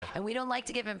And we don't like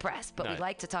to give him press, but No. we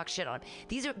like to talk shit on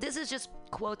him. This is just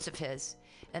quotes of his,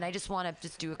 and I just want to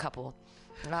just do a couple.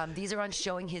 These are on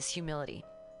showing his humility.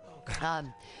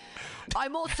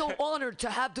 I'm also honored to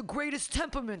have the greatest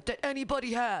temperament that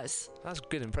anybody has. That's a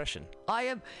good impression.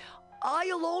 I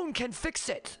alone can fix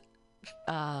it.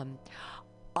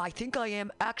 I think I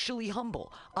am actually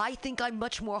humble. I think I'm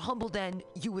much more humble than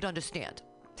you would understand.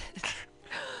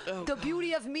 The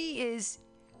beauty of me is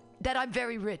that I'm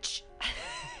very rich.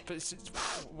 But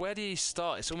where do you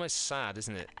start? It's almost sad,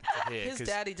 isn't it? To hear, His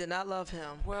daddy did not love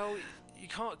him. Well, you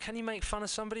can't. Can you make fun of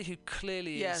somebody who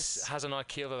clearly has an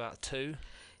IQ of about 2?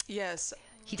 Yes.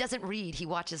 He doesn't read. He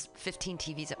watches 15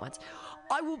 TVs at once.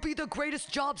 I will be the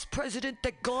greatest jobs president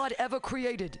that God ever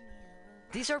created.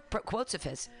 These are quotes of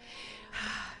his.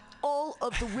 All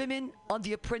of the women on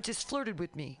The Apprentice flirted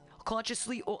with me,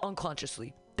 consciously or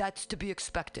unconsciously. That's to be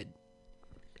expected.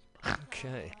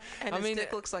 Okay. And his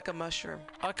dick looks like a mushroom.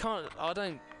 I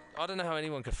don't know how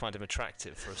anyone could find him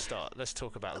attractive for a start. Let's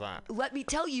talk about that. Let me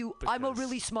tell you, I'm a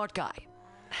really smart guy.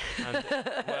 And,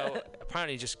 well,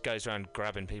 apparently he just goes around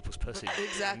grabbing people's pussy.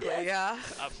 Exactly, yeah.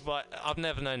 But I've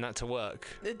never known that to work.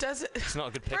 It doesn't. It's not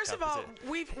a good pickup, First of all, is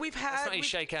it? we've had. That's not how you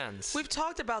shake hands. We've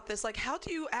talked about this. Like, how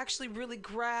do you actually really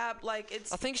grab? Like,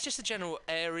 it's. I think it's just a general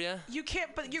area. You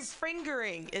can't, but you're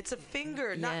fingering. It's a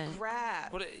finger, not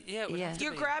grab. Well,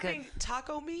 You're grabbing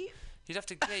taco meat. You'd have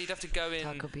to go in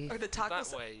Taco beef. Or the taco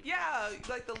that way. Yeah,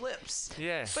 like the lips.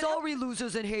 Yeah. Sorry,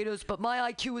 losers and haters, but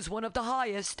my IQ is one of the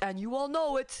highest, and you all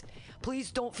know it.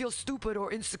 Please don't feel stupid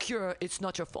or insecure. It's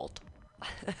not your fault.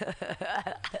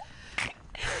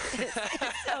 It's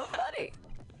so funny.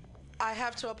 I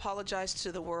have to apologize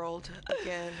to the world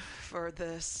again for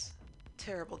this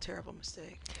terrible, terrible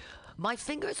mistake. My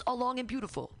fingers are long and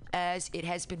beautiful, as it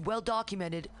has been well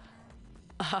documented,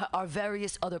 are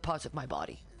various other parts of my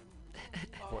body.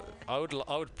 I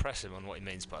would press him on what he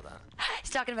means by that. He's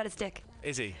talking about his dick.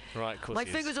 Is he? Right, of course My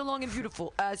he fingers is. are long and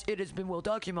beautiful, as it has been well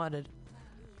documented,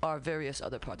 are various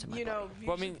other parts of my body.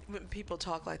 Well, when people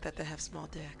talk like that, they have small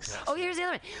dicks. Oh, here's the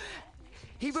other one.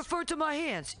 He referred to my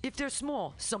hands. If they're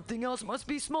small, something else must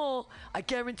be small. I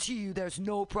guarantee you there's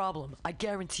no problem. I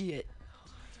guarantee it.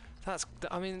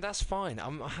 That's fine.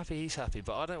 I'm happy he's happy,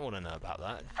 but I don't want to know about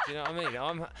that. Do you know what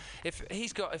I mean? If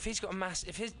he's got a mass,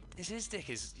 if his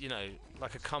dick is,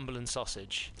 like a Cumberland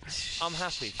sausage, I'm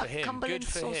happy for him. Cumberland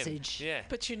Good for sausage. him. Yeah.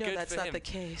 But that's not the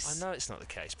case. I know it's not the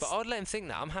case, but I'd let him think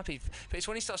that. I'm happy. But it's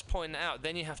when he starts pointing it out,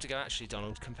 then you have to go, actually,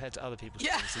 Donald, compared to other people's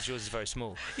penises, yours is very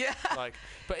small. Yeah.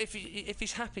 But if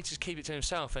he's happy to just keep it to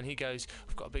himself and he goes,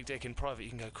 I've got a big dick in private, you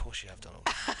can go, of course you have, Donald.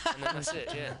 And then that's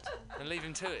it, yeah. And leave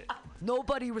him to it.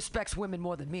 Nobody respects women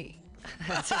more than me.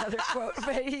 That's another quote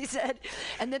he said.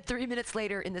 And then 3 minutes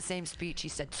later in the same speech, he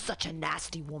said, such a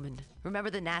nasty woman.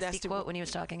 Remember the nasty quote when he was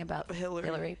talking about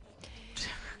Hillary?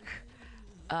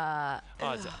 I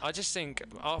just think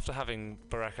after having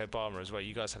Barack Obama as well,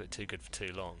 you guys had it too good for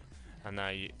too long. And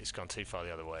now it's gone too far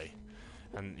the other way.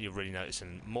 And you're really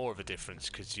noticing more of a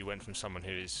difference because you went from someone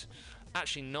who is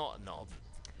actually not a knob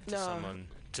to someone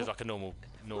to like a normal.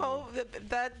 Oh,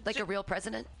 a real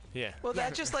president? Yeah. Well,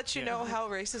 that just lets you know how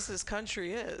racist this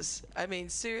country is. I mean,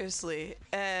 seriously.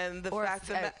 And the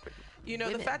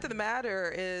fact of the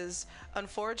matter is,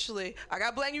 unfortunately, I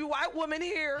gotta blame you white women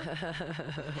here.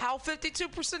 How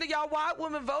 52% of y'all white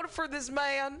women voted for this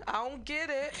man? I don't get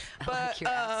it. But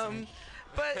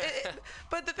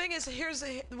but the thing is,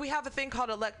 we have a thing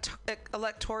called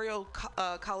electoral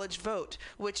college vote,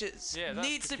 which is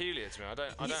that's peculiar to me. I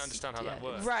don't understand how that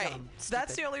works. Right,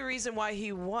 that's the only reason why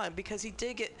he won, because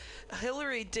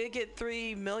Hillary did get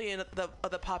 3 million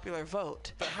of the popular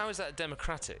vote. But how is that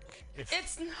democratic?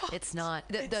 It's not. It's not.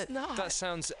 It's not. That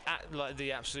sounds like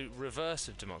the absolute reverse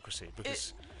of democracy,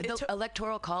 because the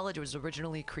electoral college was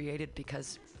originally created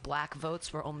because black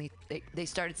votes were only. They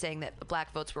started saying that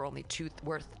black votes were only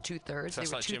worth 2/3. So they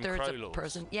were like 2/3 of a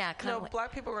person. Yeah, kind of.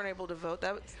 Black people weren't able to vote.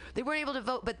 They weren't able to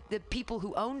vote, but the people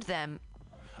who owned them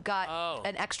got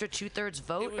an extra 2/3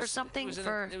 vote or something.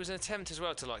 It was an attempt as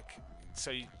well to so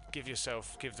you give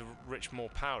the rich more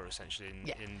power essentially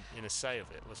in a say of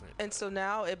it, wasn't it? And so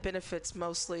now it benefits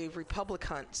mostly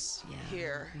Republicans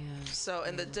here. Yeah. So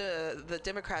and the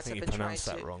Democrats have been trying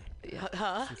to. You pronounced that wrong.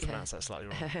 Huh? You pronounced that slightly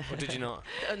wrong. Or did you not?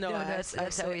 No, that's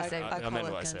how we say. I meant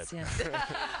what I said.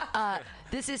 Yeah.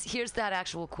 Here's that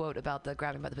actual quote about the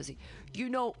grabbing by the pussy.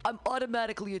 I'm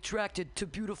automatically attracted to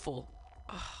beautiful.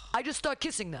 I just start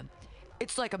kissing them.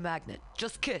 It's like a magnet.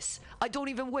 Just kiss. I don't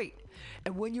even wait.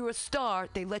 And when you're a star,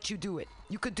 they let you do it.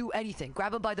 You could do anything.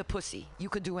 Grab them by the pussy. You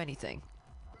could do anything.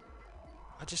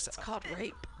 It's called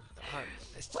rape.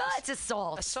 It's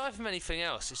assault. Aside from anything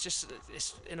else,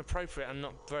 it's inappropriate and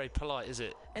not very polite, is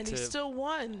it? And he still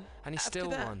won. And he still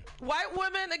won. White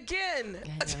women again.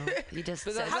 I know. He just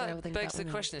But says that everything begs about the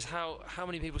women. question is how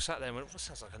many people sat there and went, that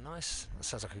sounds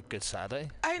like a good Saturday.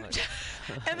 And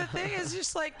the thing is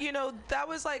just like, that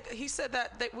was like, he said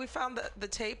that we found the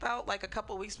tape out like a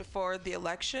couple weeks before the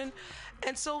election.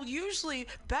 And so usually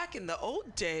back in the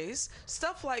old days,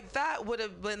 stuff like that would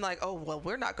have been like, oh, well,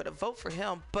 we're not going to vote for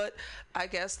him. But I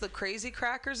guess the crazy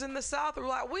crackers in the South were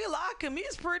like, we like him.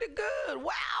 He's pretty good.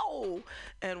 Wow.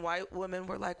 And white women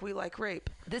were like, we like rape.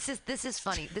 This is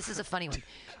funny. This is a funny one.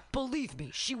 Believe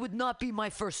me, she would not be my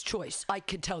first choice. I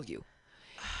can tell you.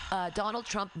 Donald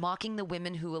Trump mocking the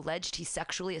women who alleged he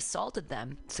sexually assaulted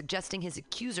them, suggesting his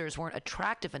accusers weren't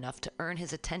attractive enough to earn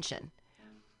his attention.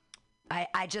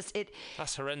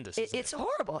 That's horrendous. It's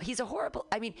horrible. He's a horrible.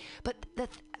 I mean, but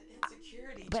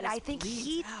I think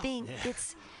he thinks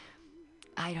it's.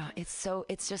 I don't.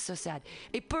 It's just so sad.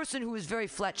 A person who is very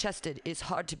flat-chested is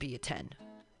hard to be a 10.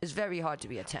 It's very hard to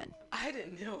be a 10. I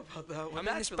didn't know about that one.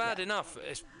 I mean, it's bad enough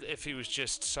if he was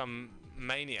just some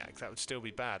maniac. That would still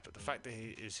be bad. But the fact that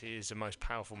he is the most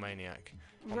powerful maniac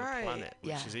on the planet,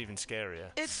 which is even scarier.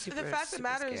 It's the fact of the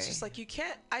matter is just like you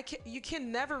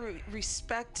can never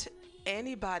respect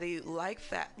anybody like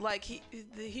that. Like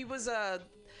he was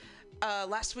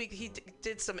last week he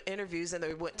did some interviews and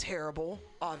they went terrible,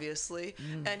 obviously.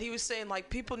 And he was saying like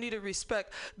people need to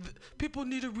respect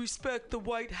the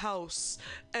White House.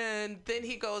 And then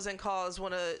he goes and calls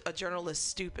a journalist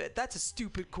stupid. That's a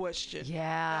stupid question.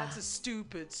 Yeah. That's a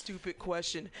stupid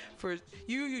question. For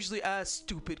you usually ask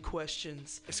stupid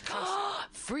questions. It's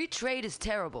constant. Free trade is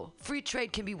terrible. Free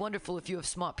trade can be wonderful if you have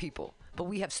smart people, but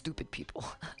we have stupid people.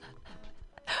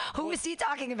 Who is he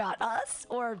talking about? Us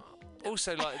or?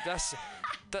 Also, like that's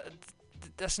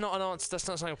not an answer. That's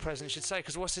not something a president should say.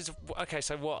 Because what's his? Okay,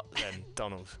 so what then,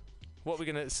 Donald? What are we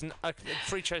gonna?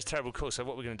 Free trade's terrible. Cool. So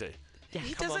what are we gonna do? Yeah,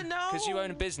 he doesn't know. Because you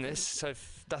own a business, so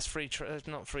that's free trade.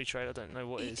 Not free trade. I don't know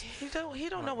what it is. He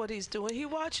don't know what he's doing. He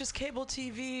watches cable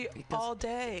TV all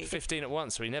day. 15 at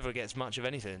once, so he never gets much of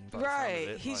anything.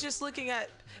 Right. He's just looking at.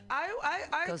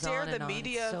 I dare the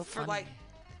media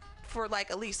for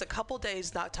like at least a couple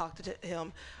days not talk to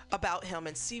him about him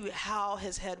and see how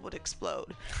his head would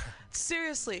explode.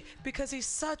 Seriously, because he's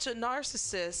such a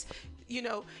narcissist.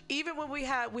 Even when we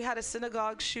had a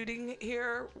synagogue shooting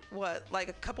here, like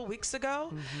a couple weeks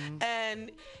ago, and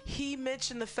he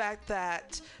mentioned the fact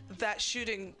that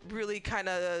shooting really kind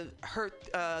of hurt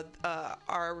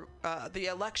the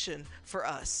election for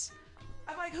us.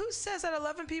 I'm like, who says that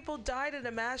 11 people died in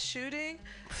a mass shooting?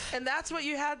 And that's what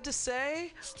you had to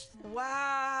say?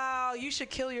 Wow, you should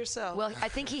kill yourself. Well, I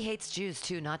think he hates Jews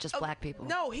too, not just black people.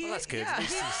 No, that's good. Yeah,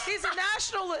 he's a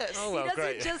nationalist. Oh, well, he doesn't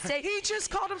great. just say. He just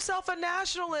called himself a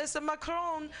nationalist, and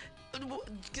Macron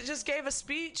just gave a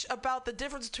speech about the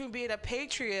difference between being a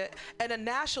patriot and a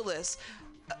nationalist.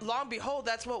 Long behold,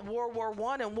 that's what World War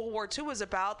I and World War II is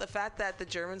about. The fact that the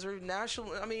Germans were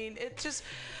national. I mean, it just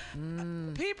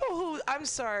people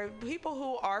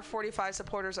who are 45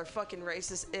 supporters are fucking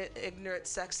racist, ignorant,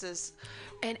 sexist.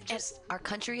 And our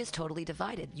country is totally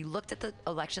divided. You looked at the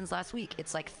elections last week.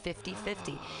 It's like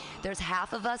 50-50. There's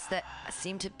half of us that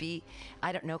seem to be,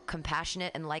 I don't know,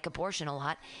 compassionate and like abortion a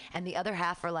lot. And the other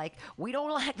half are like, we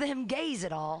don't like them gays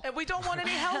at all. And we don't want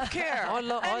any health care.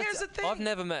 And here's the thing.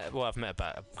 I've met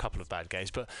about a couple of bad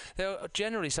gays, but they're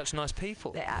generally such nice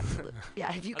people. They absolutely.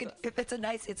 Yeah, if it's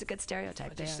a good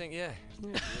stereotype. I just think,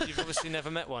 you've obviously never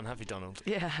met one, have you, Donald?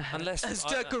 Yeah. Unless as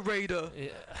decorator.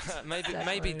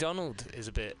 Maybe Donald is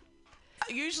a bit.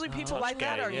 Usually people like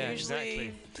that are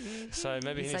usually. Exactly. So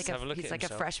maybe he needs to have a look at himself. He's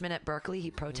like a freshman at Berkeley.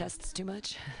 He protests too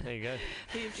much. There you go.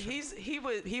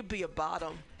 He'd be a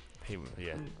bottom.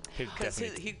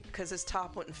 Because his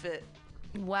top wouldn't fit.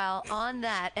 Well, on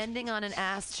that, ending on an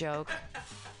ass joke,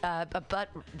 a butt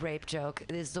rape joke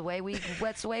is the way we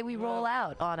roll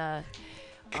out on a.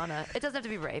 It doesn't have to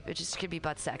be rape. It just could be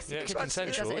butt sex. Yeah, it's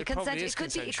consensual. It could be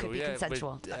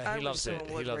consensual. He loves it.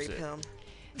 He loves it. Him.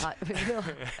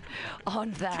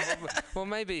 On that. Well,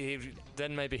 maybe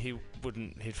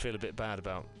he'd feel a bit bad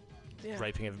about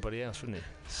raping everybody else, wouldn't he?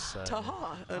 So.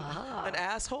 An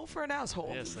asshole for an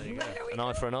asshole. Yes, there you go. An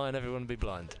eye for an eye and everyone would be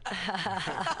blind.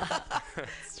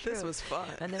 This was fun.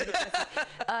 And then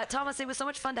Thomas, it was so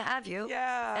much fun to have you.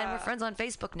 Yeah. And we're friends on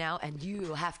Facebook now, and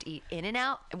you have to eat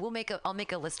In-N-Out. And I'll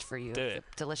make a list for you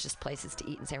of delicious places to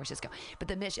eat in San Francisco. But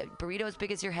the burrito as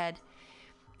big as your head.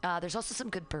 There's also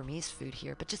some good Burmese food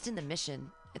here, but just in the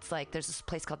Mission, it's like there's this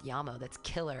place called Yamo that's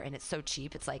killer, and it's so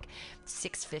cheap. It's like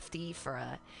 $6.50 for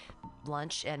a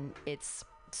lunch, and it's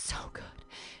So good.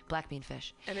 Black bean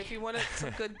fish. And if you wanted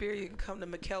some good beer, you can come to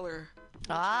McKellar, which is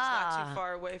not too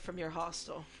far away from your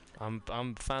hostel. I'm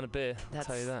a fan of beer, I'll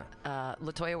tell you that.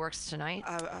 LaToya works tonight.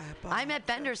 I'm at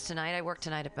Bender's tonight. I work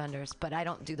tonight at Bender's, but I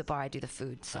don't do the bar. I do the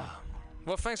food, so...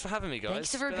 Well, thanks for having me, guys.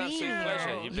 Thanks for being here.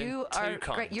 Pleasure. You've You been are too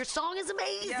kind. great. Your song is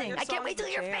amazing. Yeah, I can't wait till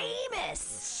you're famous.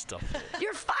 Stop it.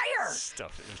 You're fire.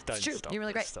 Stop it. Don't It's true. stop. You're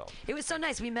really great. Stop. It was so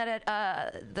nice. We met at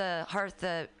the Hearth,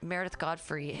 Meredith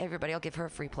Godfrey. Hey, everybody, I'll give her a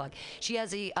free plug. She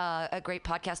has a great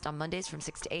podcast on Mondays from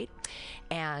 6 to 8.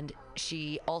 And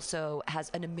she also has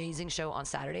an amazing show on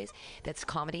Saturdays that's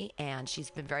comedy. And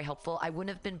she's been very helpful. I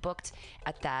wouldn't have been booked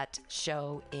at that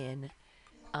show in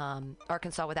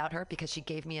Arkansas without her, because she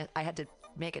gave me I had to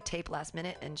make a tape last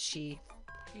minute, and she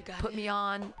put me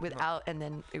on without, and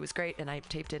then it was great, and I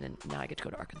taped it, and now I get to go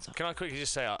to Arkansas. Can I quickly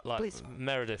just say, Please.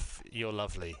 Meredith, you're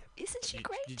lovely. Isn't she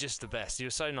great? You're just the best. You're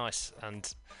so nice,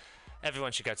 and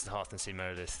everyone should go to the Hearth and see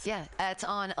Meredith. Yeah, it's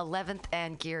on 11th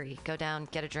and Geary. Go down,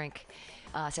 get a drink,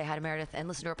 say hi to Meredith, and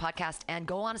listen to her podcast, and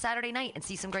go on a Saturday night and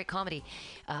see some great comedy.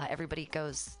 Everybody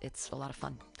goes. It's a lot of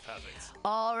fun. Perfect.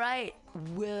 All right.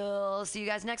 We'll see you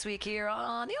guys next week here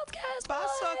on the Oldcast. Bye,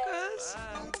 suckers. Bye.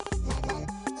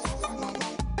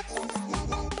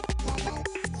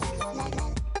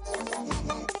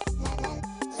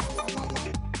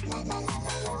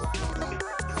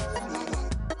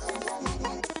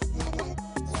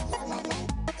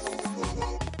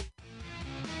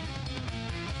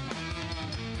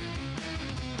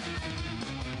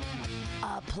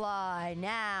 Apply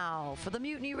now for the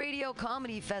Mutiny Radio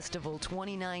Comedy Festival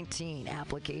 2019.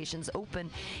 Applications open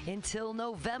until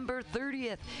November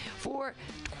 30th for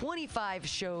 25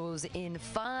 shows in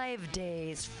 5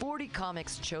 days. 40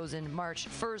 comics chosen March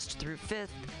 1st through 5th,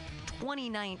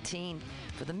 2019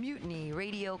 for the Mutiny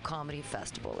Radio Comedy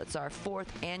Festival. It's our 4th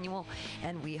annual,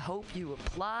 and we hope you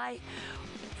apply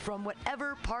from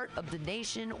whatever part of the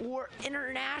nation or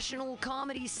international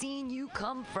comedy scene you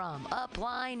come from.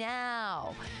 Apply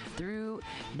now through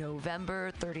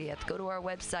November 30th. Go to our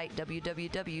website,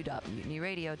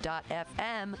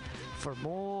 www.mutinyradio.fm, for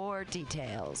more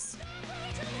details.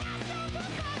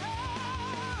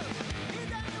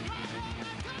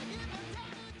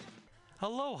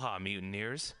 Aloha,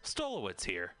 mutineers. Stolowitz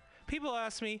here. People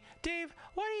ask me, Dave,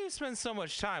 why do you spend so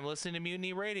much time listening to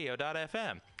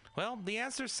MutinyRadio.fm? Well, the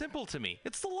answer's simple to me.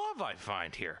 It's the love I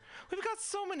find here. We've got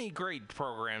so many great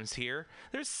programs here.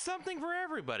 There's something for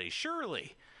everybody,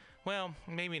 surely. Well,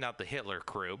 maybe not the Hitler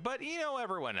crew, but you know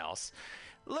everyone else.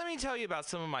 Let me tell you about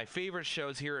some of my favorite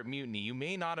shows here at Mutiny you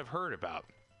may not have heard about.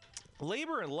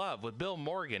 Labor and Love with Bill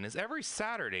Morgan is every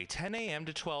Saturday, 10 a.m.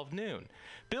 to 12 noon.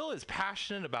 Bill is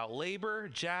passionate about labor,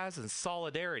 jazz, and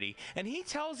solidarity, and he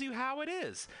tells you how it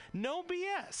is. No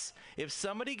BS. If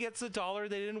somebody gets $1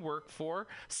 they didn't work for,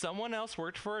 someone else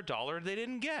worked for $1 they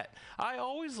didn't get. I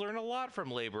always learn a lot from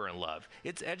Labor and Love.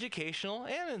 It's educational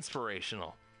and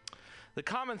inspirational. The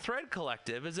Common Thread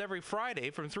Collective is every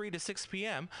Friday from 3 to 6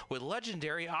 p.m. with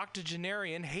legendary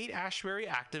octogenarian Haight-Ashbury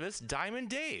activist Diamond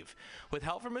Dave. With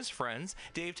help from his friends,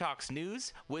 Dave talks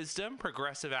news, wisdom,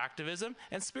 progressive activism,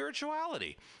 and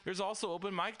spirituality. There's also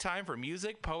open mic time for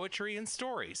music, poetry, and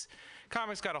stories.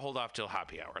 Comics got to hold off till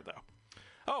happy hour, though.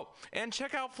 Oh, and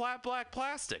check out Flat Black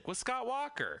Plastic with Scott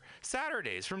Walker,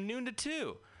 Saturdays from noon to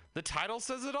 2. The title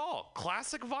says it all.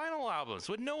 Classic vinyl albums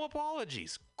with no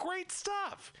apologies. Great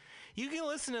stuff. You can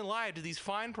listen in live to these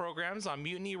fine programs on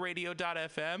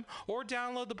MutinyRadio.fm or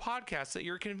download the podcast at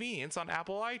your convenience on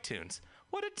Apple iTunes.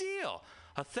 What a deal!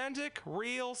 Authentic,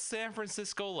 real San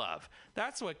Francisco love.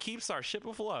 That's what keeps our ship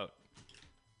afloat.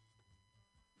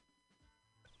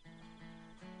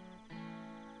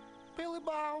 Billy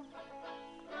Bob,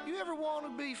 you ever want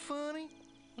to be funny?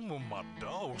 Well, my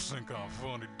dogs think I'm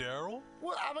funny, Daryl.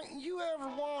 Well, I mean, you ever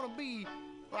want to be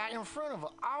like in front of an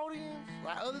audience,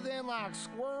 like other than like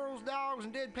squirrels, dogs,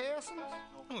 and dead peasants?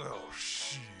 Oh,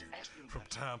 shit. From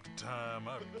time to time,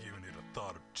 I've given it a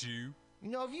thought or two. You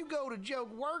know, if you go to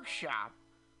Joke Workshop,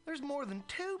 there's more than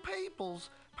 2 peoples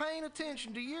paying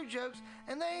attention to your jokes,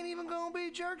 and they ain't even gonna be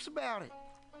jerks about it.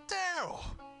 Daryl,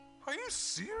 are you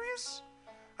serious?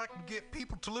 I can get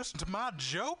people to listen to my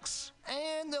jokes?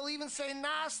 And they'll even say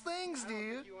nice things to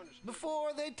you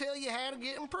before they tell you how to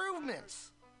get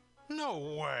improvements. No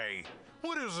way.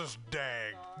 What is this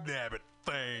dag-nabbit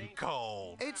thing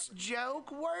called? It's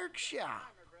Joke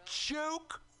Workshop.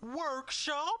 Joke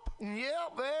Workshop?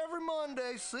 Yep, every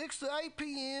Monday, 6 to 8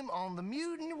 p.m. on the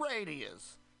Mutiny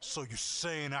Radios. So you're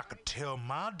saying I could tell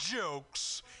my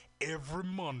jokes every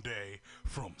Monday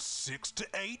from 6 to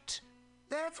 8?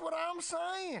 That's what I'm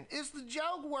saying. It's the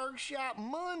Joke Workshop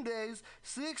Mondays,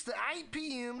 6 to 8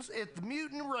 p.m. at the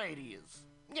Mutiny Radios.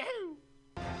 Yahoo!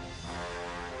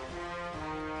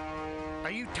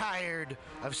 Are you tired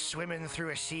of swimming through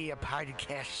a sea of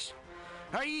podcasts?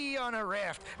 Are ye on a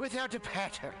raft without a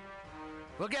paddle?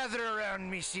 Well, gather around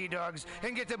me, sea dogs,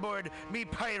 and get aboard me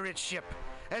pirate ship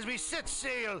as we set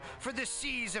sail for the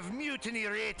seas of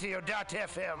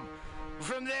MutinyRadio.fm.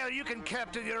 From there, you can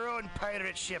captain your own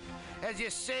pirate ship as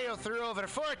you sail through over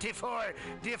 44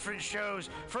 different shows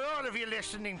for all of your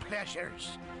listening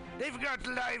pleasures. They've got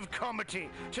live comedy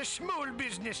to small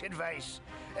business advice,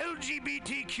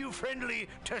 LGBTQ friendly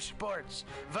to sports,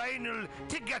 vinyl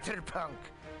to gutter punk.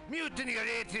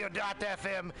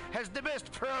 MutinyRadio.fm has the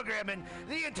best programming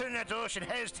the internet ocean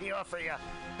has to offer you.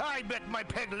 I bet my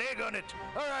peg leg on it,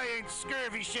 or I ain't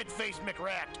scurvy shit-faced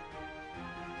McRat.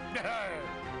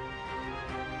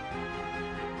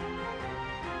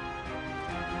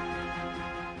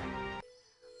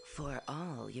 For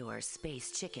all your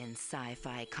space chicken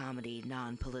sci-fi comedy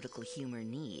non-political humor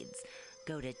needs,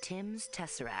 go to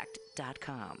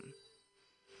timstesseract.com.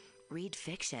 Read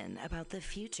fiction about the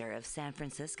future of San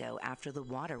Francisco after the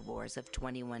water wars of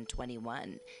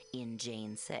 2121 in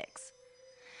Jane 6.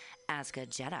 Ask a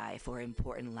Jedi for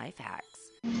important life hacks.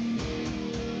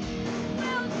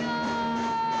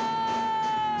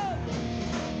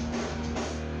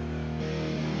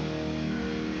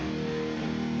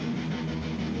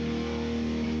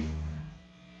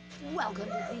 Welcome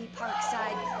to the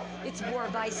Parkside. It's War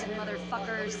Bison,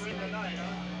 motherfuckers.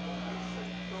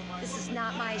 This is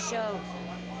not my show.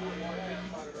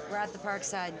 We're at the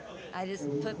Parkside. I just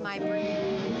put my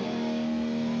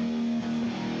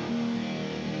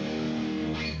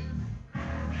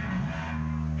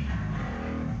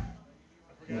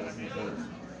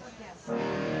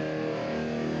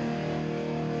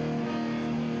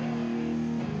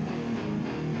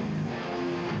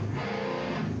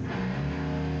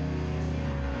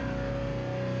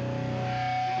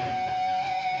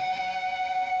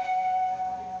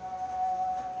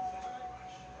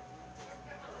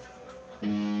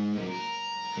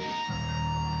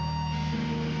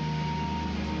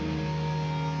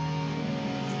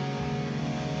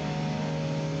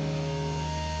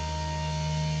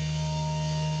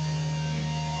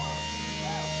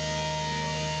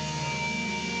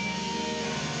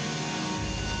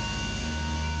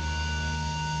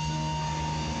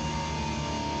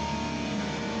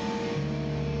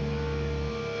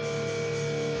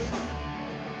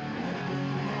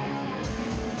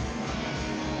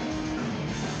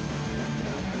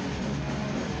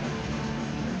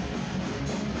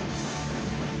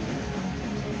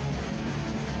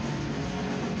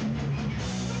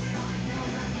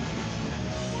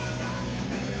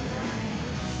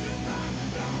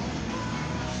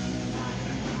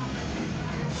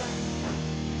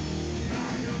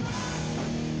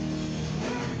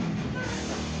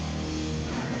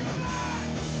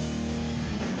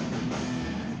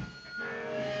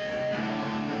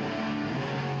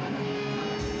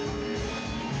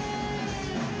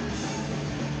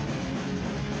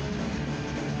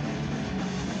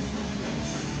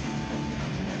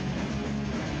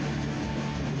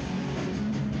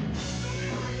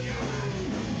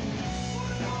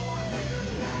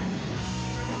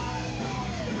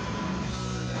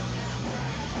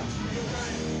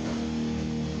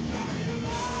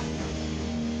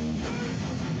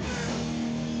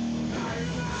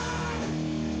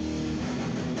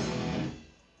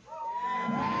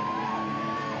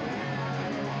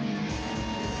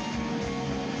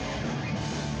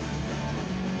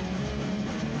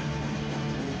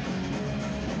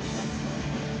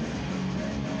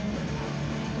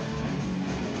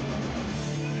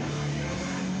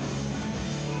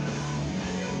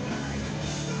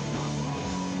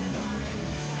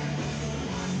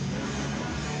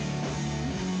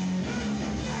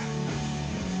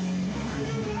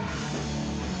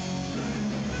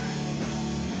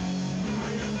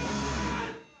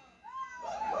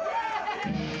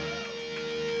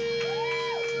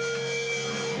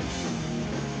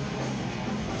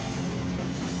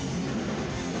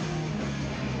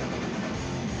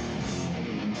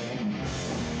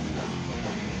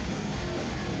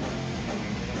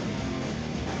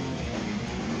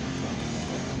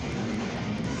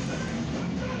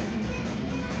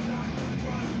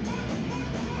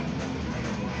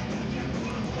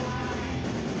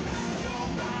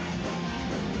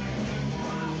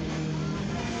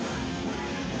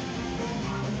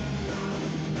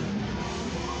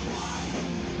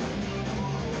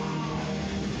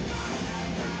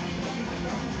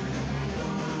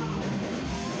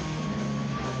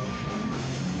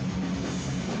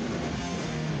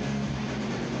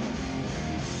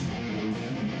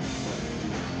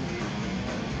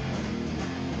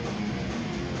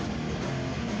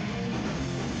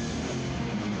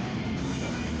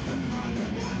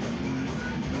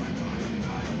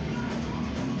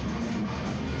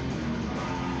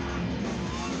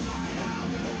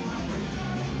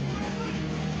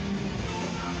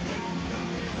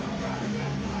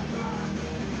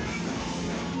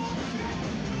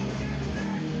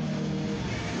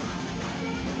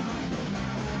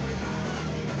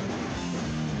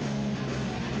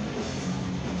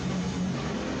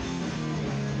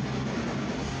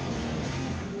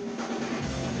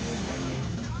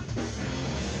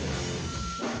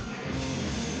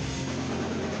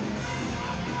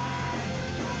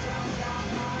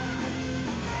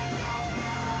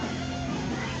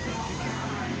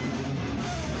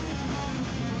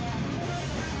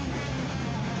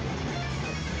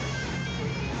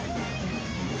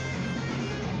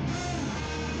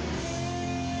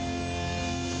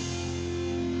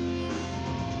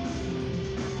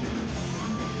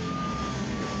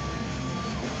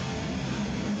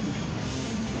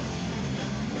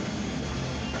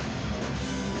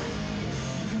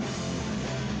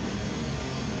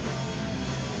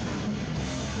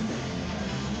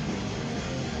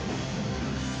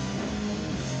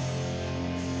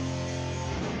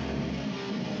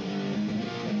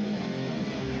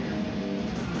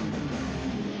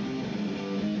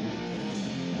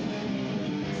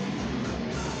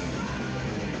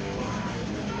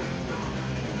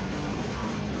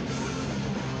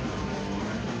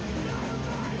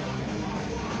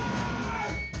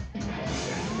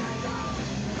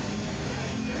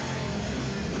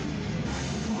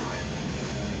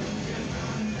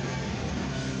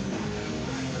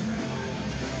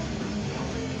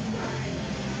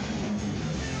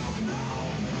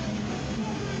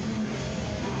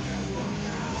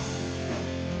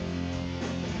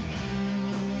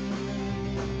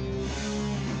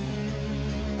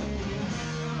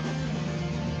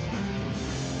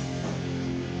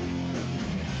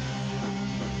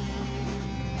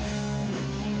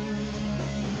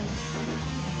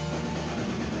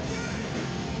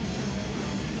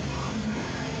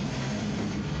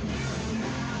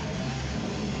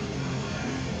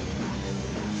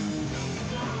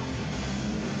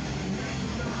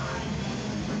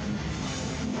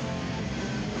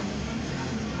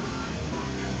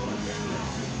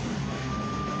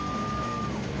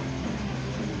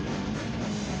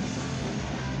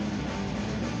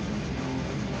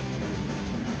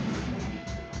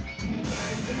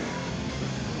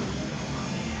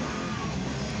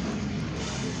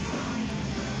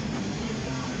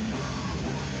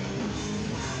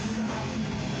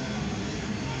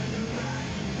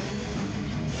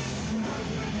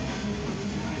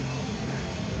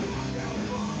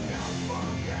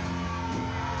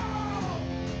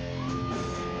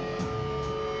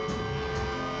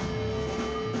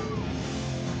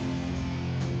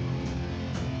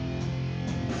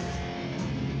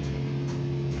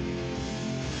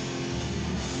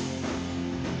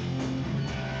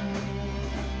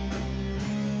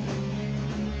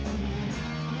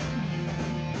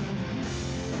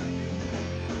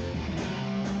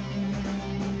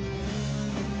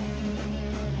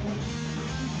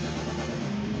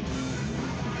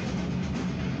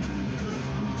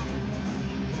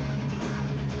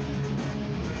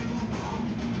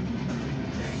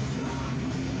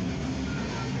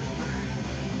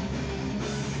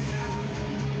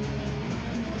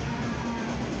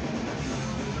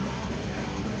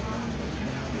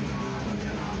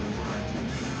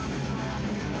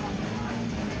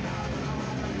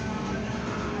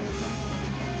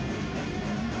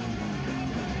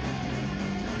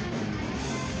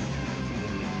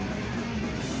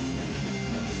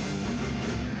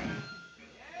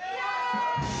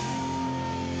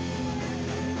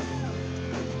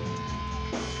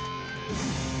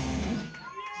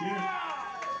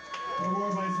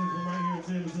Bison from right here in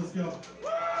San Francisco.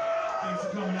 Thanks for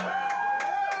coming out.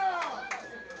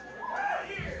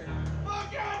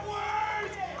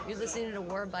 You're listening to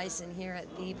War Bison here at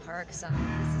the Parkside.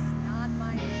 This is not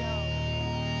my show.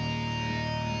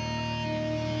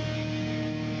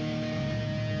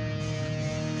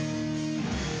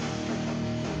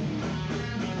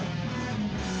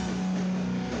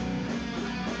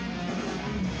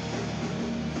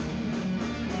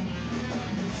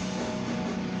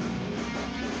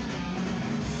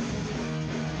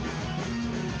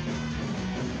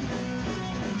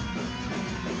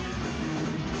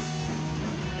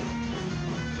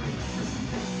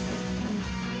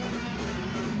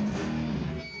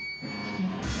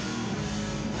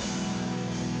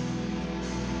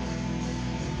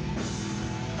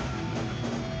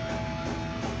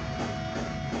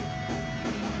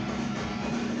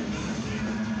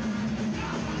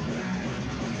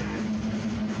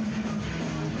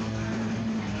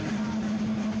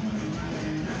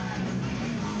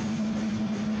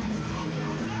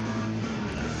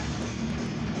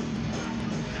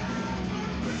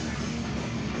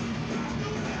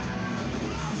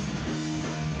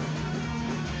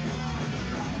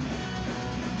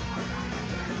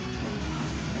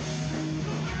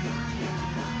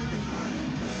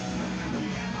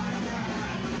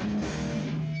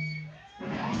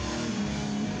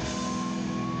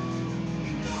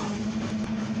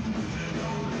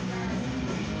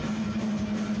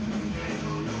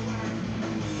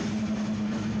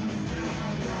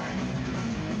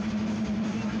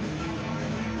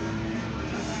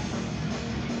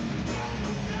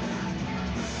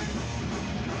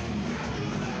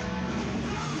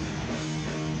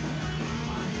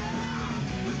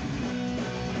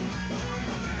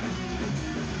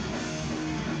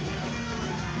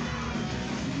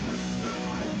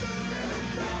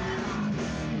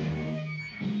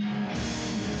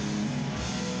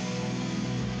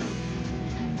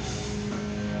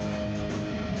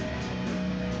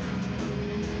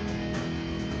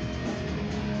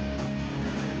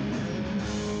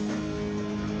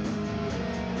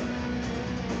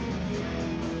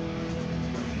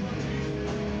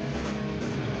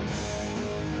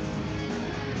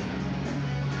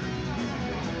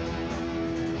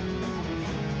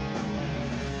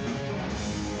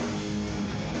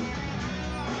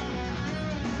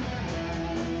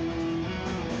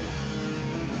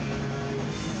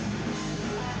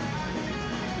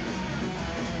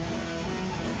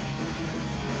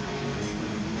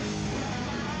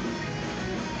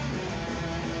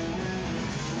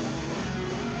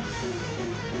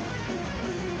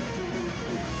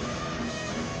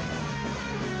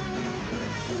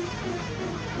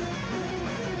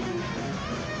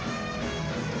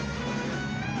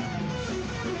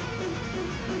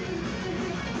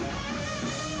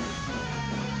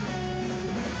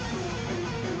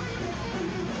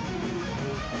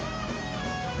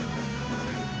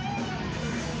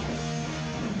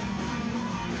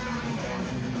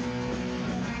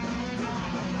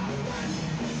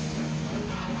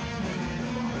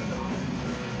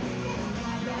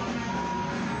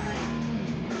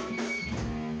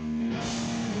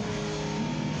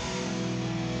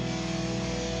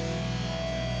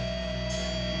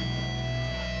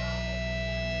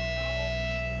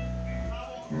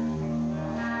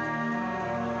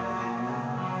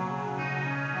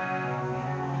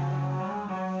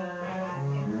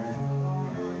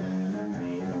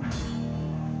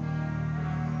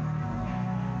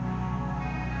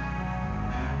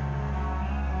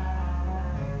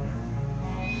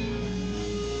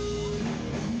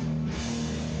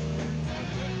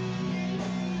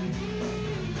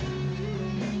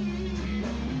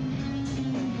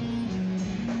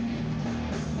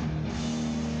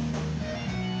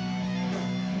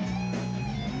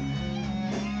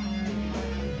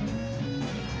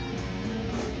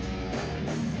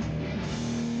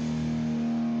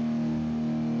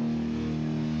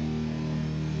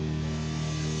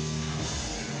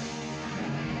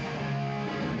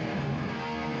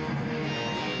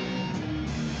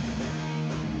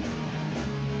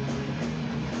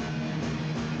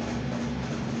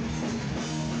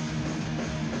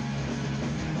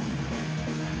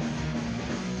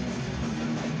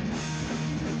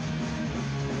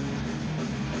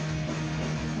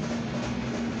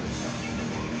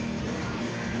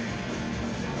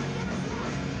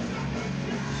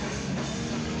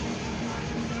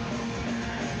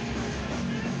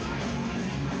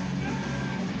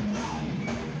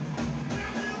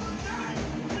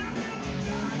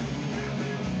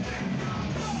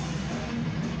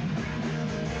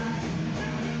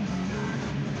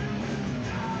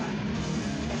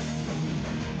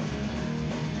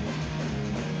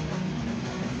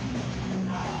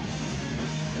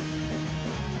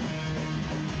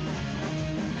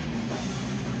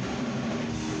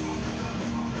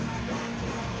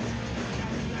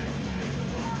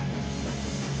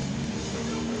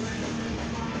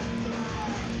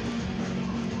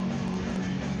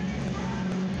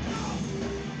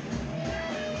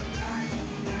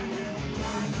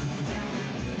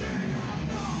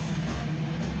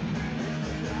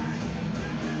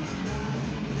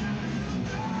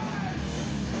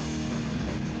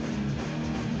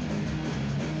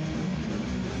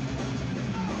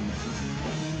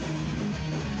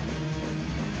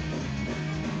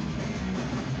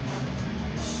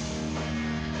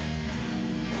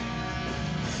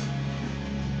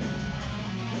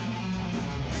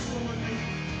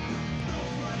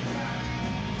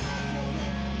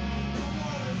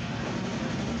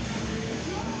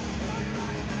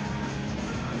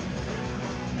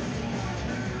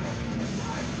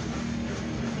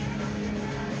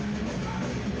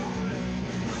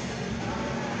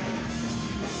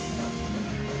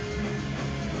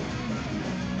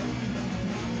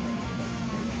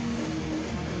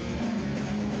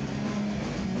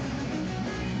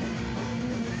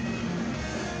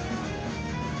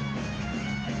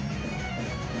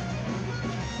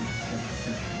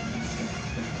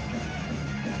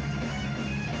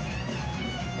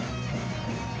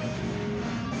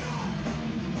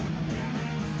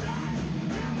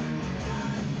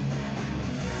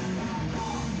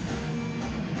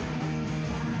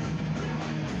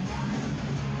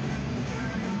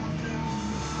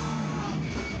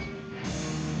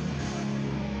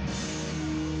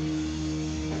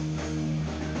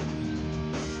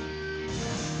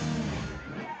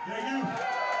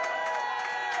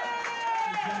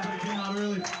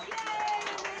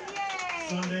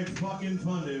 fucking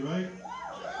funded, right?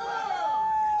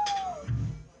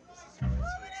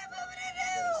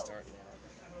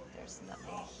 There's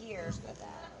nothing here for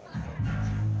that.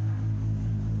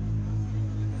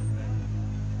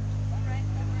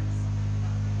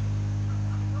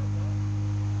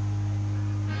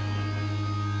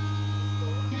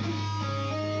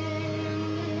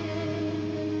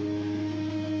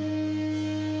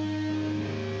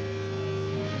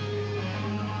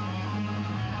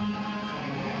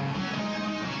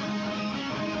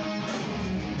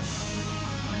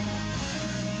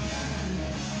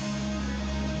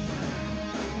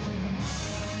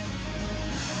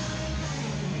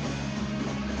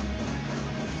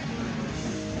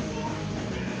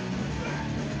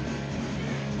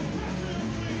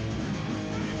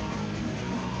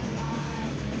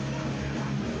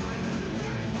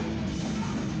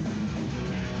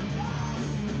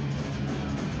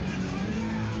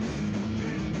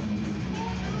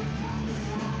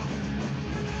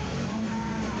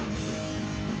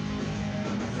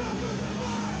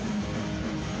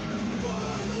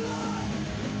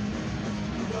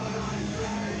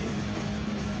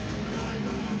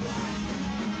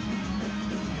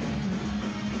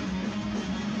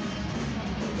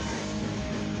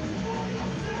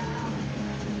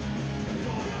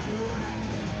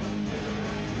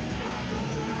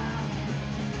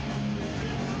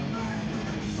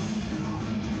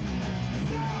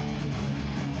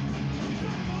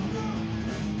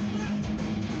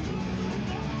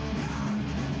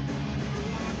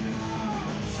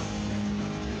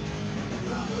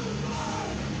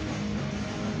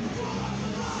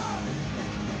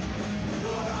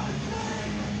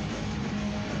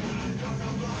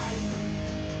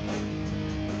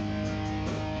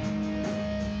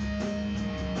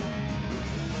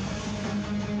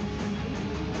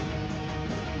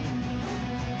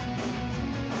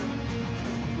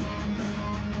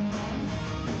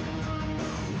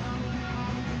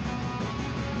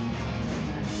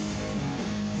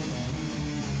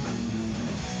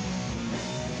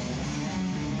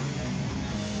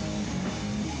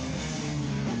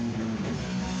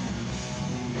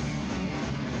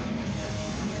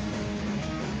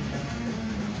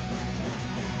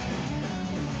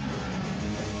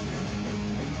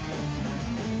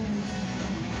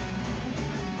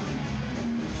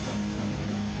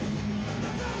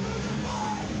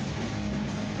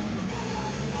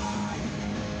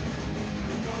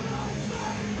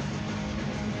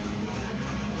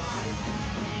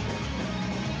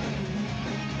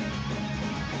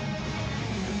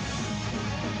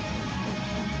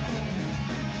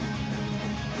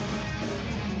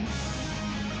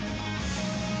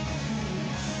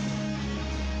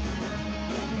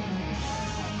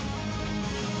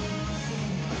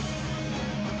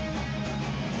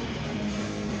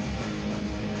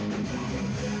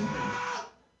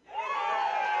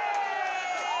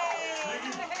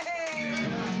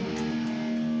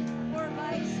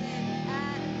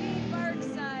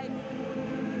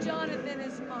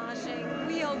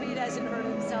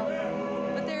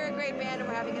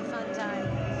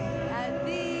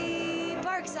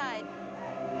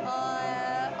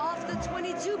 Off the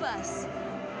 22 bus.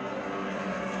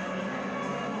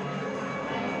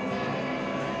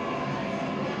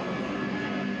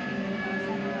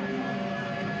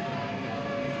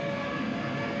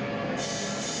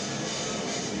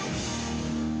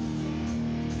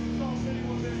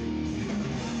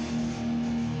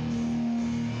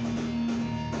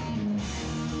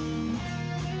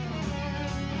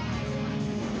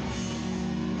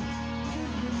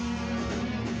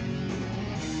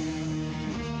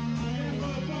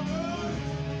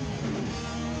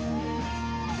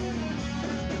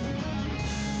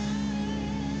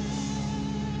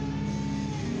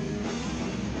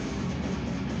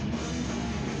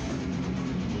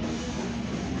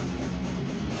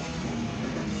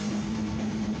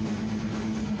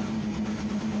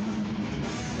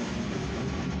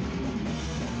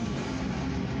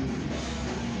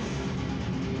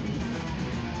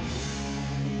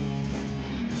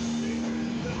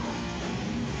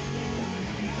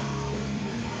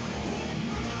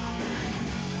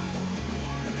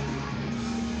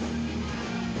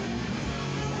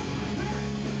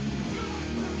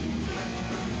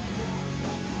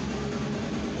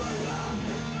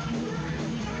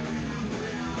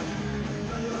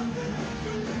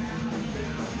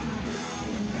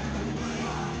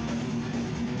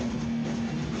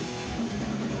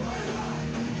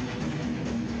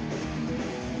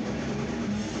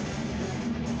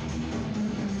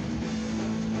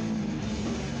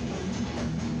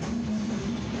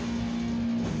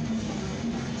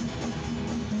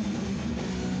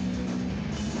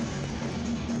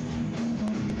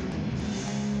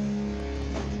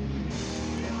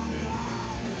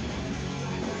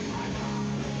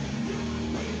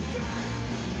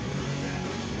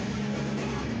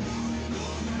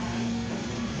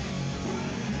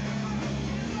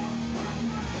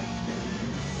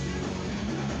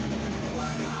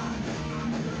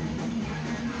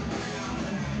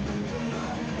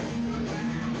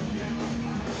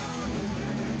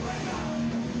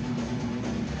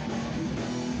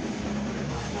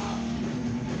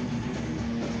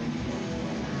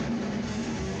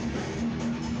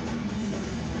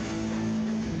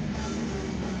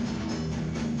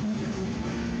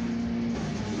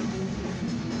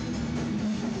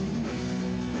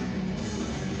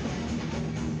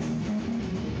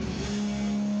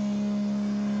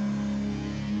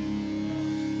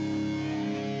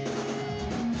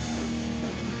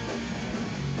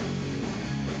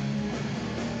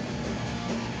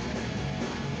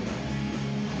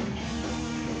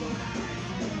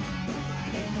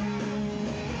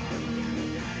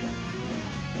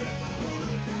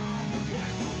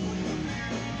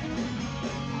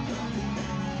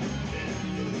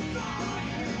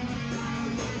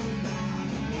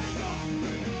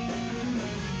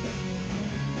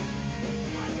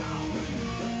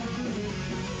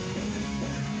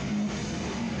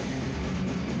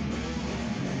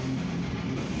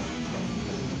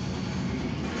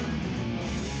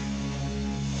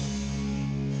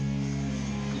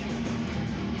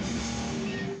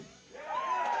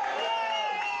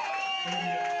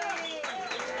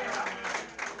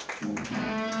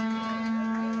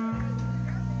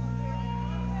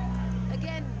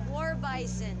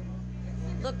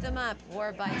 them up,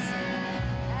 War Bison.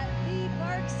 At the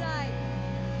Parkside.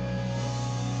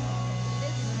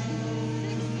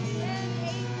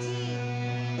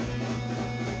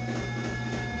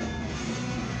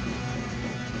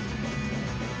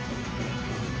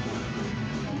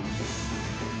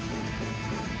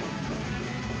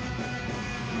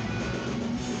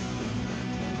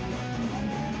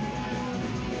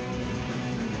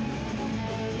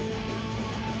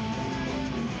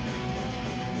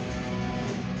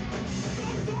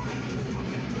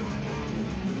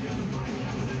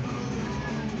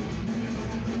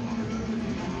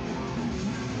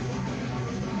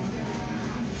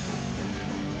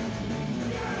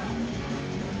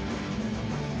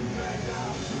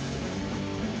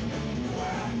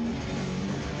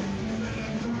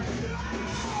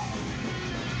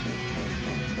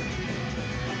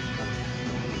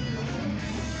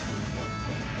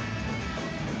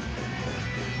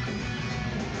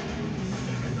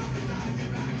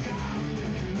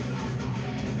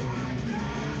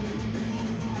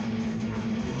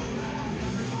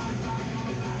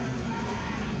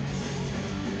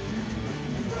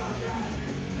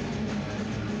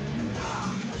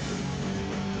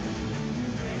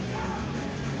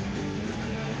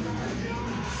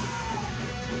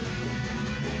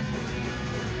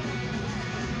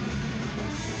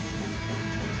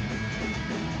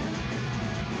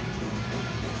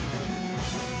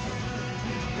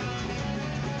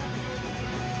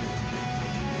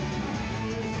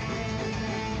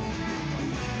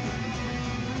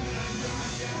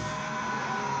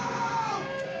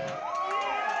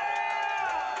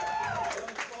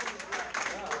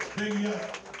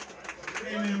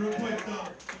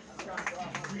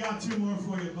 It's 2 more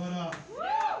for you, but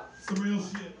some real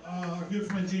shit. Our good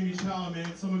friend Jamie Chow,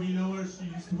 man. Some of you know her. She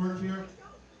used to work here.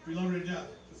 We love her to death.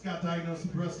 Just got diagnosed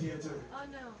with breast cancer. Oh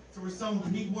no. So we're selling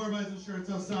pink War Bison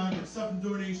shirts outside. We're accepting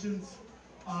donations.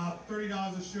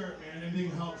 $30 a shirt, man.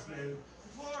 Anything helps, man.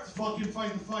 Let's fucking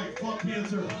fight the fight. Fuck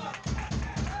cancer.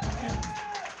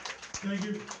 Thank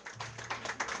you.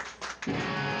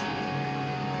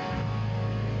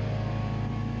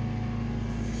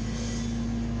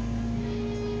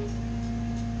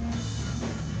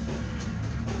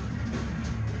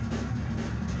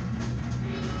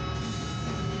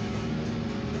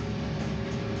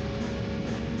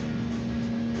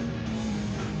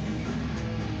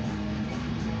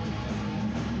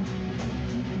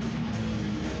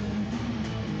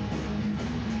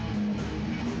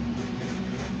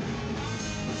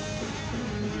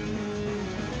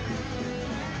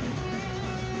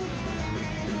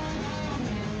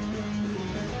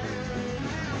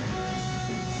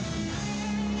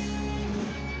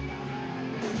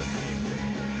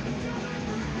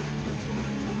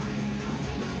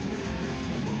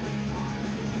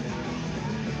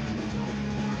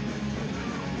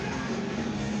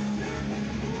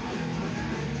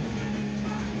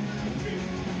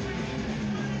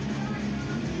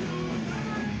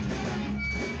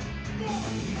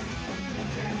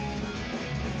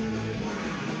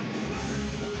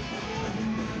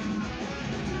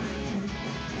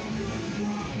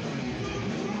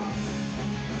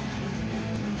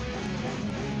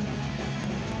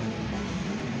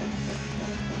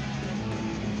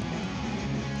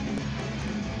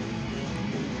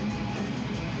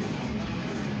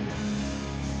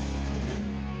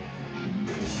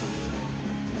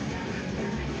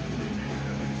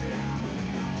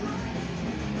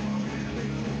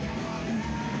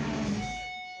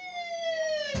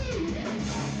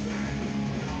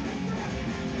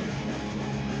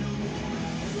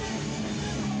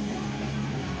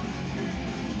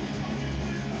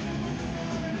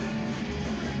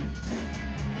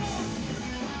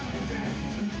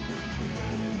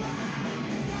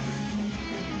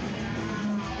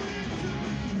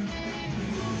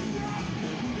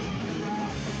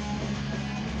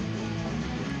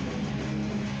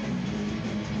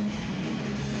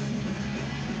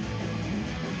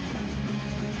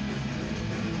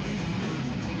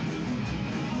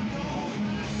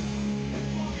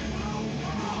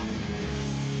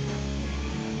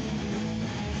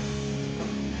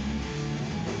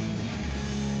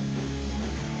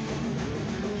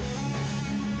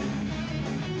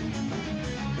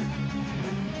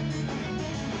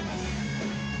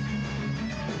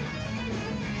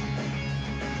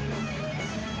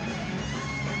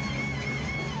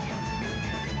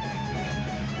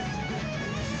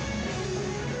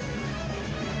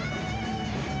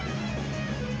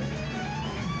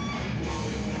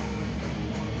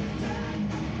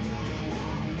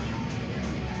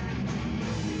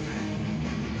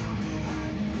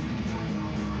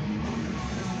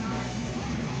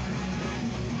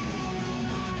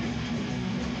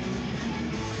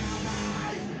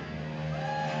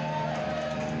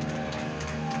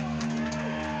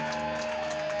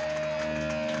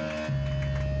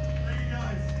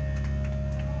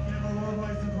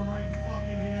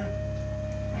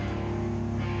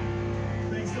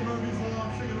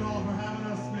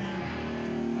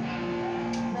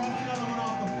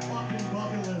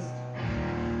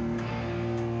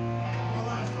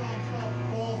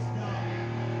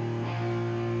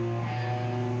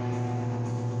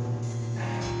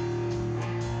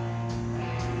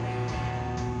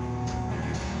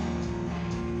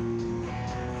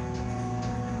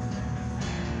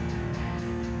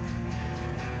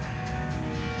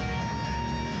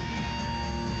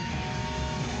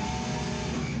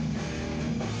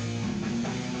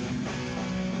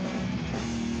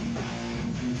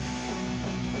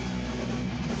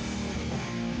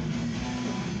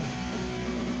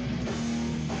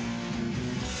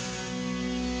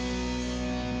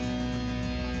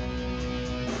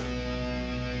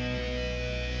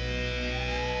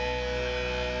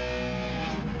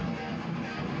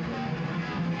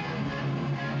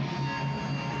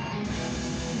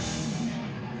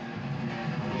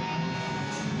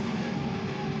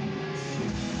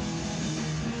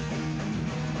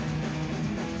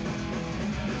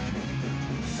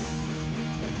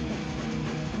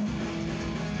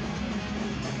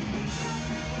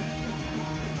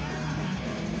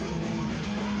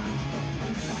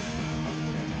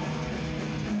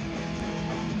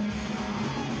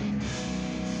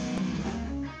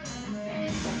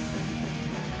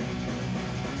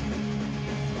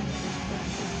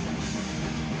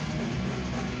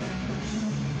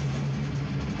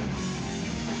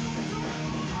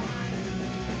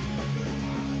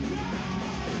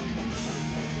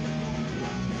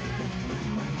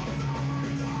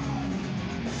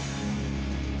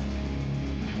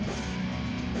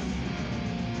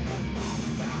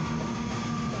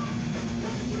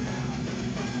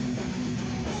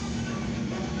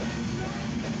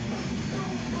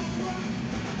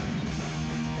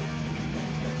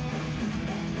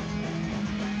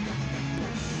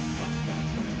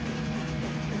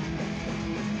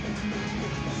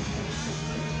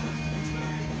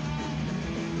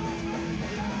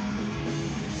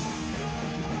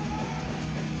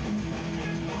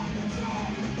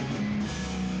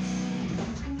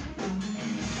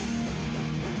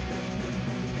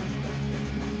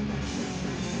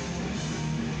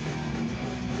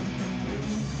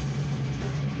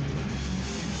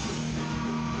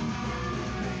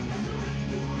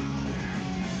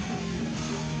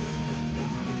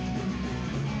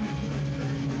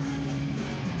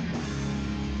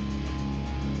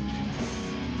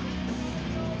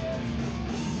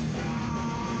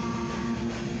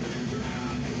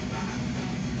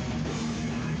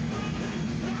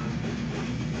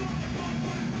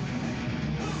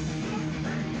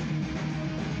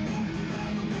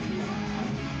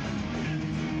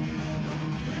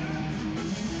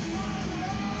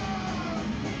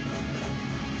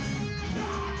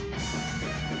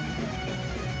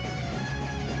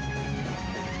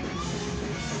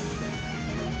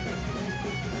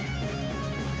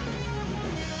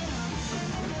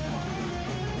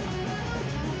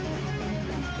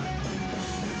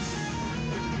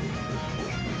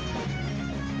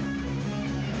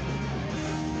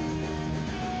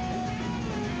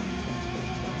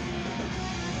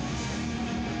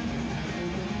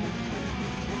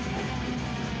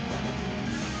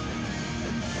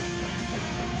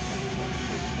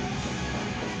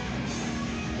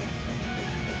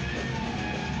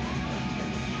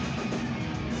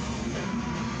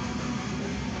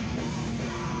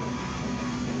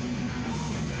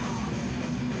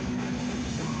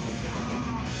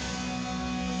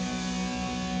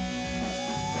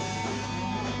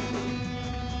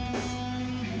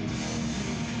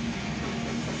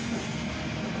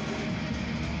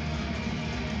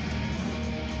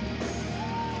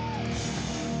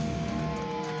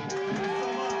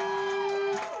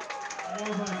 War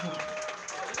Bison.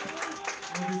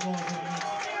 Love you, balls, man.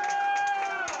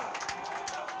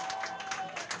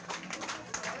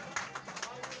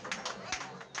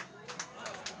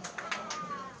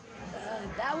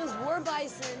 That was War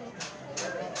Bison.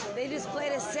 They just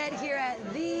played a set here at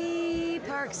the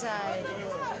Parkside.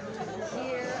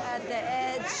 Here at the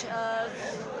edge of,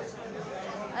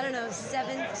 I don't know,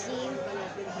 17th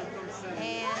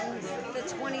and the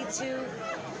 22.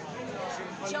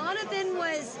 Jonathan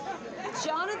was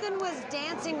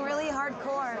dancing really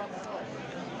hardcore.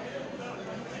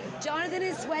 Jonathan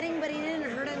is sweating, but he didn't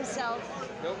hurt himself.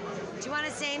 Nope. Do you want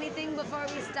to say anything before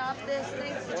we stop this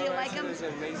thing? Did you like him? Is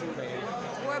an amazing band.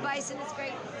 War Bison is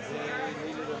great. They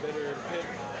needed a better pit.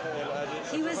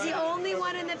 He was the only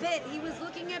one in the pit. He was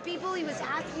looking at people. He was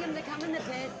asking them to come in the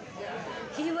pit.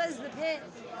 He was the pit.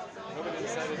 Nobody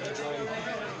decided to join.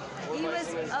 He was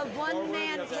a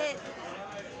one-man pit.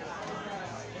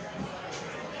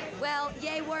 Well,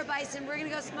 yay, War Bison. We're going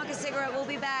to go smoke a cigarette. We'll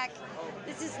be back.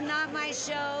 This is Not My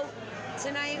Show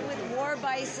tonight with War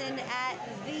Bison at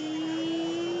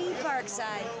the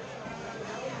Parkside.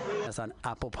 Us on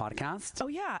Apple Podcasts. Oh,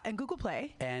 yeah, and Google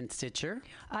Play. And Stitcher.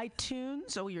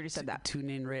 iTunes. Oh, you already said that.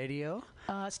 MutinyRadio.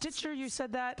 Stitcher, you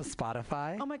said that.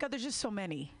 Spotify. Oh, my God, there's just so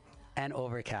many. And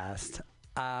Overcast.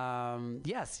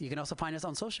 Yes, you can also find us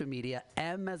on social media.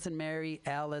 M as in Mary,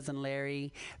 L as in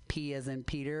Larry, P as in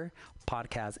Peter.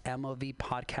 Podcast. MOV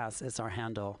Podcast is our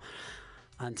handle.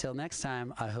 Until next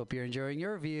time, I hope you're enjoying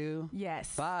your review.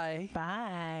 Yes. Bye.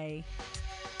 Bye.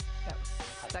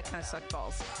 That kind of sucked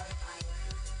balls.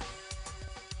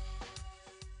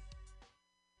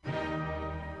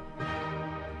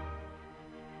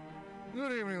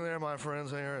 Good evening there, my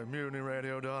friends here at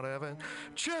MutinyRadio.fm.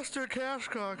 Chester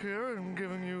Cashcock here, and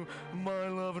giving you my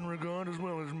love and regard as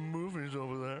well as movies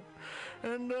over there.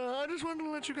 And I just wanted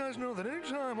to let you guys know that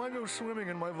anytime I go swimming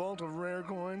in my vault of rare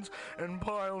coins and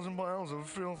piles of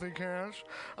filthy cash,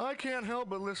 I can't help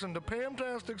but listen to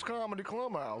Pamtastic's Comedy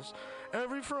Clubhouse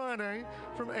every Friday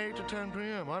from 8 to 10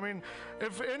 p.m. I mean,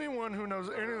 if anyone who knows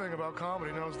anything about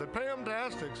comedy knows that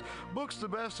Pamtastics books the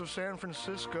best of San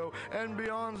Francisco and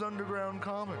beyond's underground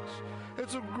comics.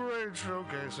 It's a great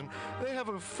showcase, and they have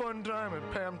a fun time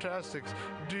at Pamtastics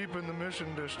deep in the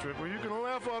Mission District, where you can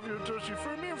laugh off your tushy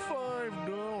for a mere $5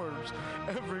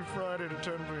 every Friday to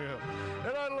 10 p.m.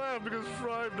 And I laugh because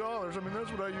 $5, I mean,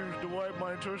 that's what I use to wipe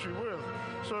my tushy with.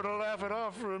 So to laugh it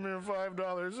off for a mere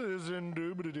 $5 is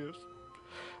indubitious.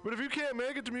 But if you can't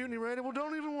make it to Mutiny Radio, well,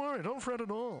 don't even worry. Don't fret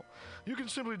at all. You can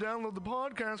simply download the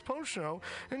podcast post-show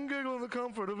and giggle in the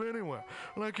comfort of anywhere,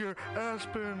 like your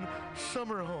Aspen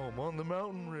summer home on the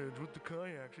mountain ridge with the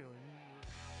kayak feeling.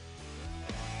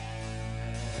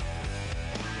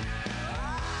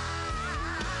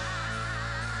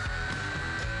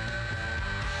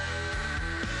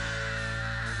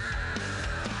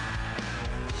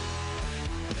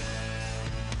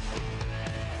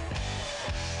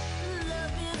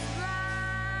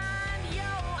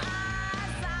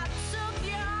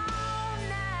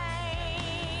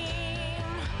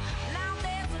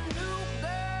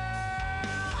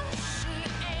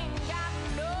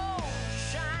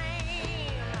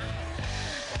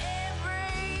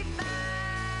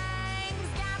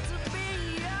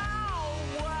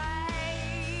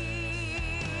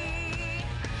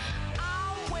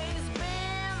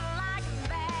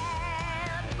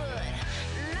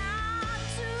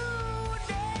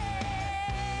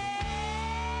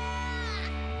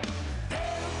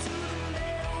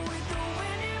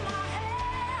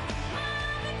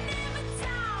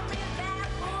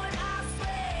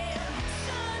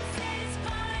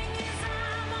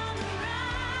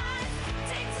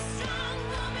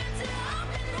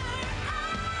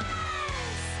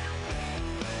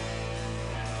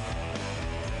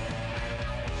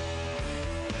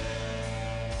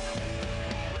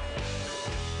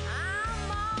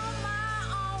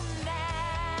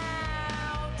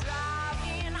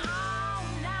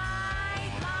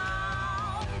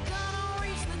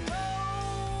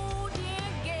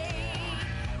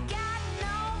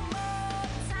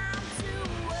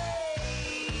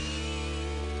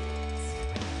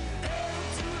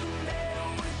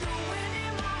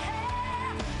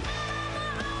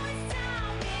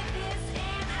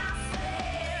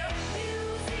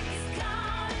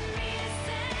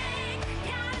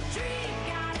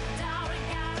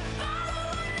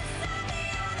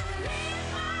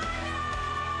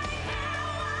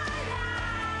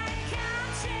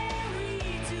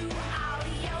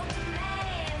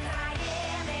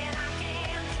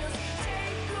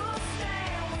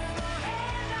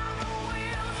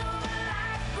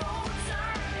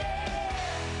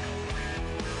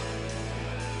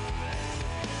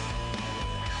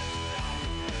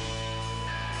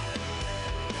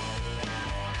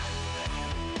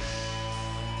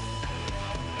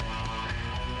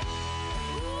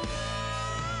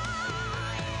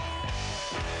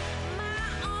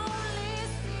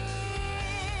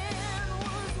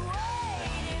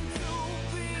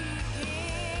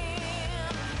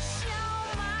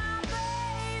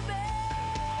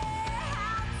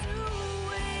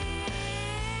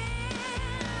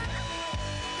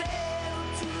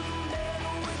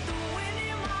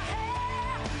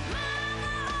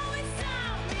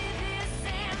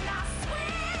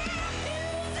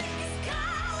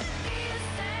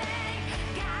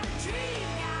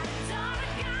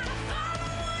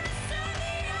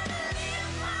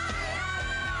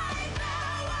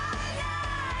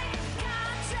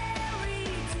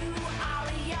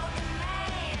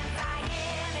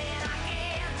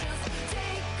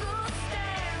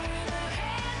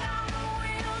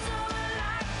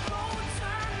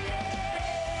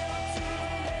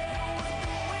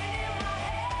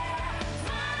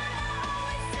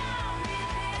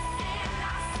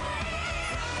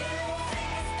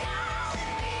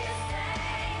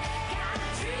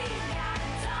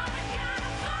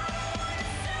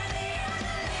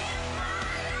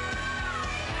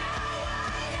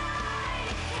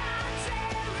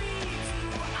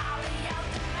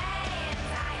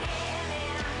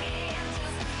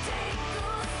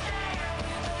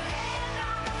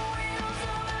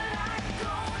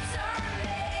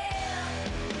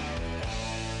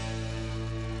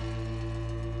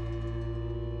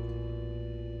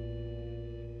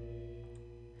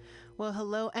 Well,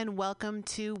 hello and welcome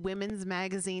to Women's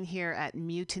Magazine here at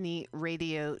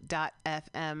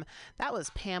MutinyRadio.fm. That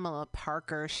was Pamela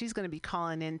Parker. She's going to be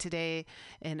calling in today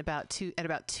at about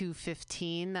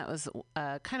 2:15. That was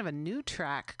kind of a new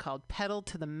track called Pedal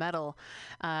to the Metal.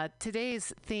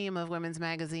 Today's theme of Women's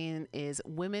Magazine is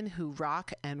women who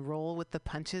rock and roll with the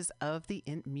punches of the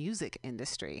music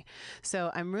industry. So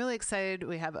I'm really excited.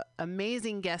 We have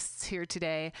amazing guests here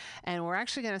today, and we're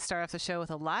actually going to start off the show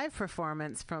with a live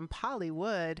performance from Polly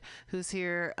Wood, who's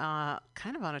here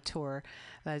kind of on a tour.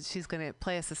 She's going to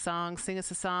play us a song, sing us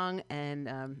a song, and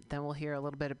then we'll hear a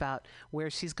little bit about where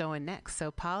she's going next.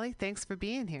 So, Polly, thanks for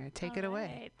being here. Take it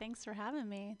away. Right. Thanks for having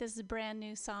me. This is a brand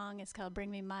new song. It's called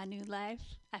Bring Me My New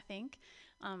Life, I think.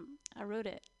 I wrote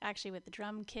it actually with the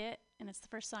drum kit, and it's the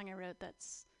first song I wrote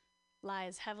that's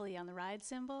lies heavily on the ride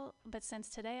cymbal. But since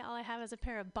today all I have is a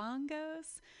pair of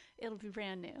bongos, it'll be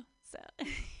brand new. So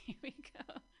here we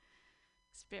go.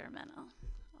 Experimental,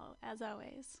 as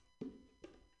always.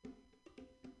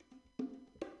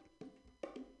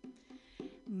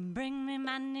 Bring me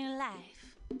my new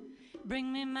life.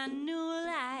 Bring me my new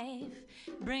life.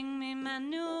 Bring me my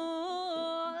new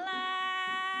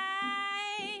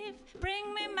life.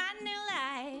 Bring me my new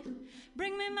life.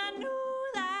 Bring me my new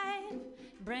life.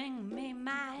 Bring me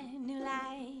my new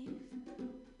life.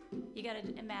 You gotta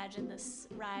imagine this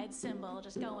ride cymbal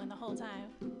just going the whole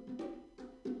time.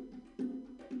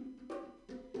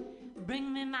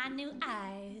 Bring me my new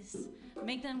eyes,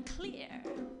 make them clear,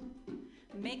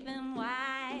 make them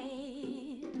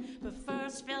wide. But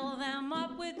first fill them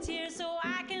up with tears so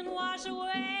I can wash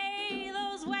away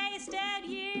those wasted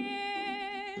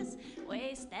years,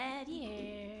 wasted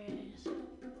years.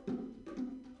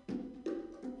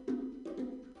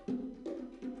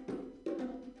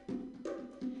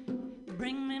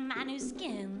 Bring me my new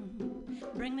skin,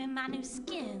 bring me my new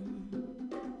skin.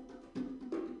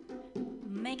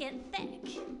 Make it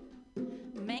thick,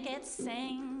 make it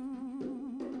sing.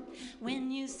 When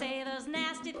you say those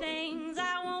nasty things,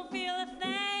 I won't feel a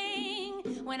thing.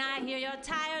 When I hear your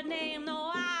tired name, no,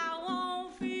 I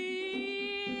won't feel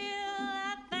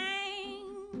a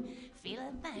thing. Feel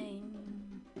a thing.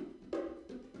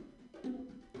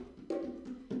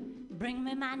 Bring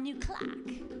me my new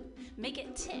clock, make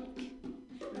it tick,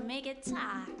 make it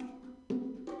talk.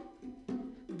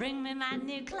 Bring me my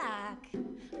new clock,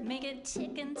 make it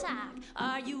tick and talk.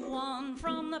 Are you one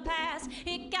from the past?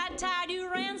 It got tired, you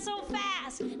ran so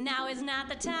fast. Now is not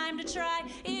the time to try,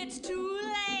 it's too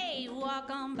late. Walk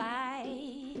on by,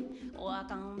 walk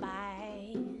on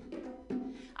by.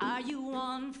 Are you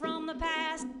one from the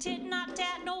past? Tit not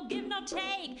tat, no give, no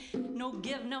take. No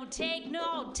give, no take,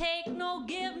 no take, no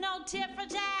give, no tit for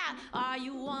tat. Are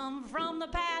you one from the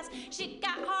past? Shit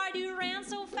got hard, you ran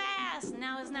so fast.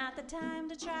 Now is not the time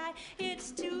to try,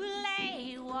 it's too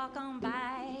late. Walk on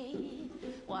by,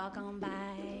 walk on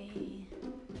by.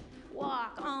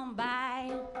 Walk on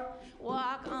by,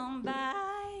 walk on by,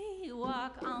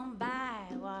 walk on by,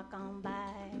 walk on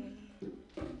by.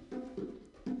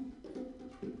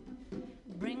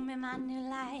 Bring me my new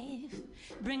life,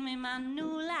 bring me my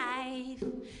new life,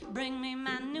 bring me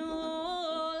my new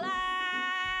life.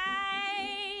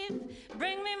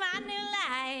 Bring me my new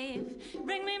life,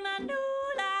 bring me my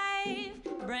new life,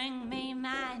 bring me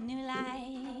my new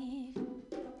life.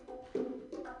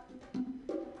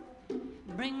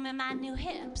 Bring me my new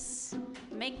hips,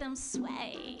 make them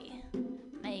sway,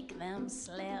 make them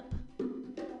slip.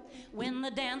 When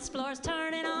the dance floor's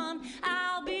turning on,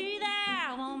 I'll be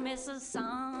there. Won't miss a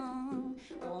song,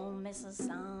 won't miss a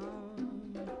song.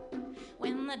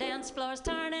 When the dance floor's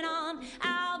turning on,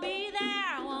 I'll be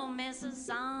there. Won't miss a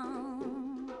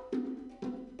song.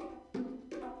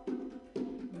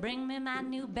 Bring me my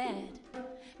new bed,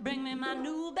 bring me my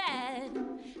new bed,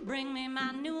 bring me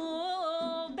my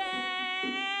new bed.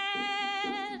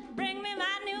 Bring me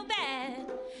my new bed,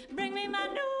 bring me my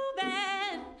new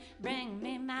bed, bring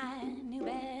me my new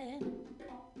bed.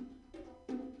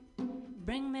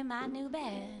 Bring me my new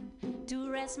bed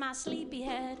to rest my sleepy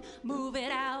head. Move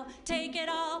it out, take it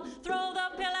all, throw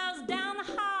the pillows down the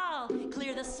hall.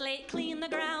 Clear the slate, clean the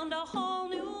ground, a whole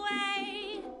new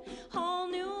way, whole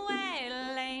new way.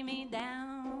 Lay me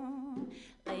down,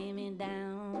 lay me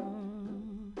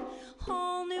down.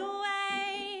 Whole new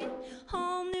way,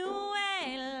 whole new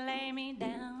way. Lay me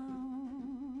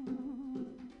down.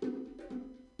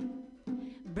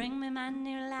 Bring me my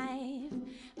new life,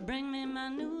 bring me my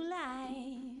new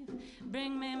life,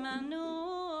 bring me my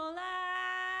new life.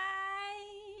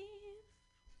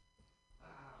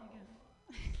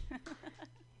 There you go.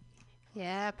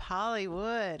 Yeah, Polly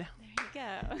Wood. There you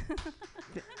go.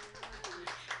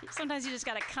 Sometimes you just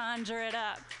got to conjure it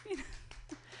up.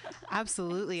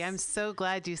 Absolutely. I'm so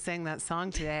glad you sang that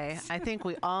song today. I think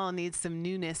we all need some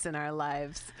newness in our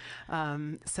lives.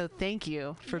 So thank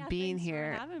you for being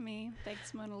here. Thanks for having me.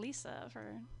 Thanks, Mona Lisa,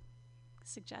 for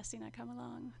suggesting I come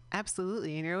along.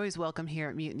 Absolutely. And you're always welcome here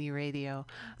at Mutiny Radio.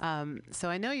 So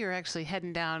I know you're actually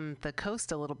heading down the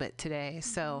coast a little bit today.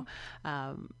 So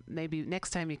maybe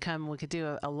next time you come, we could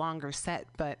do a longer set.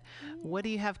 But what do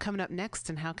you have coming up next,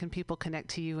 and how can people connect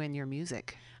to you and your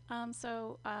music?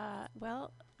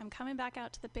 Well, I'm coming back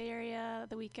out to the Bay Area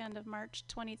the weekend of March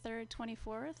 23rd,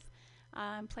 24th.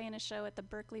 I'm playing a show at the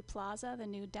Berkeley Plaza, the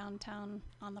new downtown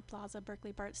on the Plaza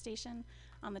Berkeley BART station,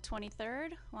 on the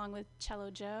 23rd, along with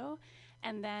Cello Joe,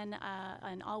 and then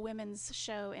an all-women's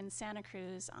show in Santa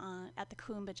Cruz at the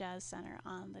Coomba Jazz Center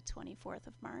on the 24th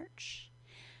of March.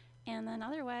 And then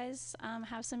otherwise,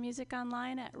 have some music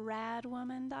online at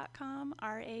radwoman.com,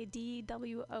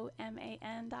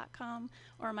 radwoman.com,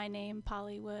 or my name,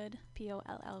 Pollywood,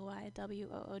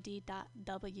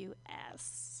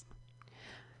 POLLYWOOD.WS.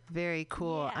 Very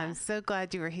cool. Yeah. I'm so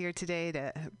glad you were here today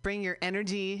to bring your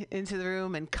energy into the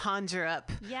room and conjure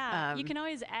up. Yeah, you can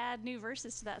always add new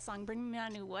verses to that song. Bring me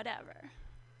on new whatever.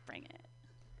 Bring it.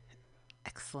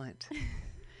 Excellent.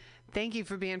 Thank you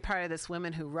for being part of this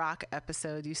Women Who Rock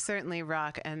episode. You certainly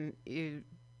rock, and you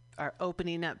are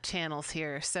opening up channels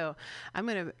here. So I'm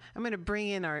gonna bring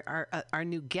in our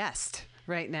new guest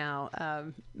right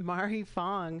now, Mari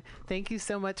Fong. Thank you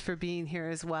so much for being here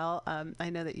as well. I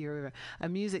know that you're a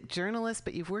music journalist,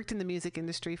 but you've worked in the music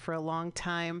industry for a long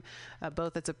time,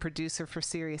 both as a producer for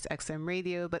Sirius XM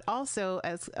Radio, but also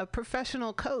as a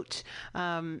professional coach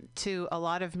to a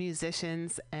lot of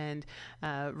musicians. And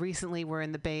recently we're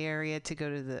in the Bay Area to go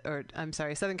to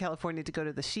Southern California to go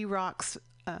to the She Rocks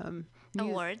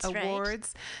Awards. Right.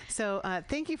 So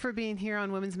thank you for being here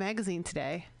on Women's Magazine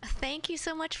today. Thank you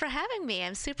so much for having me.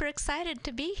 I'm super excited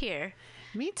to be here.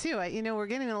 Me too. We're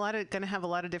getting going to have a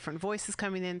lot of different voices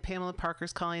coming in. Pamela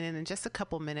Parker's calling in just a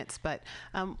couple minutes, but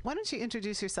why don't you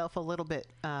introduce yourself a little bit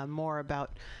more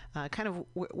about kind of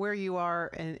where you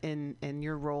are in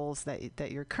your roles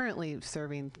that you're currently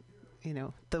serving,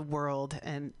 the world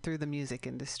and through the music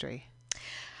industry.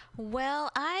 Well,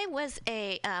 I was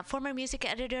a former music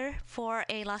editor for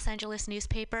a Los Angeles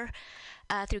newspaper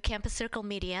through Campus Circle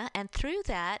Media, and through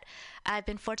that, I've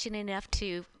been fortunate enough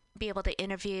to be able to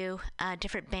interview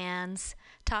different bands,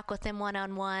 talk with them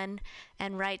one-on-one,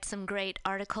 and write some great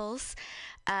articles.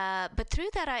 But through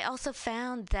that, I also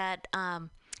found that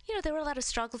there were a lot of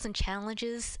struggles and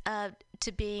challenges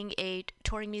to being a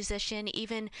touring musician,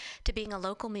 even to being a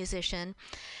local musician.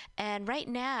 And right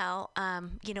now,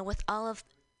 with all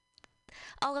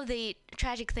of the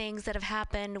tragic things that have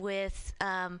happened with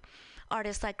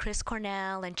artists like Chris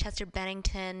Cornell and Chester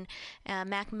Bennington,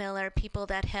 Mac Miller, people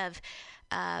that have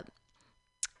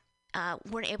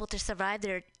weren't able to survive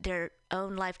their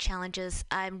own life challenges,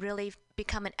 I'm really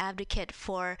become an advocate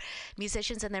for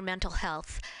musicians and their mental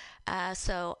health.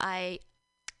 So I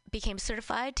became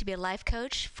certified to be a life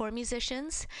coach for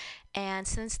musicians, and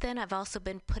since then I've also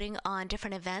been putting on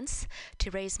different events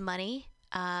to raise money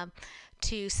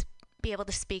to be able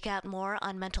to speak out more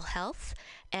on mental health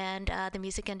and the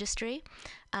music industry.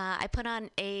 I put on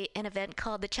an event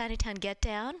called the Chinatown Get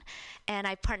Down, and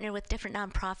I partner with different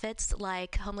nonprofits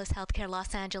like Homeless Healthcare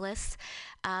Los Angeles.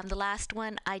 The last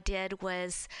one I did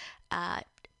was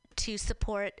to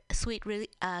support Sweet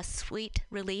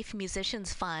Relief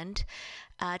Musicians Fund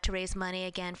to raise money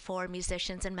again for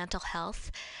musicians and mental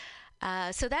health.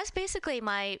 So that's basically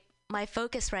my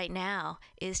focus right now,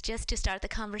 is just to start the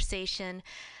conversation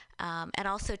and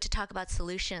also to talk about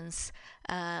solutions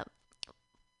to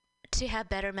have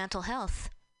better mental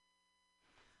health.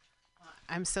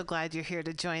 I'm so glad you're here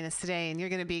to join us today, and you're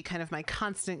going to be kind of my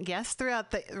constant guest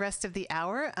throughout the rest of the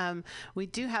hour. We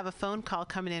do have a phone call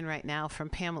coming in right now from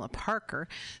Pamela Parker.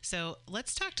 So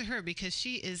let's talk to her, because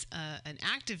she is an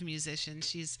active musician.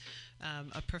 She's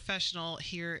a professional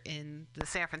here in the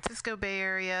San Francisco Bay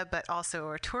Area, but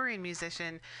also a touring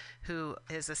musician who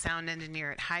is a sound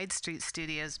engineer at Hyde Street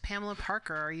Studios. Pamela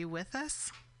Parker, are you with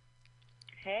us?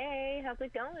 Hey, how's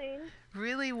it going?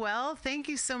 Really well. Thank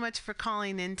you so much for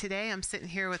calling in today. I'm sitting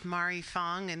here with Mari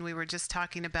Fong, and we were just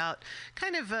talking about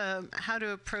kind of how to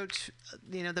approach,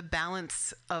 the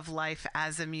balance of life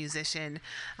as a musician.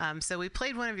 So we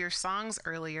played one of your songs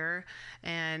earlier,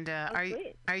 and are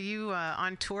you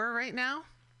on tour right now?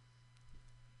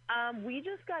 We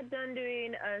just got done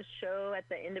doing a show at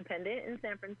the Independent in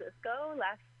San Francisco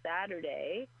last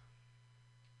Saturday,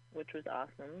 which was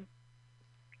awesome.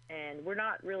 And we're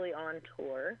not really on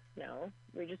tour, no.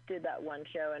 We just did that one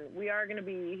show, and we are going to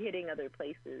be hitting other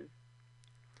places.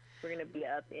 We're going to be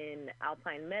up in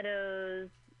Alpine Meadows.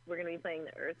 we're going to be playing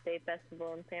the Earth Day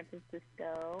Festival in San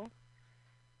Francisco.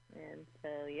 And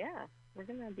so, yeah, we're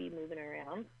going to be moving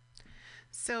around.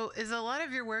 So is a lot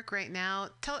of your work right now,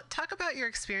 talk about your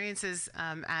experiences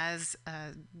as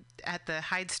at the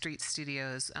Hyde Street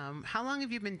Studios. How long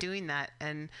have you been doing that?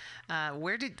 And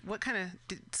what kind of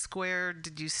square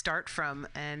did you start from,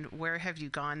 and where have you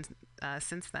gone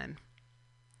since then?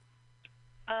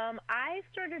 I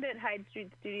started at Hyde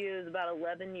Street Studios about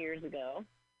 11 years ago.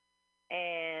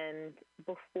 And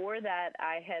before that,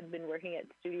 I had been working at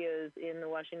studios in the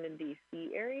Washington,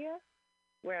 D.C. area,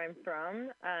 where I'm from.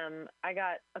 I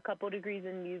got a couple degrees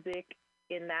in music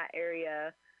in that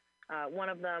area. One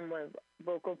of them was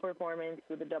vocal performance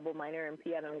with a double minor in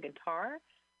piano and guitar.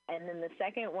 And then the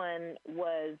second one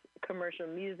was commercial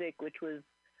music, which was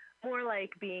more like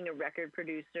being a record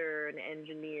producer, an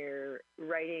engineer,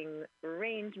 writing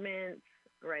arrangements,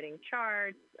 writing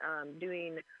charts,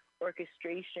 doing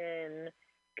orchestration,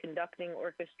 conducting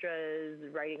orchestras,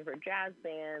 writing for jazz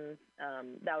bands.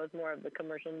 That was more of the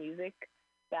commercial music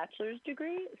bachelor's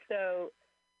degree. So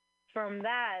from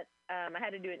that, I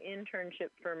had to do an internship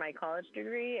for my college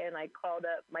degree, and I called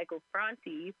up Michael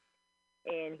Franti,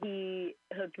 and he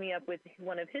hooked me up with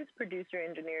one of his producer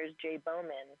engineers, Jay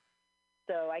Bowman.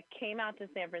 So I came out to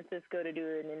San Francisco to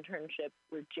do an internship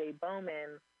with Jay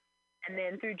Bowman, and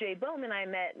then through Jay Bowman, I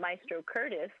met Maestro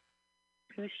Curtis,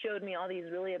 who showed me all these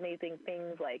really amazing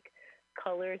things like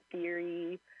color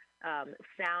theory,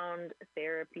 sound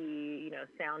therapy,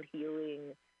 sound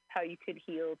healing, how you could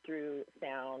heal through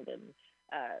sound, and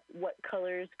what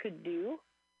colors could do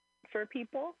for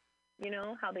people,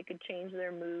 how they could change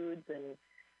their moods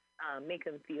and make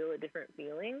them feel a different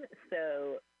feeling.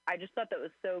 So I just thought that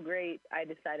was so great. I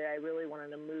decided I really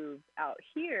wanted to move out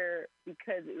here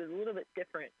because it was a little bit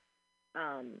different.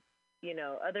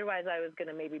 Otherwise I was going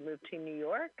to maybe move to New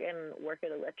York and work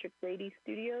at Electric Lady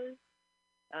Studios.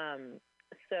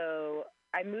 So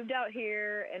I moved out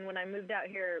here, and when I moved out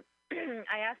here,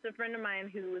 I asked a friend of mine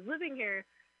who was living here,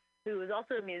 who was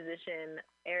also a musician,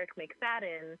 Eric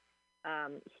McFadden.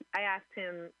 I asked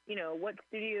him, what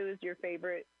studio is your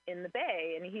favorite in the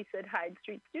Bay? And he said Hyde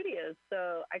Street Studios.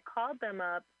 So I called them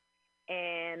up,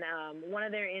 and one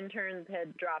of their interns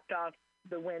had dropped off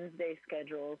the Wednesday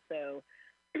schedule. So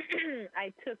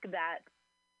I took that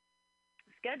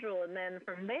schedule, and then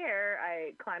from there,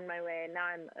 I climbed my way, and now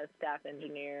I'm a staff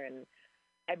engineer, and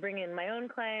I bring in my own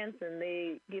clients, and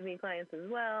they give me clients as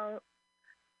well.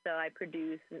 So I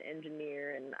produce and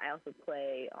engineer, and I also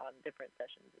play on different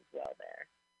sessions as well there.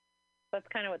 That's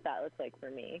kind of what that looks like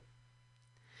for me.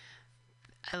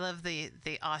 I love the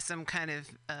awesome kind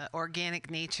of organic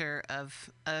nature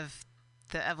of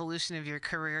the evolution of your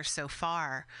career so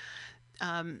far.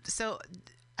 So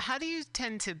how do you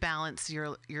tend to balance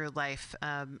your life?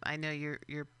 I know you're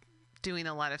doing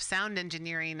a lot of sound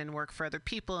engineering and work for other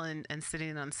people and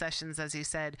sitting on sessions, as you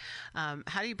said.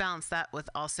 How do you balance that with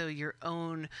also your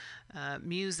own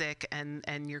music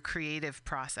and your creative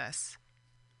process?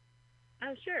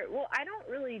 Sure. Well, I don't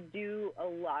really do a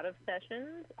lot of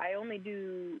sessions. I only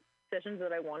do sessions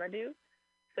that I want to do.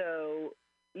 So,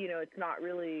 it's not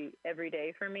really every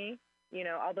day for me.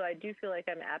 Although I do feel like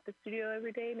I'm at the studio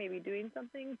every day, maybe doing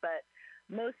something. But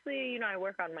mostly, I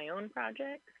work on my own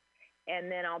projects.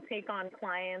 And then I'll take on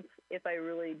clients if I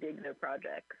really dig their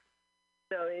projects.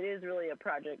 So it is really a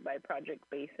project-by-project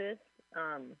basis.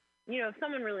 If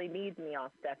someone really needs me,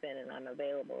 I'll step in and I'm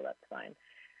available. That's fine.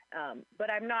 But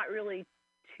I'm not really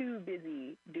too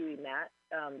busy doing that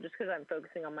just because I'm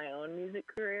focusing on my own music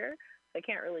career. I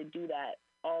can't really do that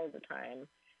all the time.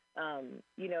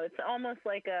 It's almost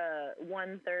like a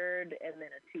 1/3 and then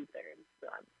a 2/3. So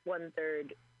I'm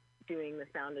 1/3 doing the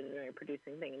sound engineering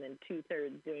producing thing, and then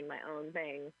 2/3 doing my own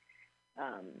thing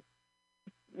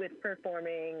with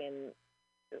performing, and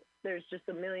there's just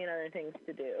a million other things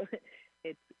to do.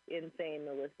 It's insane,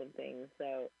 the list of things.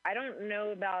 So I don't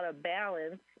know about a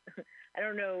balance. I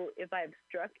don't know if I've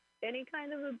struck any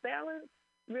kind of a balance,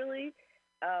 really.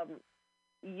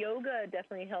 Yoga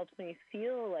definitely helps me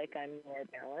feel like I'm more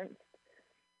balanced.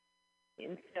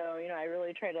 And so, I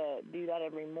really try to do that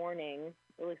every morning,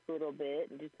 at least a little bit,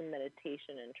 and do some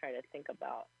meditation and try to think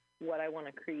about what I want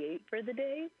to create for the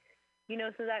day.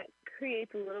 So that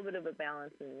creates a little bit of a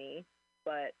balance in me.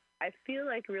 But I feel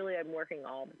like really I'm working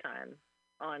all the time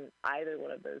on either one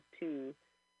of those two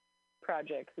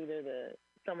projects, either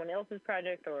someone else's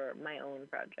project or my own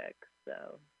project.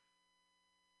 So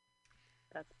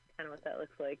that's kind of what that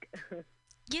looks like.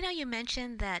 You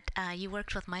mentioned that you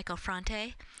worked with Michael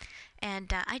Franti,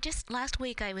 and last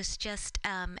week I was just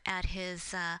at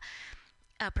his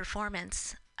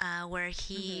performance where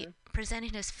he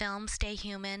presented his film Stay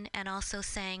Human and also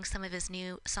sang some of his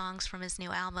new songs from his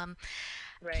new album.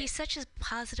 Right. He's such a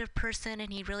positive person,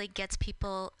 and he really gets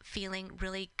people feeling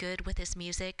really good with his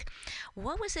music.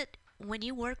 What was it when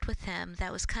you worked with him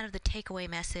that was kind of the takeaway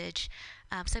message,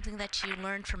 something that you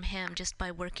learned from him just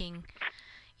by working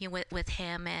with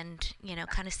him and,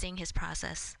 kind of seeing his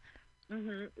process?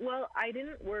 Well, I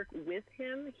didn't work with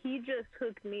him. He just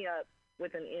hooked me up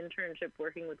with an internship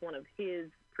working with one of his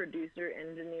producer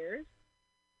engineers.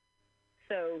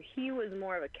 So he was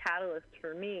more of a catalyst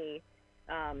for me.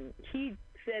 He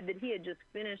said that he had just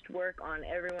finished work on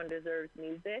Everyone Deserves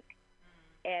Music,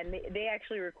 and they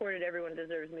actually recorded Everyone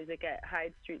Deserves Music at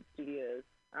Hyde Street Studios.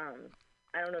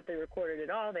 I don't know if they recorded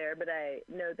it all there, but I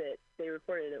know that they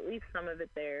recorded at least some of it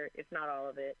there, if not all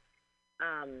of it.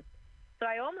 So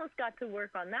I almost got to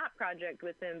work on that project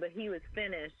with him, but he was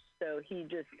finished, so he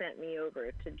just sent me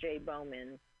over to Jay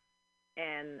Bowman.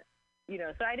 And,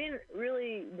 so I didn't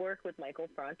really work with Michael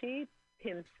Franti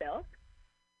himself.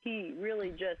 He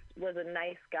really just was a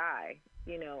nice guy,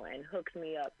 and hooked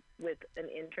me up with an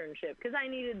internship because I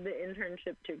needed the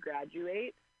internship to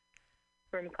graduate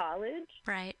from college.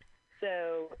 Right.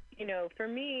 So, for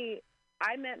me,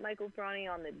 I met Michael Franti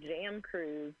on the Jam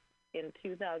Cruise in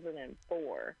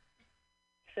 2004.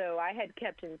 So I had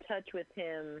kept in touch with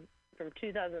him from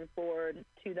 2004 to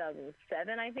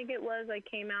 2007, I think it was. I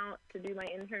came out to do my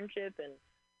internship,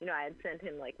 and I had sent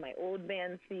him like my old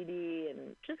band CD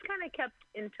and just kind of kept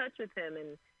in touch with him.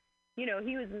 And,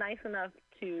 he was nice enough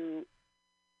to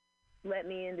let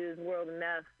me into his world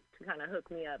enough to kind of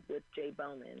hook me up with Jay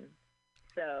Bowman.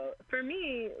 So for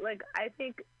me, I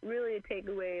think really a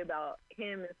takeaway about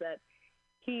him is that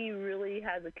he really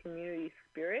has a community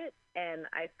spirit. And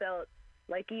I felt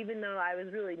like even though I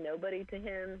was really nobody to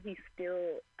him, he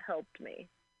still helped me.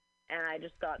 And I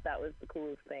just thought that was the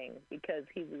coolest thing because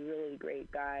he's a really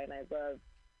great guy, and I love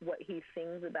what he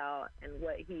sings about and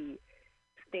what he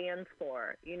stands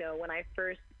for. When I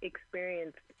first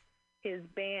experienced his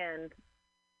band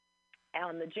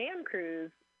on the Jam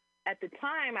Cruise, at the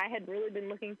time I had really been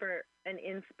looking for an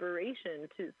inspiration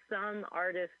to some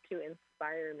artist to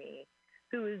inspire me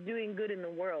who was doing good in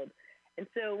the world. And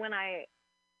so when I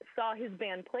saw his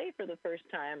band play for the first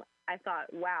time, I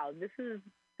thought, wow, this is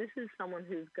someone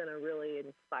who's going to really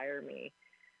inspire me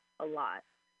a lot.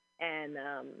 And,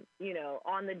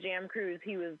 on the Jam Cruise,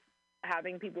 he was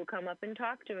having people come up and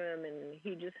talk to him, and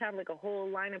he just had a whole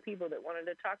line of people that wanted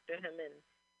to talk to him.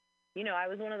 And, I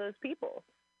was one of those people.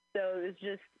 So it was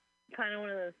just kind of one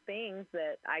of those things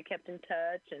that I kept in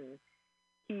touch, and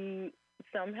he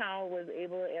somehow was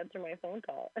able to answer my phone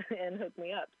call and hook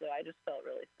me up. So I just felt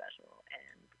really special,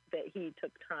 and that he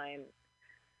took time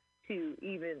to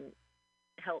even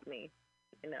help me,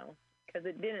 because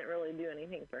it didn't really do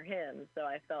anything for him. So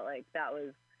I felt like that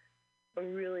was a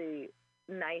really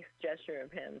nice gesture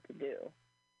of him to do.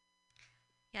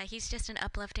 Yeah, he's just an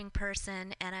uplifting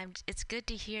person, and it's good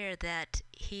to hear that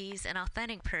he's an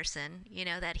authentic person,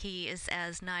 that he is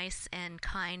as nice and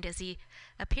kind as he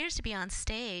appears to be on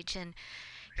stage. And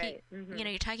right.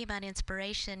 You're talking about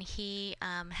inspiration. He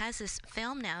has this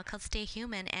film now called Stay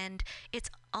Human, and it's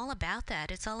all about that.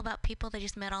 It's all about people that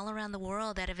he's met all around the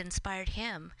world that have inspired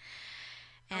him.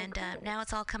 And cool. Now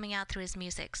it's all coming out through his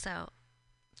music. So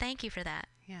thank you for that.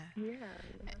 Yeah.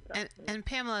 And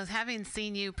Pamela, having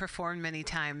seen you perform many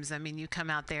times, I mean, you come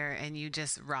out there and you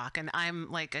just rock. And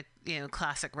I'm like a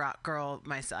classic rock girl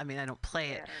myself. I mean, I don't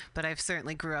play it, but I've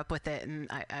certainly grew up with it, and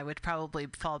I would probably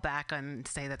fall back and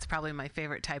say that's probably my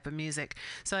favorite type of music.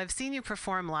 So I've seen you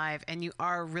perform live, and you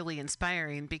are really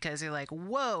inspiring because you're like,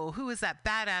 whoa, who is that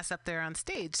badass up there on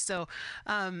stage? So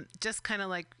just kind of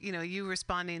like, you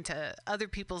responding to other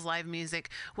people's live music,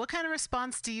 what kind of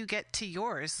response do you get to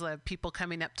yours? People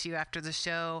coming up to you after the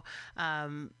show,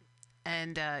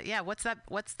 what's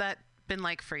that been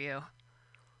like for you?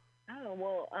 Oh,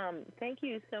 well, thank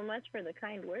you so much for the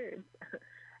kind words.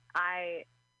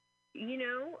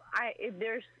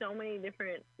 There's so many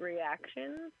different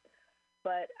reactions,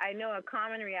 but I know a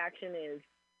common reaction is,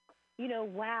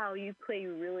 wow, you play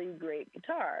really great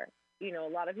guitar. A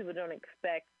lot of people don't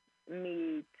expect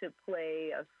me to play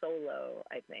a solo,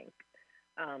 I think.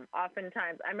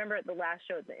 Oftentimes, I remember at the last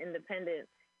show at the Independent,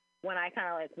 when I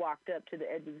kind of walked up to the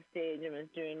edge of the stage and was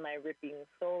doing my ripping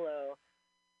solo,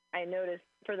 I noticed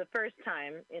for the first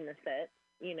time in the set,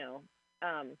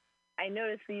 I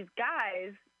noticed these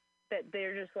guys that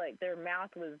they're just their mouth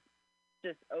was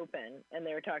just open, and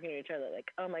they were talking to each other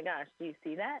like, oh my gosh, do you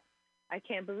see that? I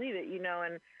can't believe it,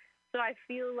 and so I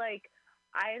feel like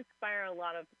I inspire a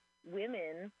lot of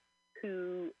women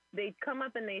who they come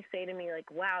up and they say to me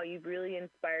wow, you've really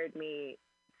inspired me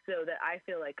so that I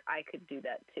feel like I could do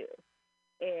that too.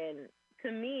 And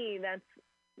to me, that's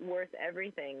worth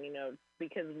everything,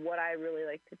 because what I really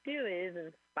like to do is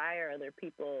inspire other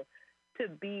people to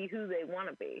be who they want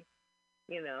to be,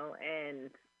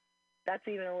 and that's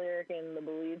even a lyric in the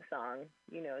Believe song,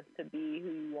 is to be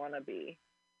who you want to be.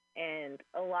 And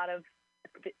a lot of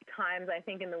times I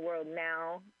think in the world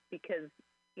now, because,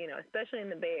 especially in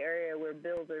the Bay Area where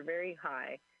bills are very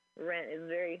high, rent is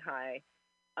very high,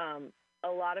 a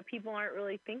lot of people aren't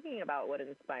really thinking about what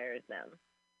inspires them.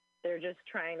 They're just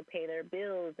trying to pay their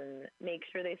bills and make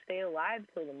sure they stay alive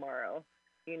till tomorrow,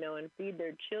 and feed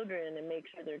their children and make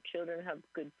sure their children have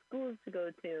good schools to go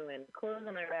to and clothes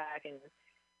on their back. And,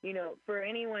 for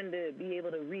anyone to be able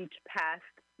to reach past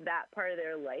that part of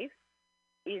their life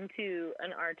into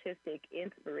an artistic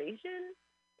inspiration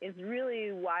is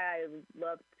really why I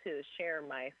love to share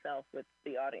myself with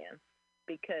the audience,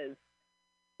 because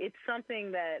it's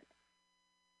something that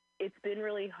it's been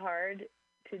really hard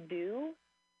to do.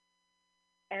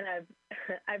 And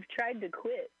I've tried to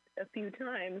quit a few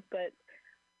times, but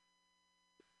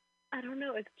I don't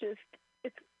know.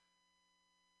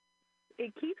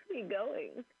 It keeps me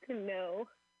going to know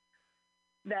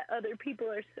that other people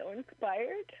are so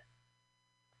inspired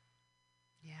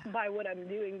by what I'm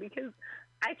doing, because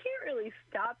I can't really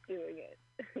stop doing it.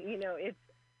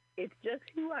 It's just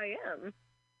who I am.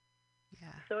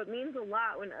 Yeah. So it means a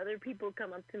lot when other people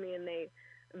come up to me and they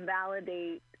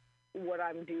validate what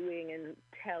I'm doing and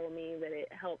tell me that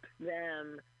it helps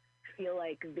them feel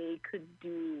like they could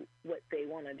do what they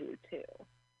want to do too.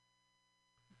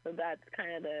 So that's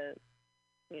kind of the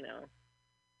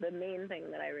main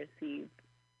thing that I receive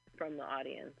from the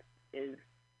audience is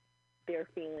their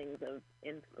feelings of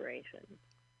inspiration.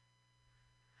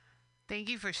 Thank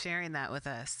you for sharing that with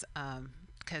us,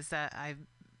 because I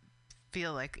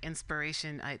feel like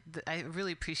inspiration, I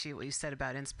really appreciate what you said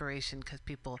about inspiration, because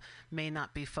people may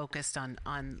not be focused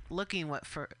on looking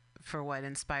for what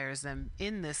inspires them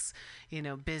in this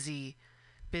busy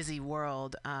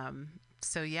world.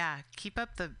 So yeah, keep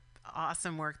up the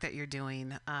awesome work that you're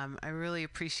doing. I really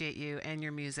appreciate you and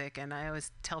your music, and I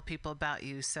always tell people about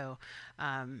you. So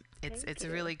it's a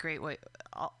really great way.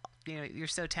 You're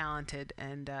so talented,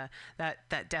 and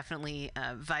that definitely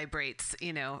vibrates.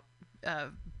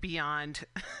 Beyond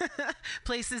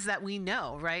places that we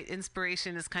know, right?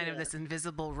 Inspiration is kind of this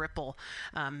invisible ripple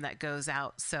that goes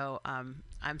out. So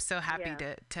I'm so happy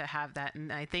to have that,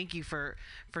 and I thank you for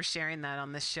sharing that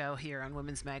on this show here on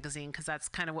Women's Magazine, because that's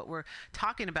kind of what we're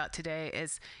talking about today.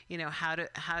 Is how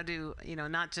to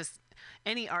not just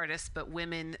any artist, but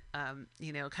women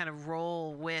kind of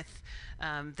roll with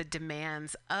the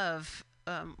demands of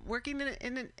working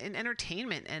in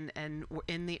entertainment and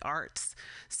in the arts.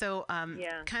 So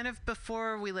kind of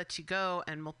before we let you go,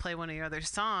 and we'll play one of your other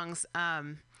songs,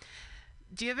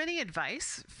 do you have any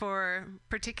advice for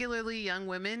particularly young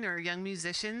women or young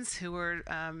musicians who are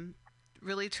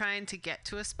really trying to get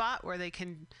to a spot where they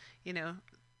can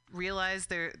realize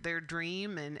their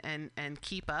dream and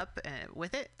keep up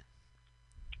with it?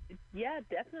 Yeah,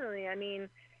 definitely. I mean,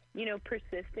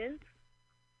 persistence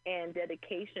and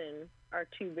dedication are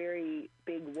two very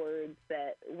big words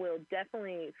that will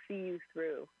definitely see you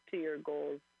through to your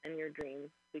goals and your dreams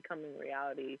becoming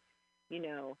reality.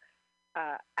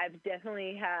 I've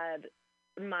definitely had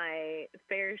my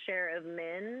fair share of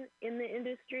men in the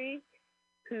industry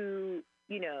who,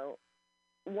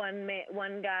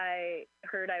 one guy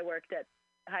heard I worked at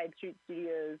Hyde Street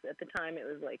Studios. At the time, it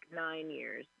was like 9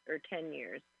 years or 10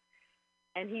 years.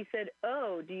 And he said,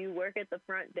 "Oh, do you work at the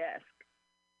front desk?"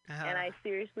 And I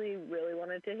seriously really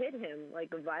wanted to hit him,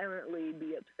 like violently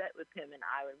be upset with him. And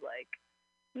I was like,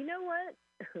 you know what?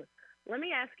 Let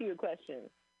me ask you a question.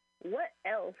 What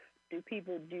else do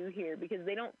people do here? Because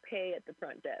they don't pay at the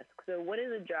front desk. So what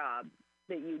is a job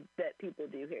that people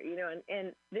do here?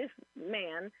 And this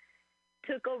man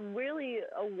took a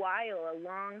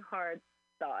long, hard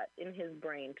thought in his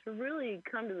brain to really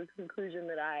come to the conclusion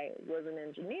that I was an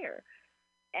engineer.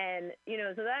 And,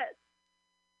 so that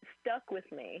stuck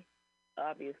with me,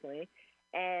 obviously.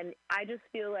 And I just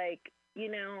feel like,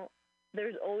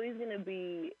 there's always going to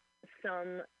be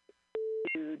some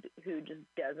dude who just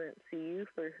doesn't see you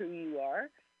for who you are.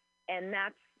 And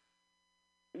that's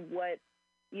what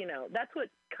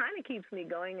kind of keeps me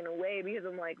going in a way, because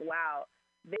I'm like, wow,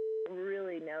 they don't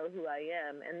really know who I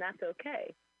am, and that's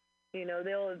okay.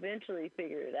 They'll eventually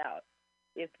figure it out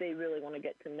if they really want to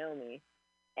get to know me.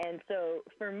 And so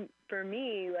for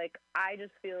me, like, I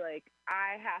just feel like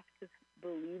I have to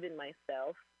believe in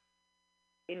myself,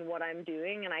 in what I'm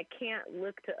doing, and I can't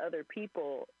look to other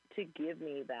people to give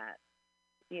me that.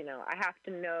 I have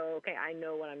to know, okay, I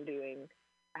know what I'm doing,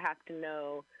 I have to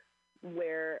know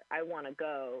where I want to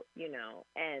go,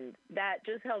 and that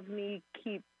just helps me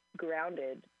keep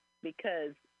grounded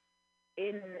because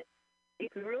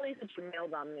it's really such a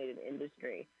male-dominated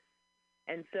industry.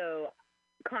 And so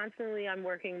constantly I'm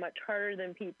working much harder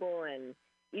than people and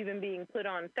even being put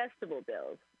on festival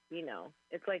bills,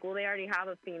 It's like, well, they already have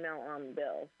a female on the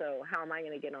bill, so how am I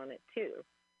going to get on it too?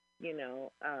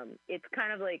 It's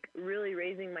kind of like really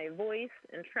raising my voice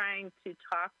and trying to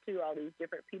talk to all these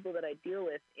different people that I deal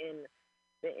with in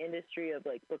the industry of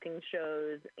like booking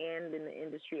shows and in the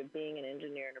industry of being an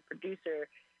engineer and a producer.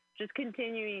 Just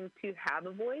continuing to have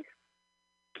a voice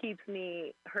keeps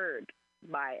me heard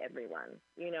by everyone,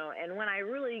 and when I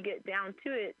really get down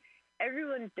to it,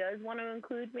 everyone does want to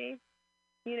include me,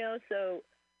 so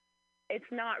it's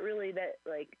not really that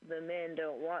like the men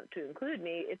don't want to include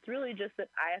me. It's really just that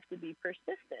I have to be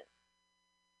persistent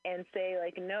and say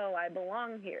like, no, I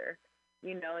belong here,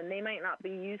 and they might not be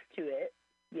used to it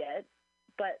yet,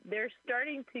 but they're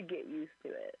starting to get used to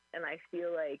it. And I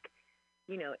feel like,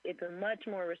 it's a much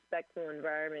more respectful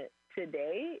environment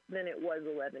today than it was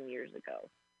 11 years ago.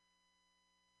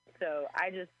 So I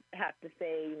just have to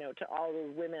say, to all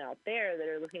the women out there that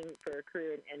are looking for a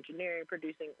career in engineering,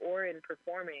 producing, or in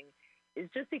performing, is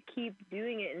just to keep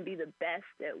doing it and be the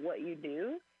best at what you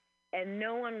do, and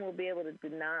no one will be able to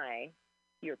deny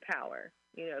your power,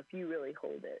 if you really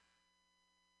hold it.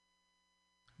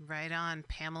 Right on,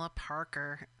 Pamela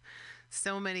Parker.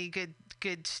 So many good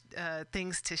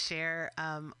things to share.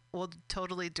 We'll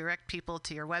totally direct people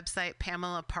to your website,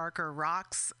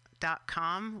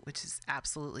 PamelaParkerRocks.com, which is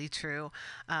absolutely true,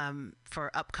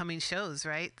 for upcoming shows,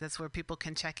 right? That's where people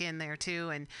can check in there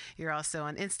too. And you're also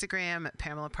on Instagram at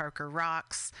Pamela Parker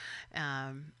Rocks.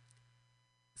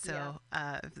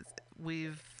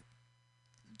 We've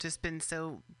just been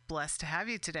so blessed to have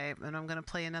you today. And I'm going to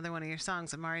play another one of your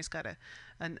songs. Amari's got a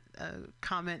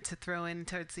comment to throw in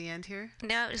towards the end here.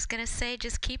 No, I was going to say,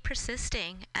 just keep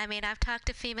persisting. I mean, I've talked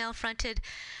to female-fronted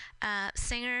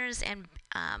singers, and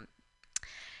a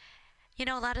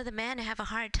lot of the men have a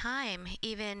hard time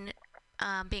even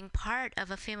being part of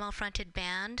a female-fronted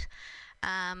band.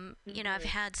 I've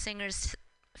had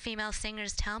female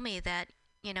singers tell me that,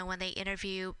 when they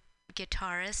interview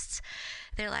guitarists,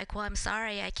 they're like, well, I'm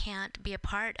sorry, I can't be a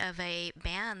part of a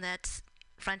band that's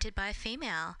fronted by a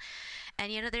female. And,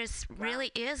 there's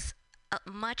really is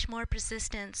much more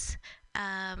persistence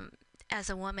as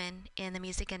a woman in the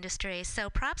music industry. So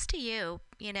props to you,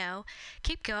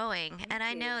 keep going. Thank and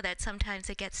I you. know that sometimes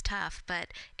it gets tough,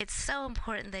 but it's so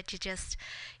important that you just,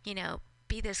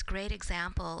 be this great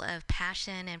example of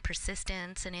passion and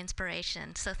persistence and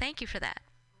inspiration. So thank you for that.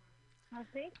 Oh,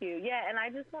 thank you. Yeah, and I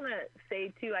just want to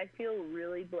say, too, I feel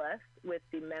really blessed with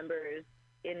the members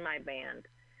in my band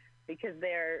because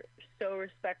they're so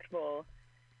respectful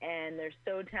and they're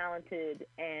so talented,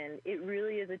 and it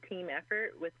really is a team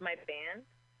effort with my band.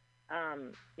 I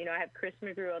have Chris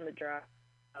McGrew on the drum,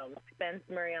 Spence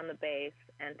Murray on the bass,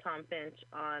 and Tom Finch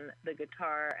on the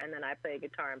guitar, and then I play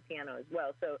guitar and piano as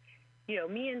well. So,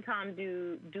 me and Tom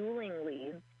do dueling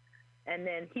leads, and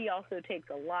then he also takes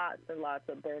lots and lots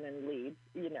of burning leads.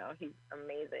 He's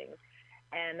amazing.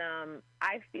 And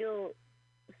I feel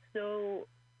so,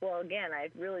 well, again, I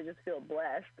really just feel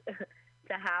blessed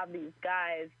to have these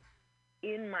guys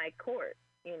in my court,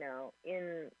 in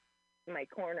my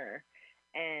corner.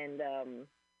 And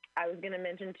I was going to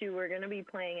mention, too, we're going to be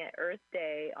playing at Earth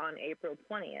Day on April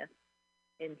 20th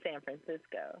in San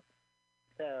Francisco.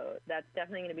 So that's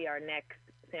definitely going to be our next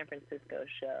San Francisco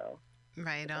show.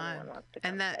 Right on.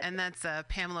 And that's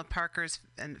Pamela Parker's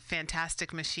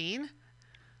Fantastic Machine?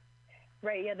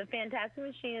 Right, yeah, the Fantastic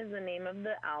Machine is the name of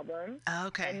the album.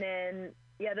 Okay. And then,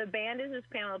 the band is just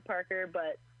Pamela Parker,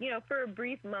 but, for a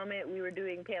brief moment, we were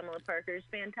doing Pamela Parker's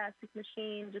Fantastic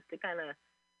Machine just to kind of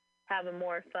have a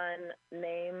more fun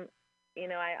name.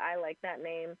 I like that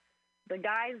name. The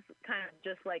guys kind of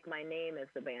just like my name as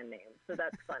the band name, so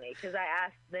that's funny, because I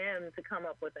asked them to come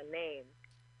up with a name,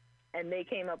 and they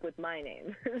came up with my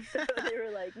name. So they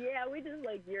were like, yeah, we just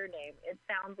like your name. It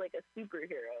sounds like a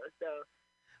superhero. So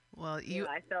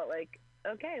I felt like,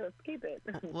 okay, let's keep it.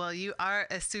 Well, you are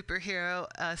a superhero,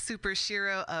 a super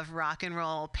shero of rock and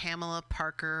roll. Pamela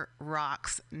Parker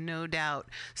Rocks, no doubt.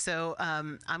 So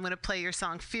I'm going to play your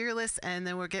song Fearless, and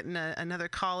then we're getting another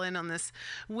call in on this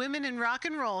Women in Rock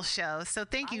and Roll show. So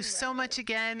thank you so much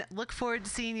again. Look forward to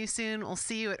seeing you soon. We'll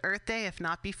see you at Earth Day, if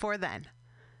not before then.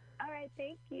 All right,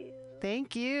 thank you.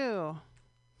 Thank you.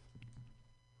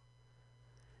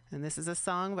 And this is a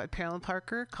song by Pamela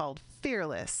Parker called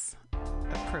Fearless,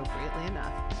 appropriately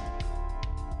enough.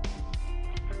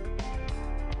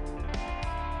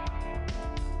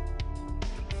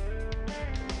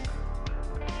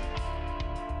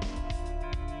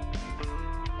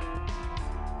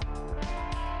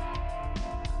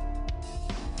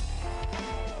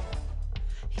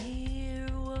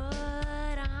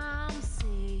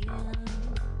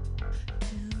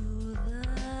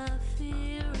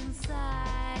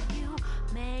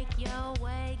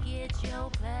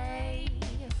 say,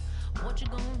 what you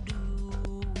gonna do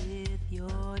with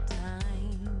your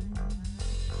time?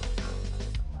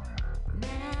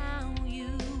 Now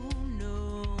you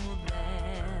know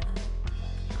that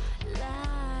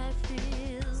life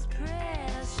is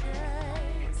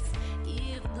precious.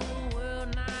 If the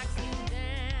world knocks you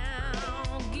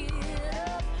down, get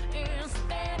up and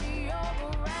stand your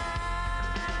ground.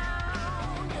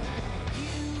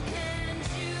 You can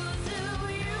choose who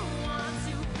you want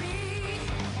to be.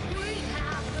 We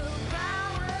have the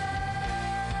power.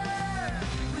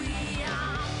 We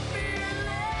are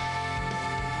fearless.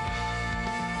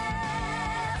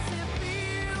 It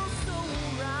feels so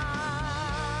right.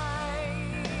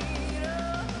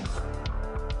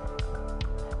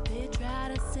 They try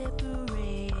to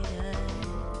separate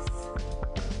us,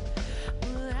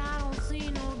 but I don't see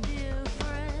no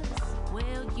difference.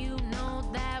 Well, you know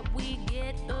that we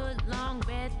get along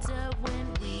better when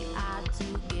we are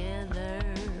together.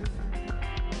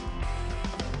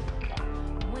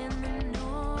 When the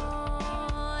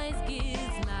noise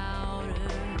gets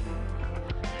louder,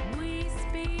 we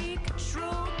speak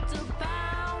truth to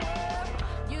power.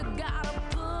 You gotta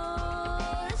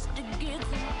push to get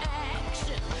some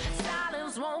action.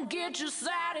 Silence won't get you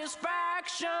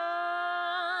satisfaction.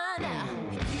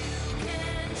 You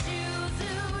can choose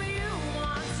who you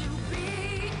want to be.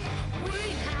 We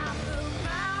have the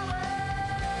power.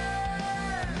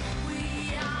 We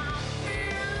are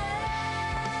fearless.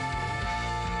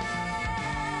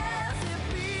 It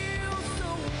feels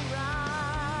so right.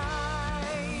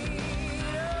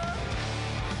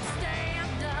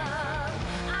 Stand up.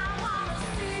 I wanna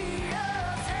see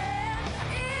us hand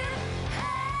in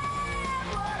hand.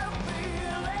 What a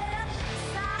feeling.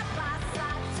 Side by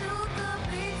side to the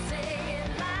beat, sing it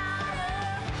louder.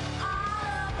 All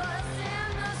of us in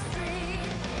the street,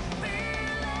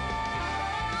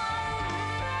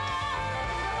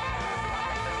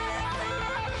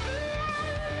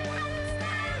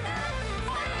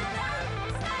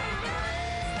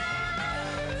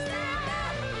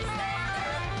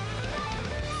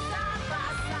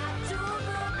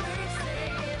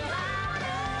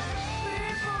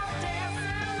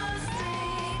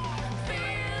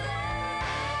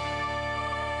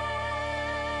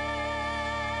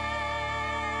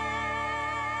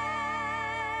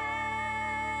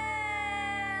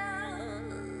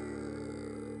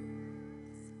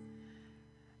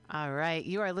 All right,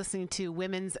 you are listening to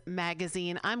Women's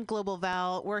Magazine. I'm Global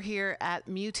Val. We're here at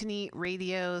Mutiny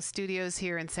Radio Studios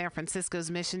here in San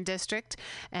Francisco's Mission District,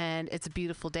 and it's a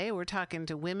beautiful day. We're talking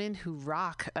to women who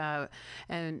rock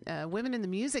and women in the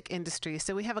music industry.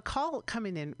 So we have a call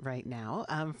coming in right now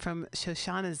from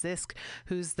Shoshana Zisk,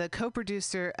 who's the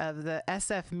co-producer of the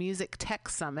SF Music Tech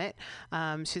Summit.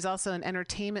 She's also an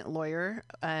entertainment lawyer,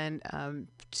 and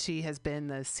she has been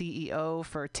the CEO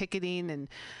for ticketing and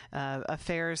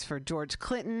affairs for George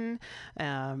Clinton,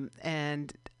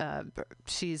 and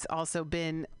she's also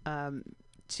been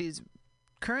she's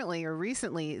currently or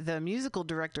recently the musical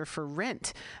director for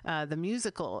Rent, the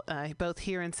musical, both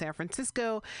here in San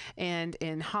Francisco and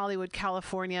in Hollywood,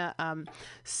 California.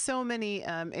 So many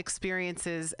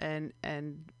experiences and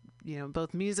you know,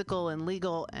 both musical and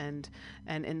legal and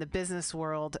in the business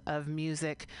world of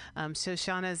music.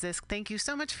 Shoshana Zisk, thank you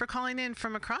so much for calling in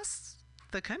from across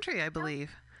the country, I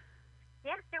believe.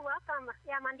 Yes, you're welcome.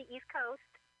 Yeah, I'm on the East Coast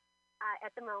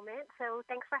at the moment, so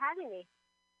thanks for having me.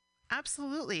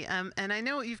 Absolutely. And I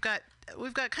know we've got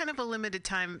kind of a limited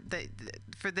time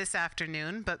for this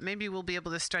afternoon, but maybe we'll be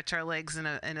able to stretch our legs in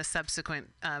a subsequent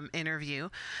interview.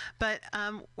 But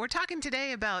we're talking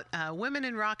today about women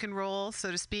in rock and roll,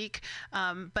 so to speak.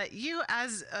 But you,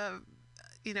 as a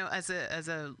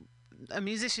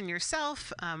musician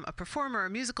yourself, a performer, a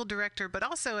musical director, but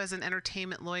also as an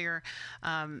entertainment lawyer,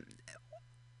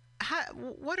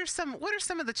 what are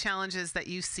some of the challenges that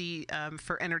you see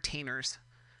for entertainers?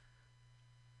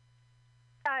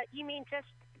 You mean just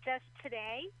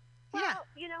today? Yeah. Well,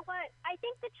 you know what? I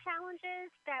think the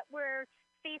challenges that we're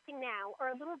facing now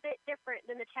are a little bit different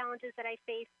than the challenges that I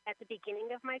faced at the beginning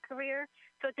of my career.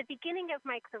 So at the beginning of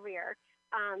my career,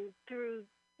 through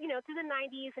the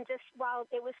 90s and just while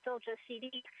it was still just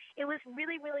CDs, it was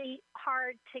really, really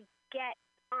hard to get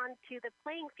onto the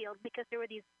playing field because there were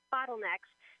these bottlenecks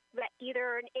that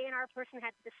either an A&R person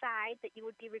had to decide that you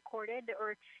would be recorded,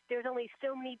 or there's only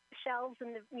so many shelves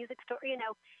in the music store,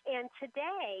 And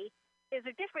today is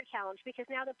a different challenge because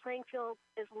now the playing field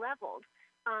is leveled.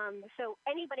 So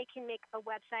anybody can make a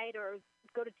website or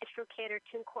go to DistroKid or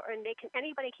TuneCore, and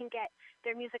anybody can get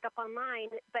their music up online.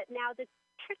 But now the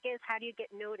trick is, how do you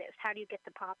get noticed? How do you get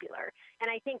the popular? And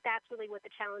I think that's really what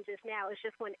the challenge is now. Is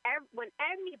just when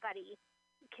everybody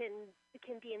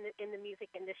can be in the music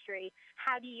industry.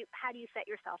 How do you set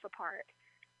yourself apart?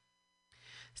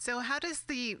 So how does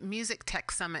the Music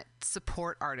Tech Summit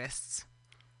support artists?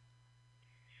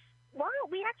 Well,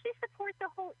 we actually support the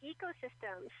whole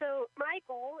ecosystem. So my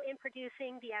goal in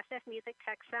producing the SF Music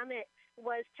Tech Summit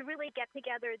was to really get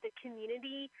together the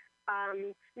community,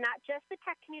 not just the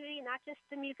tech community, not just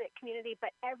the music community,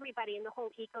 but everybody in the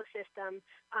whole ecosystem.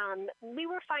 We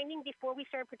were finding before we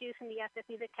started producing the SF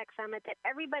Music Tech Summit that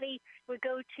everybody would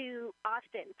go to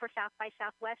Austin for South by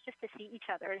Southwest just to see each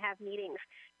other and have meetings.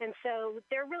 And so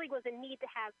there really was a need to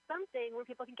have something where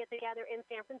people can get together in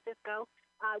San Francisco.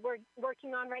 We're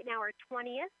working on right now our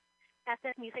 20th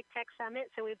SF Music Tech Summit,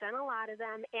 so we've done a lot of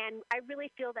them, and I really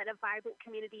feel that a vibrant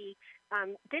community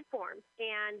did form,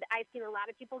 and I've seen a lot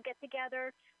of people get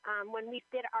together. When we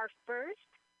did our first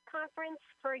conference,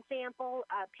 for example,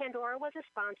 Pandora was a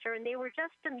sponsor, and they were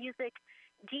just a music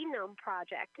genome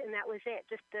project, and that was it.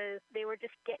 They were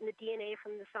just getting the DNA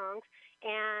from the songs,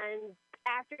 and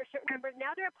after a certain number,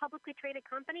 now they're a publicly traded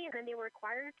company, and then they were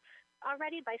acquired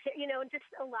already by, just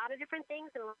a lot of different things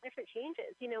and a lot of different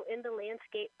changes, in the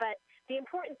landscape. But the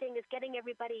important thing is getting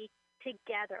everybody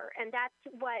together. And that's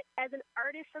what, as an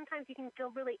artist, sometimes you can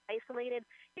feel really isolated.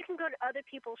 You can go to other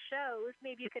people's shows.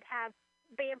 Maybe you could have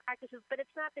band practices, but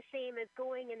it's not the same as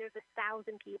going and there's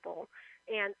 1,000 people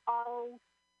and all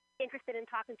interested in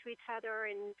talking to each other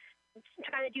and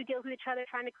trying to do deals with each other,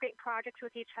 trying to create projects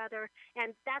with each other.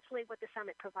 And that's really what the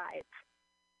summit provides.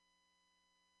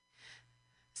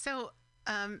 So,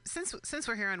 since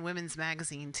we're here on Women's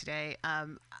Magazine today, I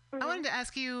wanted to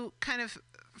ask you, kind of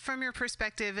from your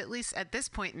perspective, at least at this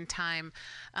point in time,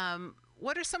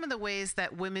 what are some of the ways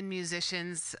that women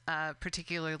musicians,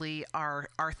 particularly, are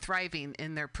thriving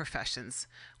in their professions?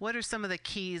 What are some of the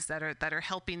keys that are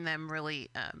helping them really,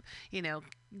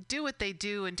 do what they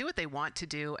do and do what they want to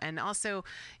do, and also,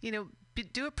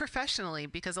 do it professionally,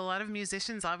 because a lot of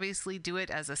musicians obviously do it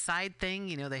as a side thing.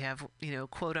 They have,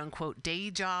 quote unquote day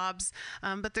jobs.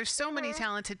 But there's so many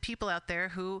talented people out there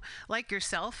who, like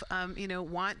yourself,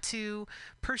 want to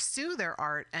pursue their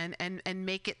art and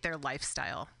make it their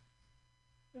lifestyle.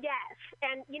 Yes.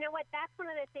 And you know what? That's one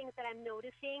of the things that I'm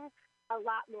noticing a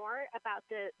lot more about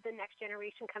the next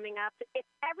generation coming up.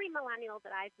 Every millennial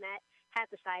that I've met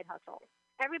has a side hustle.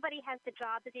 Everybody has the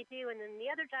job that they do, and then the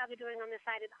other job they're doing on the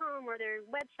side at home, or their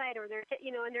website, or their,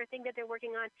 and their thing that they're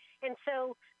working on. And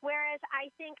so, whereas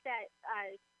I think that,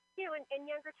 in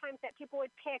younger times, that people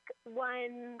would pick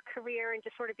one career and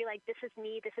just sort of be like, this is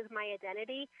me, this is my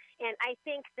identity. And I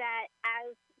think that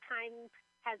as time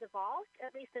has evolved,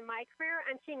 at least in my career,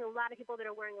 I'm seeing a lot of people that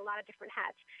are wearing a lot of different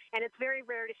hats. And it's very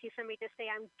rare to see somebody just say,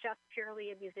 I'm just purely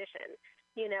a musician,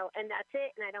 and that's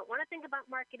it. And I don't want to think about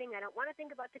marketing. I don't want to think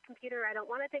about the computer. I don't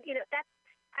want to think,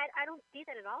 I don't see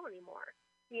that at all anymore.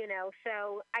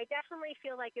 So I definitely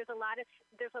feel like there's a lot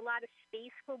of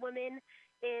space for women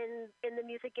in the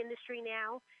music industry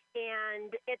now, and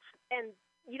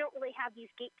you don't really have these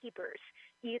gatekeepers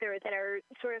either that are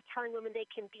sort of telling women they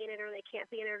can be in it or they can't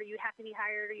be in it, or you have to be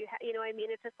hired, or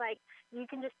it's just like you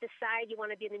can just decide you want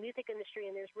to be in the music industry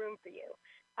and there's room for you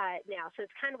now. So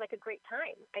it's kind of like a great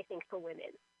time, I think, for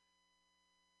women.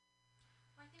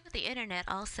 I think with the internet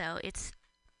also, it's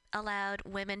allowed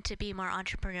women to be more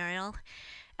entrepreneurial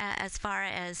as far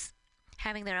as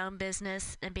having their own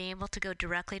business and being able to go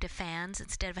directly to fans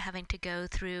instead of having to go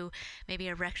through maybe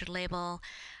a record label.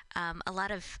 A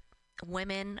lot of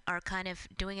women are kind of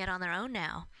doing it on their own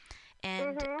now.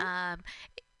 And,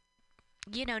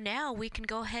 now we can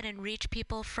go ahead and reach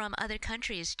people from other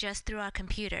countries just through our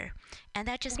computer. And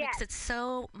that just makes it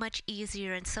so much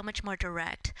easier and so much more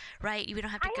direct, right? You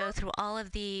don't have to go through all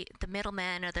of the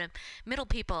middlemen or the middle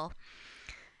people.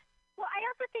 Well, I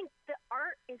also think the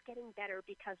art is getting better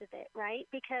because of it, right?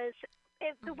 Because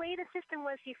the way the system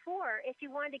was before, if you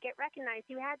wanted to get recognized,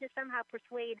 you had to somehow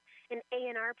persuade an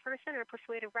A&R person or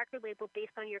persuade a record label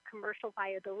based on your commercial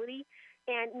viability.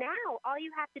 And now all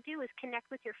you have to do is connect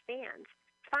with your fans,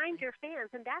 find your fans,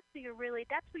 and that's who you're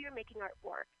making art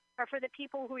for, or for the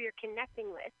people who you're connecting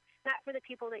with, not for the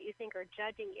people that you think are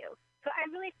judging you. So I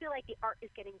really feel like the art is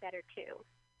getting better too.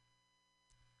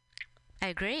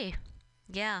 I agree.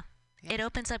 Yeah. It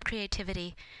opens up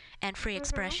creativity and free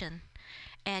expression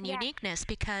and uniqueness,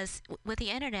 because with the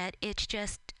internet, it's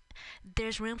just,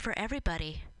 there's room for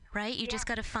everybody, right? You just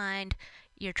got to find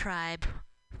your tribe,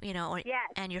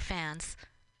 and your fans.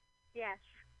 Yes.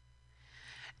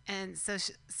 And so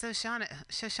Shoshana,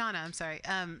 I'm sorry.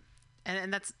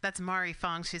 and that's Mari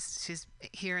Fong. She's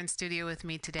here in studio with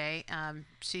me today.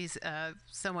 She's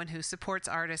someone who supports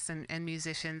artists and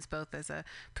musicians both as a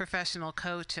professional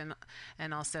coach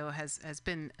and also has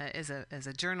been as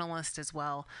a journalist as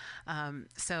well.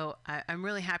 So I'm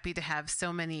really happy to have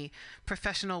so many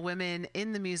professional women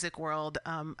in the music world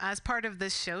as part of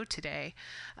this show today.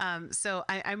 So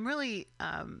I'm really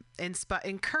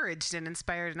encouraged and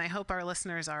inspired, and I hope our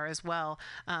listeners are as well,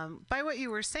 by what you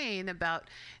were saying about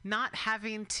not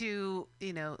having to,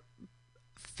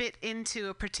 fit into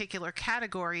a particular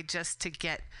category just to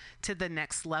get to the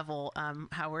next level.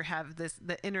 How we have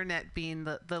the internet being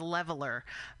the leveler.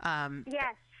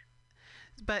 Yes.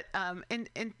 But and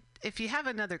if you have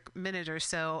another minute or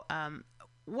so,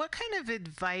 what kind of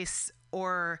advice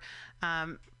or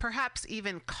perhaps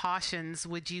even cautions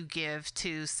would you give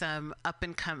to some up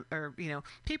and come or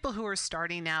people who are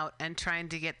starting out and trying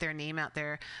to get their name out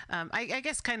there? I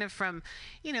guess kind of from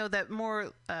that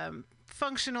more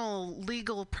functional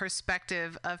legal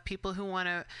perspective of people who want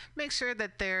to make sure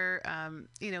that they're kind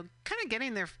of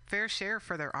getting their fair share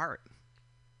for their art.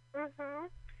 Mhm.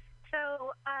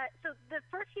 So the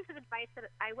first piece of advice that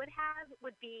I would have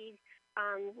would be,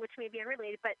 which may be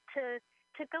unrelated, but to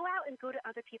go out and go to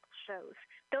other people's shows.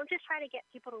 Don't just try to get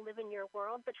people to live in your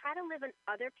world, but try to live in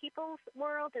other people's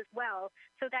world as well,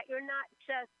 so that you're not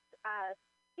just,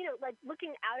 like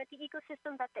looking out at the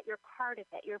ecosystem, but that you're part of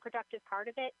it. You're a productive part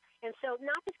of it. And so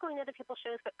not just going to other people's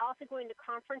shows, but also going to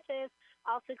conferences,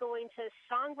 also going to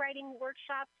songwriting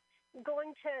workshops,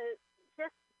 going to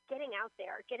just getting out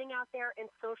there and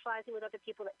socializing with other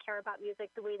people that care about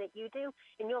music the way that you do.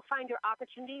 And you'll find your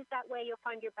opportunities that way. You'll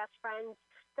find your best friends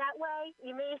that way.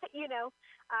 You may,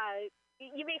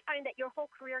 you may find that your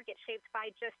whole career gets shaped by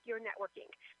just your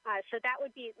networking. So that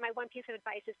would be my one piece of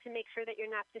advice, is to make sure that you're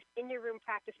not just in your room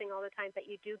practicing all the time, that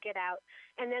you do get out.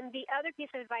 And then the other piece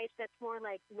of advice that's more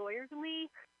like lawyerly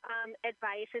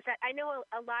advice is that I know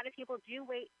a lot of people do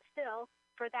wait still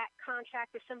for that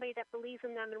contract or somebody that believes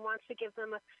in them and wants to give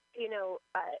them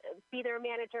be their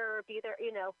manager or be their,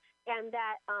 and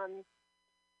that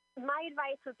my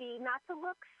advice would be not to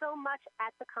look so much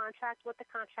at the contract, what the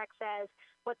contract says,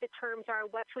 what the terms are,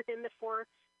 what's within the four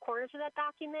corners of that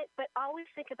document, but always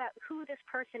think about who this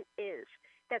person is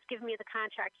that's giving me the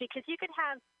contract. Because you could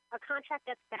have a contract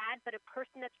that's bad, but a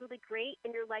person that's really great,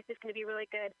 and your life is going to be really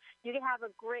good. You can have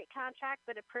a great contract,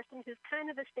 but a person who's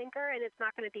kind of a stinker, and it's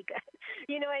not going to be good.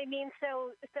 You know what I mean?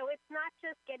 So it's not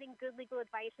just getting good legal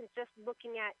advice and just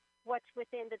looking at what's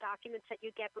within the documents that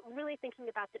you get, but really thinking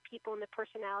about the people and the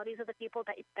personalities of the people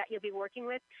that you'll be working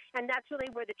with. And that's really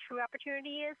where the true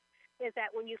opportunity is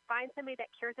that when you find somebody that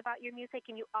cares about your music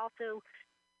and you also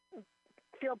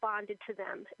feel bonded to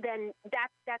them, then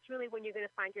that's really when you're going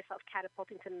to find yourself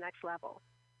catapulting to the next level.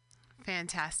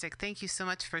 Fantastic. Thank you so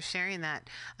much for sharing that.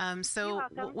 You're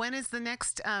welcome. When is the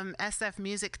next SF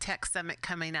Music Tech Summit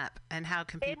coming up, and how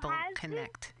can people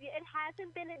connect? It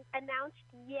hasn't been announced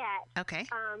yet. Okay.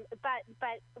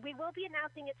 But we will be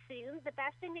announcing it soon. The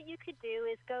best thing that you could do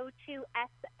is go to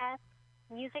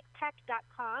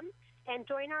sfmusictech.com and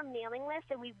join our mailing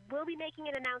list, and we will be making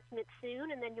an announcement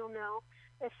soon, and then you'll know.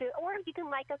 Or you can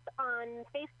like us on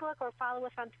Facebook or follow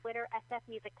us on Twitter, SF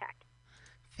Music Tech.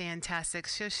 Fantastic.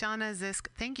 Shoshana Zisk,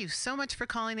 thank you so much for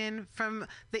calling in from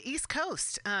the East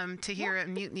Coast to hear at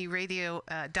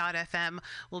MutinyRadio.fm.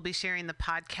 We'll be sharing the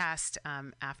podcast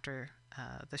after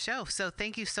the show. So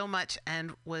thank you so much,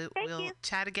 and we'll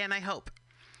chat again, I hope.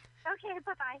 Okay,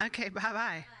 bye-bye. Okay,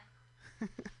 bye-bye.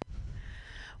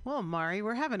 Well, Mari,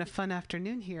 we're having a fun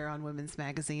afternoon here on Women's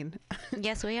Magazine.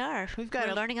 Yes, we are.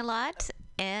 We're learning a lot,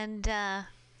 and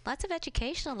lots of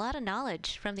education, a lot of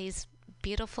knowledge from these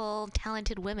beautiful,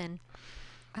 talented women.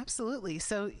 Absolutely.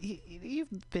 So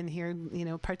you've been here,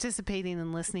 participating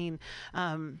and listening.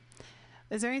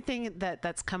 Is there anything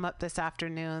that's come up this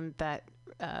afternoon that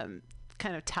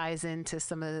kind of ties into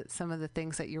some of the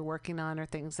things that you're working on, or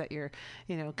things that you're,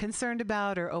 concerned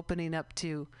about or opening up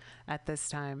to at this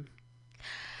time?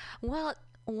 Well,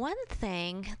 one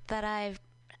thing that I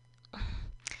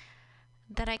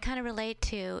kind of relate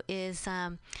to is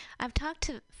I've talked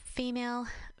to female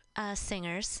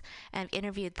singers and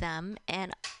interviewed them,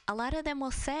 and a lot of them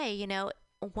will say,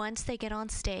 once they get on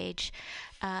stage,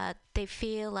 they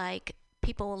feel like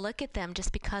people will look at them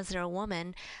just because they're a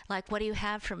woman, like, what do you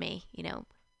have for me?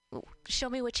 Show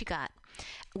me what you got,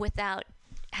 without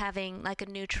having like a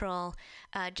neutral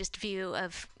just view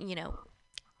of,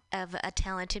 of a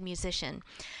talented musician.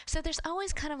 So there's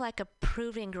always kind of like a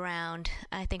proving ground,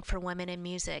 I think, for women in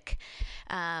music,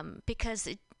 because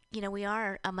we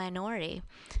are a minority.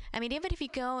 I mean, even if you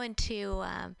go into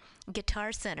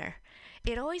Guitar Center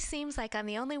it always seems like I'm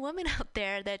the only woman out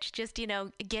there that's just,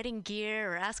 getting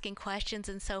gear or asking questions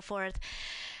and so forth.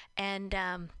 And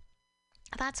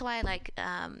that's why I like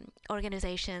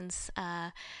organizations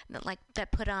like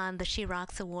that put on the She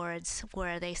Rocks Awards,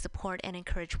 where they support and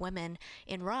encourage women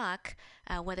in rock,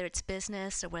 whether it's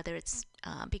business or whether it's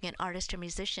being an artist or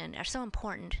musician, are so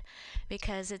important,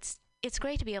 because it's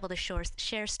great to be able to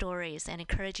share stories and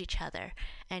encourage each other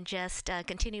and just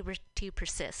continue to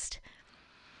persist.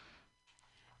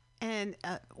 And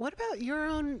what about your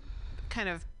own kind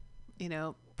of,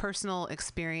 personal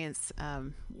experience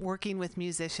working with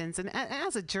musicians and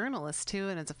as a journalist too,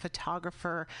 and as a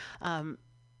photographer?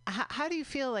 How do you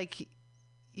feel like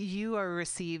you are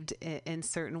received in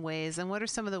certain ways, and what are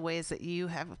some of the ways that you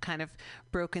have kind of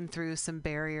broken through some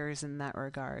barriers in that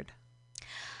regard?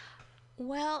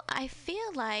 Well, I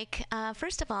feel like,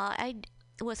 first of all, I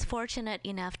was fortunate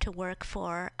enough to work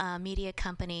for a media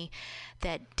company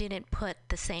that didn't put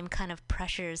the same kind of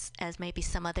pressures as maybe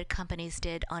some other companies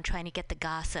did on trying to get the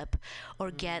gossip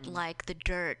or get like the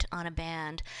dirt on a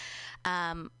band.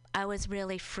 I was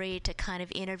really free to kind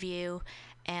of interview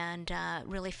and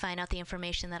really find out the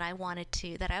information that I wanted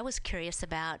to, that I was curious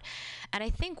about. And I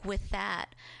think with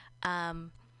that,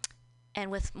 and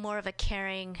with more of a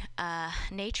caring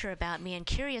nature about me and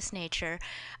curious nature,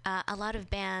 a lot of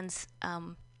bands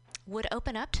would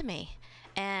open up to me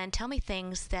and tell me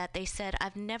things that they said,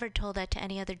 I've never told that to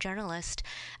any other journalist.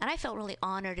 And I felt really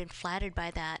honored and flattered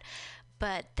by that.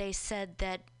 But they said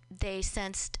that they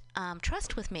sensed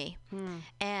trust with me,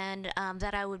 and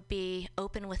that I would be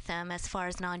open with them as far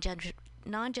as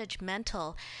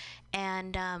non-judgmental.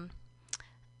 And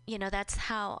that's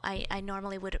how I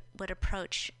normally would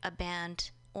approach a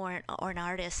band or an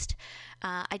artist.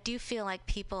 I do feel like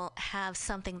people have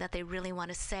something that they really want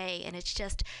to say, and it's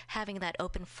just having that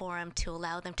open forum to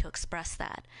allow them to express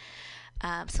that.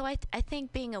 So I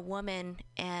think being a woman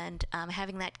and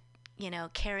having that,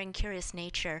 caring, curious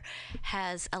nature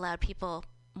has allowed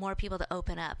more people to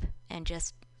open up and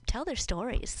just tell their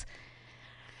stories.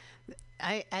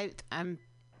 I'm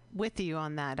with you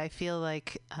on that. I feel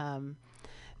like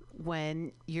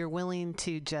when you're willing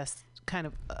to just kind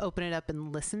of open it up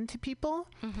and listen to people,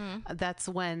 that's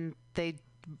when they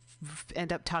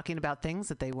end up talking about things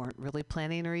that they weren't really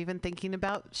planning or even thinking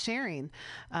about sharing,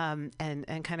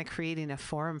 and kind of creating a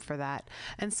forum for that.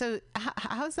 And so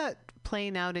how's that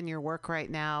playing out in your work right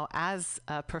now as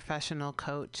a professional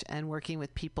coach and working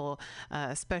with people,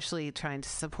 especially trying to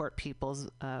support people's,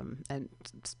 and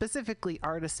specifically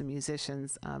artists and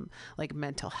musicians, like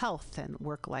mental health and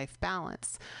work-life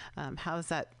balance? How's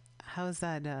that?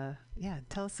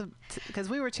 Tell us, because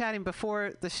we were chatting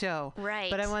before the show, right?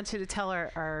 But I want you to tell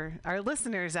our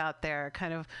listeners out there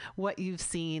kind of what you've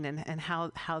seen and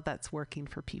how that's working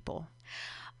for people.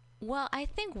 Well, I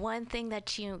think one thing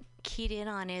that you keyed in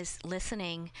on is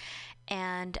listening,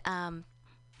 and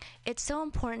it's so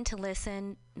important to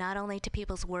listen not only to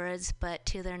people's words but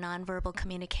to their nonverbal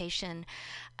communication.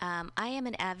 I am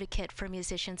an advocate for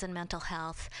musicians and mental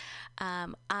health.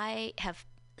 I have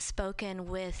spoken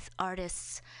with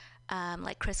artists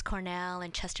like Chris Cornell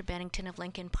and Chester Bennington of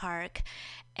Linkin Park,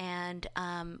 and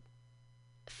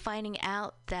finding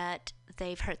out that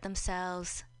they've hurt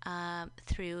themselves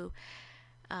through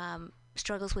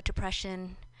struggles with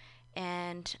depression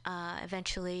and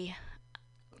eventually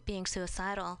being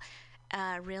suicidal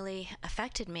really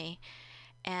affected me.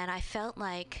 And I felt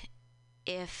like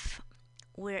if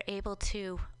we're able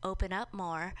to open up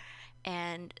more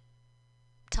and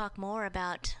talk more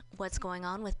about what's going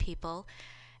on with people,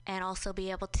 and also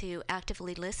be able to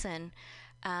actively listen,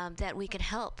 that we can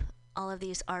help all of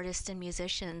these artists and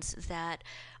musicians that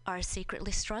are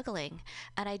secretly struggling.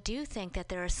 And I do think that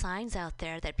there are signs out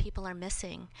there that people are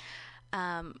missing.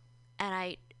 And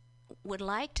I would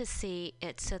like to see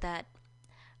it so that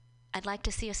I'd like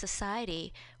to see a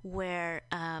society where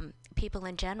people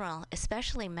in general,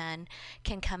 especially men,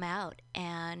 can come out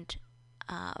and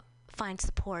find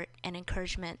support and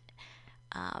encouragement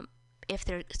if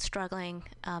they're struggling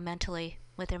mentally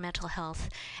with their mental health.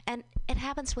 And it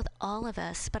happens with all of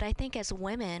us, but I think as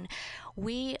women,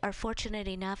 we are fortunate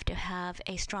enough to have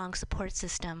a strong support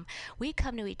system. We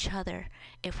come to each other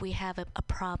if we have a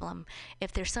problem,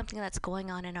 if there's something that's going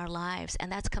on in our lives,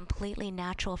 and that's completely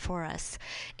natural for us.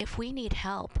 If we need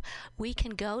help, we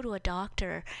can go to a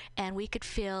doctor and we could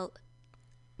feel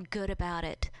good about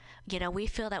it. We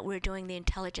feel that we're doing the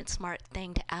intelligent, smart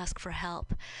thing to ask for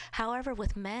help. However,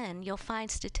 with men, you'll find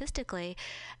statistically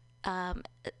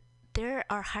there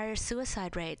are higher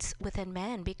suicide rates within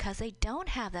men because they don't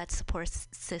have that support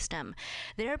system.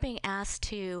 They're being asked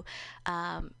to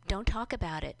don't talk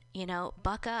about it,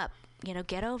 buck up,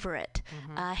 get over it.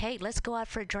 Hey, let's go out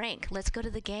for a drink. Let's go to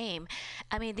the game.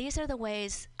 I mean, these are the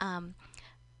ways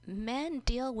men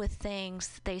deal with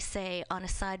things, they say, on a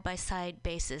side-by-side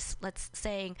basis. Let's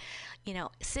saying,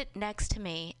 sit next to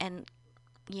me and,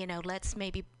 let's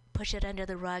maybe push it under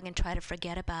the rug and try to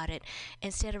forget about it,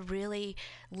 instead of really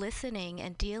listening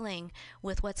and dealing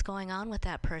with what's going on with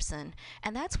that person.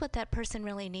 And that's what that person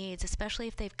really needs, especially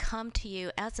if they've come to you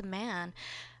as a man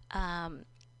and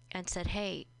said,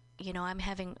 hey, I'm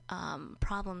having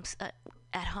problems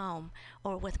at home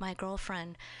or with my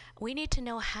girlfriend. We need to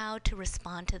know how to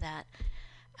respond to that.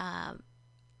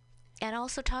 And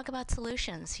also talk about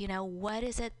solutions. What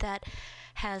is it that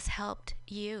has helped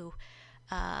you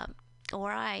or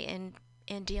I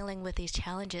in dealing with these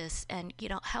challenges, and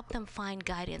help them find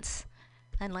guidance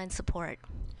and lend support.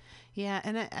 Yeah,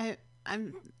 and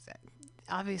I'm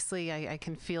obviously I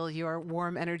can feel your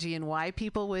warm energy and why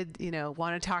people would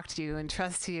want to talk to you and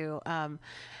trust you.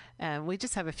 And we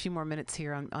just have a few more minutes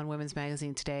here on Women's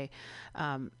Magazine today,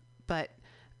 but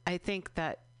I think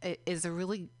that it is a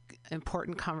really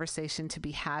important conversation to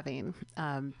be having,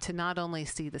 to not only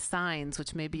see the signs,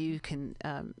 which maybe you can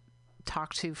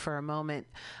talk to for a moment,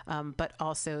 but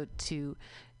also to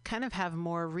kind of have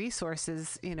more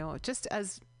resources, just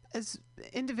as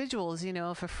individuals,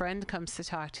 if a friend comes to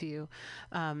talk to you,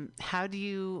 how do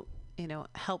you,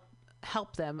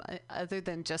 help them other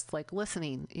than just like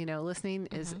listening? Listening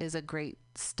is a great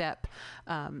step.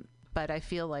 But I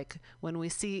feel like when we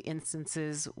see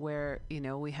instances where,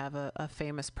 we have a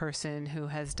famous person who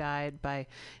has died by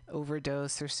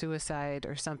overdose or suicide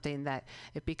or something, that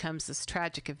it becomes this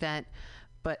tragic event,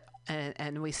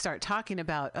 and we start talking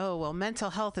about, oh, well, mental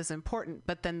health is important,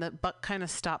 but then the buck kind of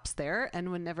stops there,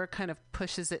 and one never kind of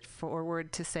pushes it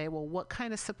forward to say, well, what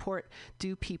kind of support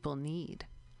do people need?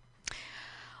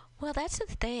 Well, that's the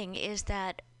thing, is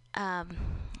that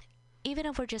even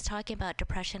if we're just talking about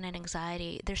depression and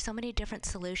anxiety, there's so many different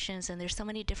solutions and there's so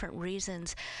many different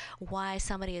reasons why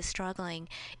somebody is struggling.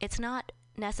 It's not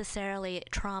necessarily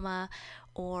trauma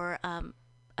or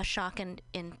a shock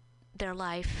in their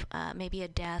life, maybe a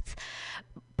death,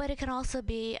 but it can also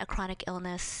be a chronic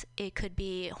illness. It could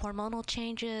be hormonal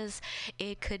changes.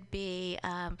 It could be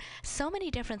so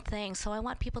many different things. So I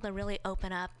want people to really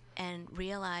open up and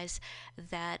realize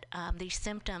that these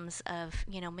symptoms of,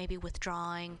 maybe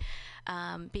withdrawing,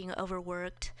 being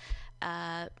overworked,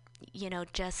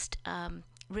 just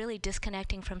really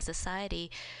disconnecting from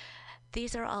society,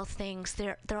 these are all things,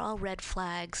 they're all red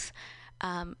flags.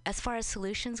 As far as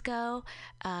solutions go,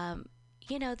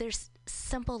 there's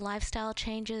simple lifestyle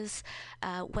changes,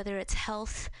 whether it's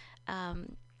health,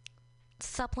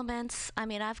 supplements. I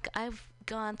mean, I've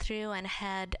gone through and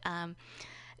had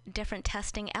different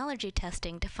testing, allergy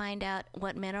testing, to find out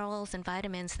what minerals and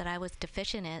vitamins that I was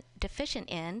deficient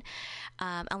in,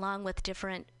 along with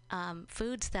different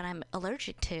foods that I'm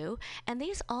allergic to. And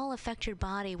these all affect your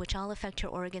body, which all affect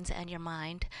your organs and your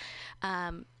mind.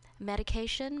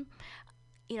 Medication,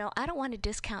 I don't want to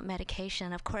discount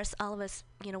medication. Of course, all of us,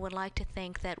 would like to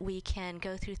think that we can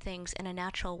go through things in a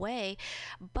natural way.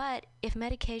 But if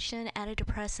medication,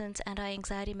 antidepressants,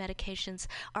 anti-anxiety medications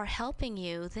are helping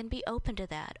you, then be open to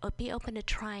that, or be open to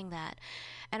trying that.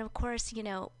 And of course,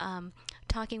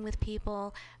 talking with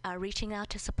people, reaching out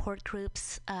to support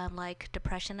groups like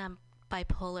Depression and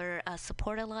Bipolar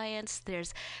Support Alliance.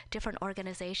 There's different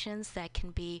organizations that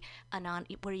can be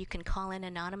where you can call in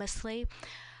anonymously.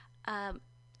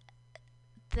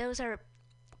 Those are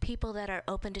people that are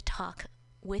open to talk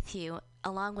with you,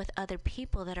 along with other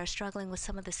people that are struggling with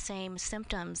some of the same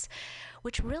symptoms,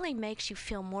 which really makes you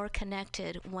feel more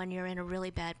connected when you're in a really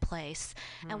bad place.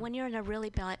 And when you're in a really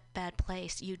bad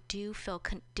place, you do feel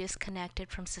disconnected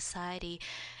from society,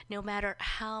 no matter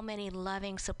how many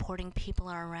loving, supporting people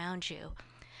are around you.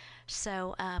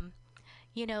 So,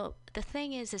 the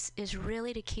thing is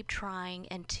really to keep trying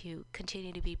and to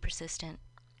continue to be persistent.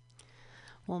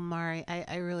 Well, Mari,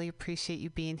 I really appreciate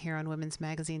you being here on Women's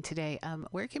Magazine today.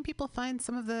 Where can people find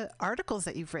some of the articles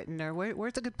that you've written, or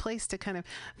where's a good place to kind of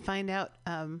find out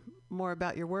more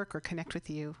about your work or connect with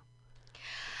you?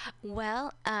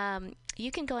 Well,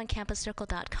 you can go on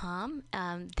campuscircle.com.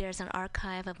 There's an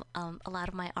archive of a lot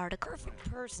of my articles.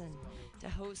 Perfect person to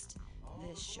host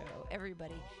this show.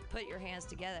 Everybody, put your hands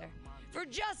together for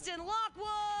Justin Lockwood!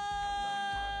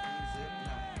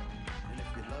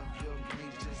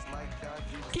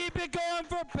 Keep it going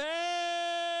for Pam!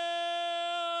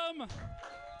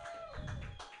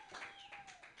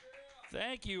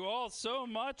 Thank you all so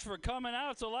much for coming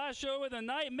out. It's the last show of the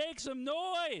night. Make some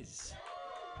noise!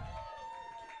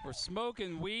 We're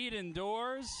smoking weed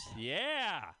indoors.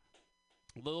 Yeah!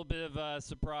 A little bit of a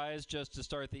surprise just to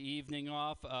start the evening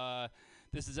off.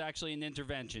 This is actually an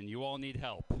intervention. You all need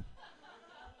help.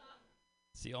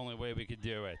 It's the only way we could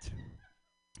do it.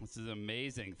 This is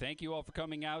amazing. Thank you all for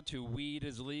coming out to Weed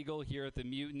is Legal here at the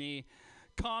Mutiny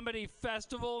Comedy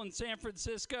Festival in San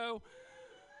Francisco.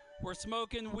 We're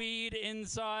smoking weed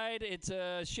inside. It's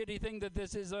a shitty thing that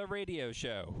this is a radio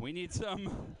show. We need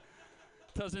some...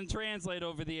 Doesn't translate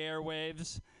over the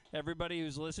airwaves. Everybody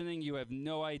who's listening, you have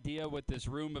no idea what this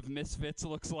room of misfits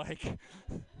looks like.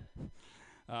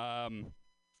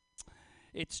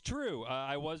 It's true.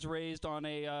 I was raised on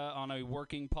a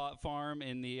working pot farm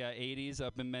in the 80s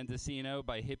up in Mendocino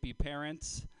by hippie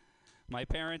parents. My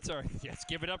parents are, yes,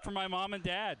 give it up for my mom and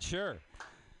dad, sure.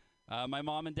 My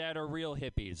mom and dad are real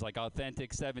hippies, like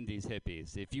authentic 70s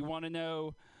hippies. If you want to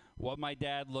know what my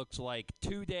dad looks like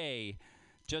today,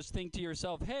 just think to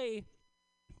yourself, hey,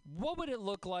 what would it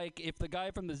look like if the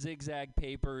guy from the Zigzag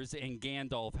Papers and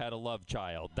Gandalf had a love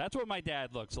child? That's what my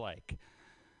dad looks like.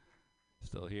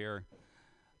 Still here.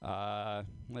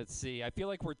 Let's see. I feel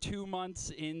like we're 2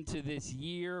 months into this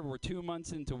year. We're 2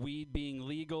 months into weed being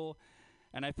legal.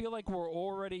 And I feel like we're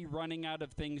already running out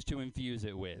of things to infuse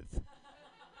it with.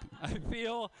 I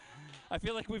feel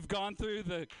like we've gone through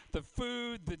the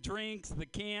food, the drinks, the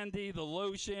candy, the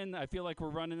lotion. I feel like we're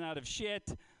running out of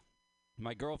shit.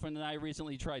 My girlfriend and I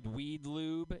recently tried weed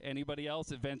lube. Anybody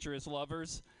else, adventurous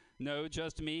lovers? No,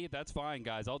 just me? That's fine,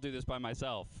 guys. I'll do this by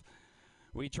myself.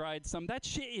 We tried some. That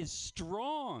shit is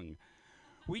strong.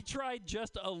 We tried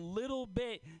just a little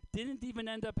bit. Didn't even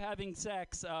end up having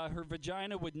sex. Her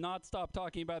vagina would not stop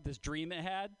talking about this dream it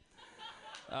had.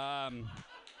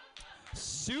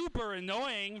 Super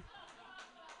annoying.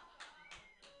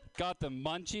 Got the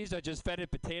munchies. I just fed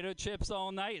it potato chips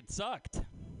all night. It sucked.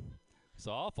 It's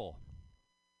awful.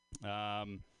 Yeah.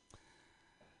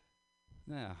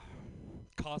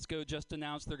 Costco just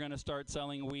announced they're going to start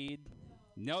selling weed.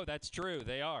 No, that's true.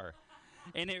 They are.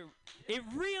 And it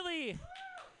really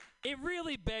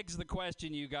begs the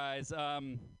question, you guys. How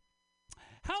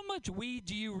much weed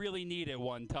do you really need at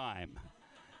one time?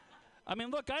 I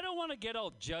mean, look, I don't want to get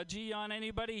all judgy on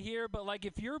anybody here, but like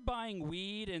if you're buying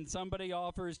weed and somebody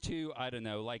offers to, I don't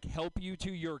know, like help you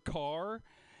to your car,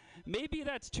 maybe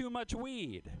that's too much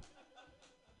weed.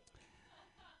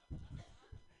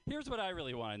 Here's what I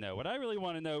really want to know. What I really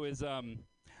want to know is,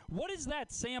 what is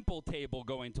that sample table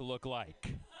going to look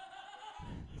like?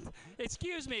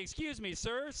 Excuse me,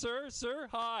 sir.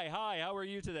 Hi, how are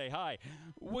you today? Hi.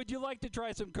 Would you like to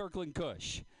try some Kirkland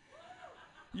Kush?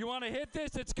 You want to hit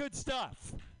this? It's good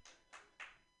stuff.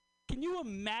 Can you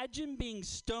imagine being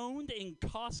stoned in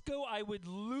Costco? I would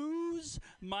lose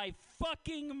my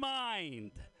fucking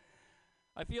mind.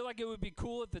 I feel like it would be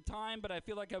cool at the time, but I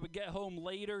feel like I would get home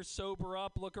later, sober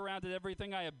up, look around at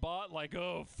everything I had bought, like,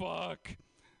 oh, fuck.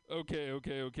 Okay.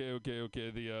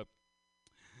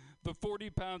 The 40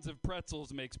 pounds of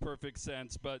pretzels makes perfect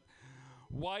sense, but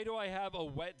why do I have a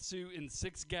wetsuit and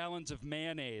 6 gallons of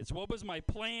mayonnaise? What was my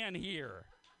plan here?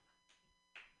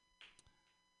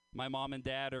 My mom and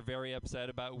dad are very upset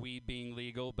about weed being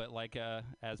legal, but like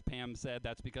as Pam said,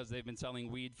 that's because they've been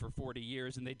selling weed for 40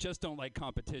 years, and they just don't like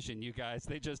competition, you guys.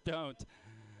 They just don't.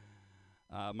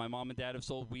 My mom and dad have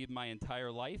sold weed my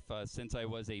entire life since I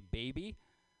was a baby.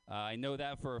 I know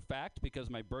that for a fact because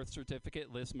my birth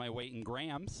certificate lists my weight in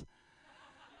grams.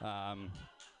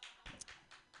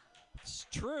 It's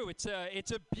true. It's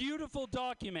a beautiful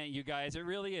document, you guys. It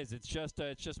really is. It's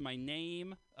just my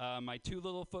name, my 2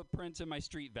 little footprints, and my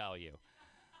street value.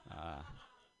 I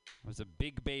was a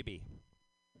big baby.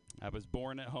 I was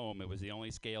born at home. It was the only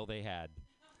scale they had.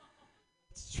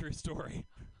 It's a true story.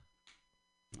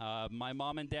 My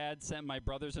mom and dad sent my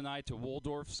brothers and I to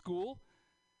Waldorf school.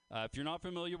 If you're not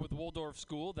familiar with Waldorf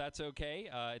school, that's okay.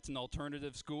 It's an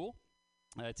alternative school.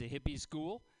 It's a hippie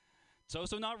school. It's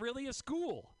also not really a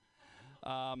school.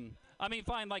 I mean,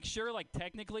 fine, like, sure, like,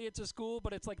 technically it's a school,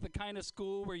 but it's like the kind of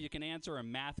school where you can answer a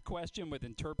math question with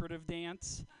interpretive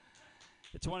dance.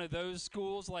 It's one of those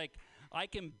schools, like, I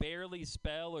can barely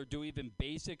spell or do even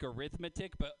basic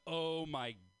arithmetic, but oh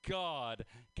my God,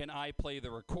 can I play the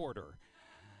recorder?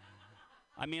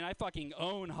 I mean, I fucking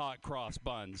own hot cross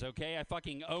buns, okay? I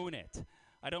fucking own it.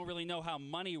 I don't really know how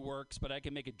money works, but I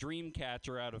can make a dream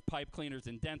catcher out of pipe cleaners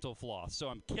and dental floss, so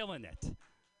I'm killing it.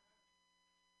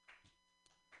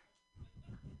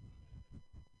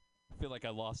 I feel like I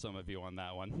lost some of you on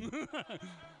that one.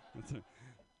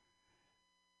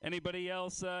 Anybody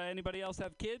else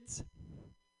have kids?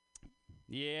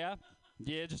 Yeah,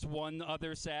 just one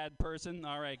other sad person.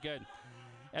 All right, good.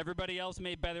 Everybody else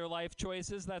made better life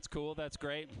choices. That's cool. That's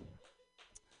great.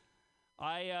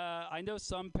 I know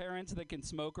some parents that can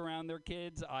smoke around their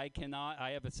kids. I cannot.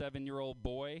 I have a 7-year-old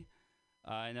boy,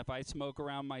 and if I smoke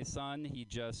around my son, he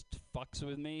just fucks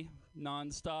with me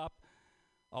nonstop.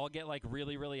 I'll get like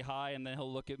really, really high, and then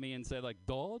he'll look at me and say like,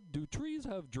 "Dad, do trees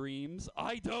have dreams?"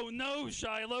 I don't know,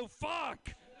 Shiloh. Fuck.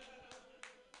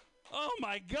 Oh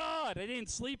my God! I didn't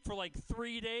sleep for like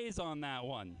 3 days on that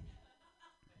one.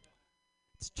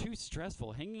 It's too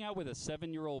stressful. Hanging out with a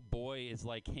 7-year-old boy is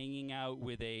like hanging out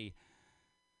with a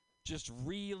just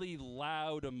really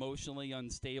loud, emotionally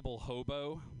unstable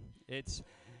hobo.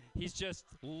 He's just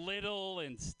little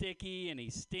and sticky and he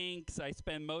stinks. I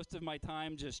spend most of my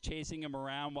time just chasing him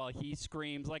around while he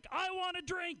screams like, "I want a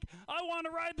drink! I want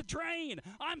to ride the train!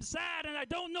 I'm sad and I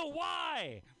don't know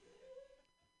why!"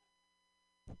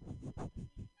 Oh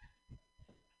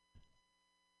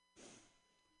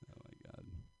my God.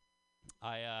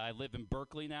 I live in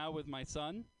Berkeley now with my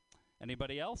son.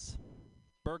 Anybody else?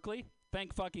 Berkeley?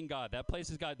 Thank fucking God. That place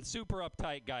has gotten super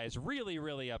uptight, guys. Really,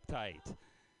 really uptight.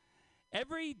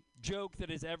 Every joke that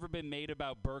has ever been made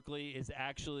about Berkeley is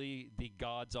actually the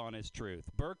God's honest truth.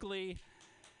 Berkeley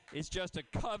is just a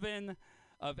coven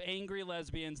of angry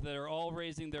lesbians that are all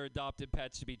raising their adopted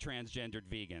pets to be transgendered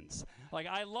vegans. Like,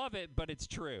 I love it, but it's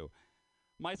true.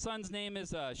 My son's name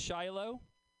is Shiloh,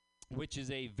 which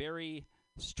is a very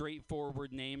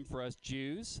straightforward name for us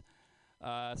Jews.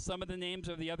 Some of the names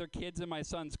of the other kids in my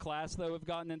son's class, though, have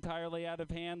gotten entirely out of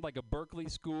hand. Like a Berkeley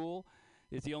school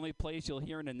is the only place you'll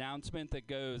hear an announcement that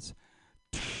goes,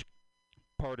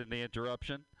 pardon the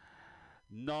interruption,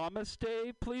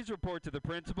 "Namaste, please report to the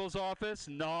principal's office.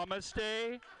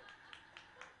 Namaste.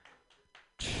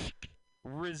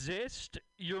 Resist,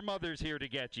 your mother's here to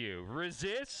get you.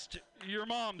 Resist, your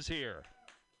mom's here."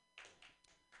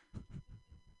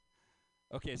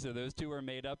 Okay, so those two are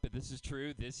made up, but this is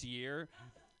true. This year,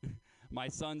 my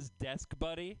son's desk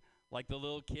buddy, like the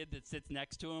little kid that sits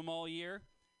next to him all year,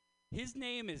 his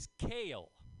name is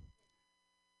Kale.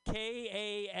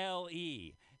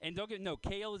 K-A-L-E. And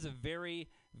Kale is a very,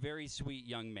 very sweet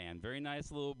young man. Very nice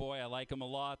little boy. I like him a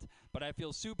lot. But I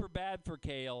feel super bad for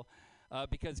Kale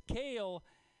because Kale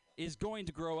is going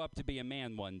to grow up to be a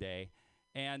man one day.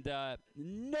 And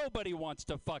nobody wants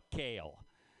to fuck Kale.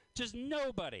 Just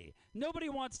nobody. Nobody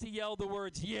wants to yell the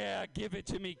words, "Yeah, give it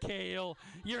to me, Kale.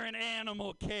 You're an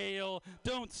animal, Kale.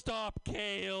 Don't stop,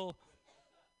 Kale."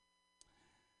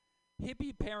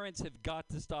 Hippie parents have got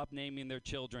to stop naming their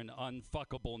children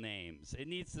unfuckable names. It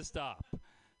needs to stop.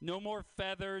 No more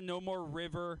Feather, no more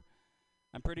River.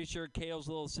 I'm pretty sure Kale's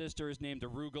little sister is named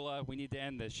Arugula. We need to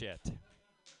end this shit.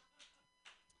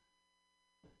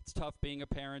 It's tough being a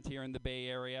parent here in the Bay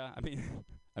Area. I mean,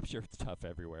 I'm sure it's tough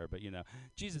everywhere, but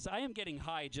Jesus, I am getting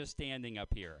high just standing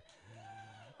up here.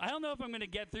 I don't know if I'm going to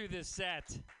get through this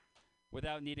set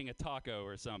without needing a taco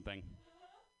or something.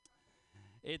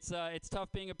 It's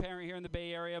tough being a parent here in the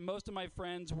Bay Area. Most of my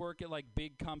friends work at like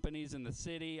big companies in the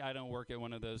city. I don't work at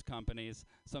one of those companies.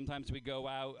 Sometimes we go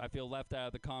out. I feel left out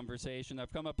of the conversation.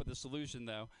 I've come up with a solution,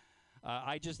 though.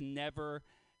 I just never,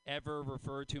 ever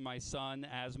refer to my son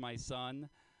as my son.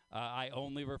 I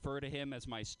only refer to him as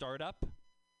my startup.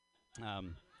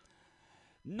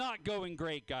 Not going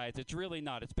great, guys. It's really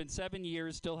not. It's been 7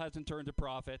 years, still hasn't turned a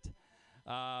profit.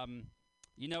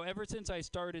 Ever since I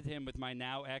started him with my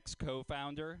now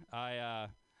ex-co-founder, I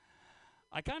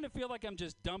kind of feel like I'm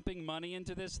just dumping money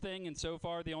into this thing, and so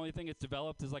far the only thing it's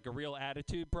developed is like a real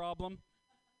attitude problem.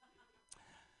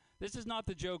 This is not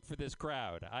the joke for this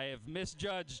crowd. I have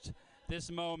misjudged this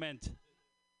moment.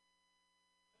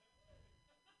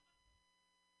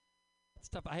 It's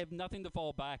tough. I have nothing to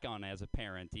fall back on as a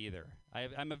parent either.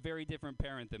 I'm a very different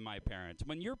parent than my parents.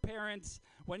 When you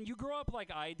grow up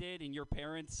like I did and your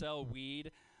parents sell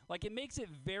weed, like it makes it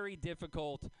very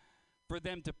difficult for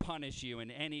them to punish you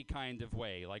in any kind of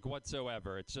way, like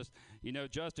whatsoever. It's just,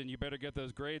 Justin, you better get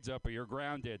those grades up or you're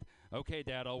grounded. Okay,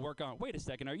 Dad, I'll work on. Wait a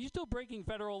second, are you still breaking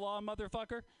federal law,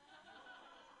 motherfucker?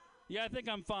 Yeah, I think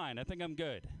I'm fine. I think I'm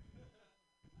good.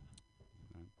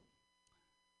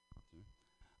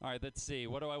 All right, let's see.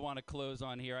 What do I want to close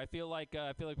on here? I feel like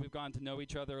we've gotten to know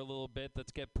each other a little bit.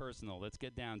 Let's get personal. Let's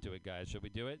get down to it, guys. Should we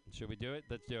do it?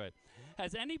 Let's do it.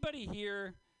 Has anybody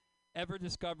here ever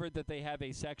discovered that they have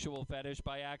a sexual fetish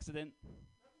by accident?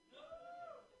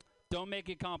 Don't make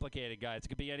it complicated, guys. It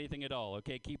could be anything at all.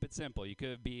 Okay, keep it simple. You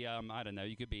could be, I don't know.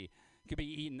 You could be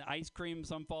eating ice cream.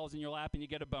 Some falls in your lap and you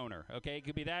get a boner. Okay, it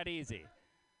could be that easy.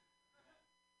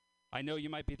 I know you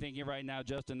might be thinking right now,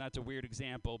 Justin, that's a weird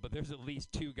example, but there's at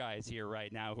least 2 guys here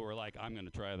right now who are like, I'm going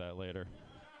to try that later.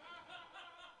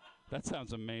 That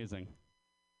sounds amazing.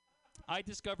 I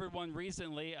discovered one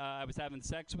recently. I was having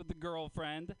sex with a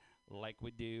girlfriend, like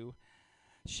we do.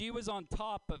 She was on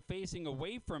top but facing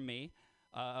away from me,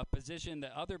 a position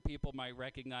that other people might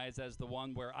recognize as the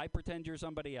one where I pretend you're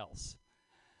somebody else.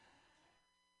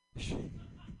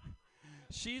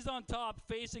 She's on top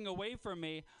facing away from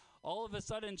me. All of a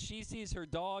sudden, she sees her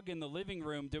dog in the living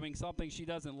room doing something she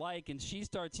doesn't like, and she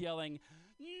starts yelling,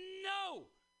 "No!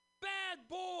 Bad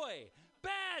boy!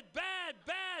 Bad, bad,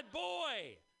 bad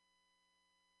boy!"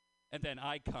 And then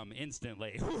I come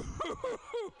instantly.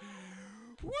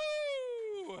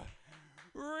 Woo!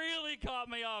 Really caught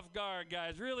me off guard,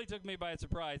 guys. Really took me by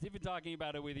surprise. Even talking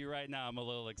about it with you right now, I'm a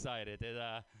little excited.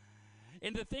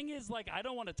 And the thing is, like, I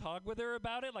don't want to talk with her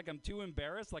about it. Like, I'm too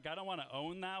embarrassed. Like, I don't want to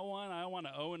own that one. I don't want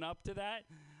to own up to that.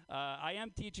 I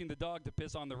am teaching the dog to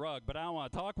piss on the rug, but I don't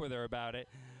want to talk with her about it.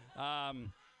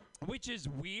 Which is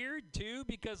weird, too,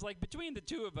 because, like, between the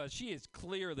two of us, she is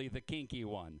clearly the kinky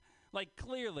one. Like,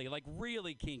 clearly, like,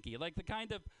 really kinky. Like the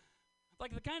kind of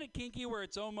kinky where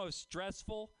it's almost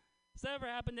stressful. Has that ever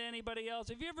happened to anybody else?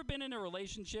 Have you ever been in a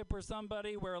relationship with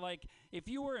somebody where, like, if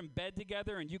you were in bed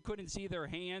together and you couldn't see their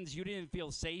hands, you didn't feel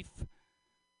safe?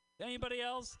 Anybody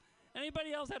else?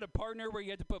 Anybody else had a partner where you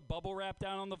had to put bubble wrap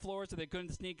down on the floor so they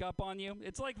couldn't sneak up on you?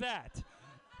 It's like that.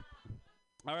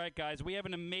 All right, guys, we have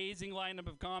an amazing lineup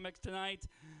of comics tonight.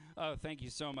 Oh, thank you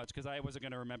so much, because I wasn't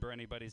going to remember anybody's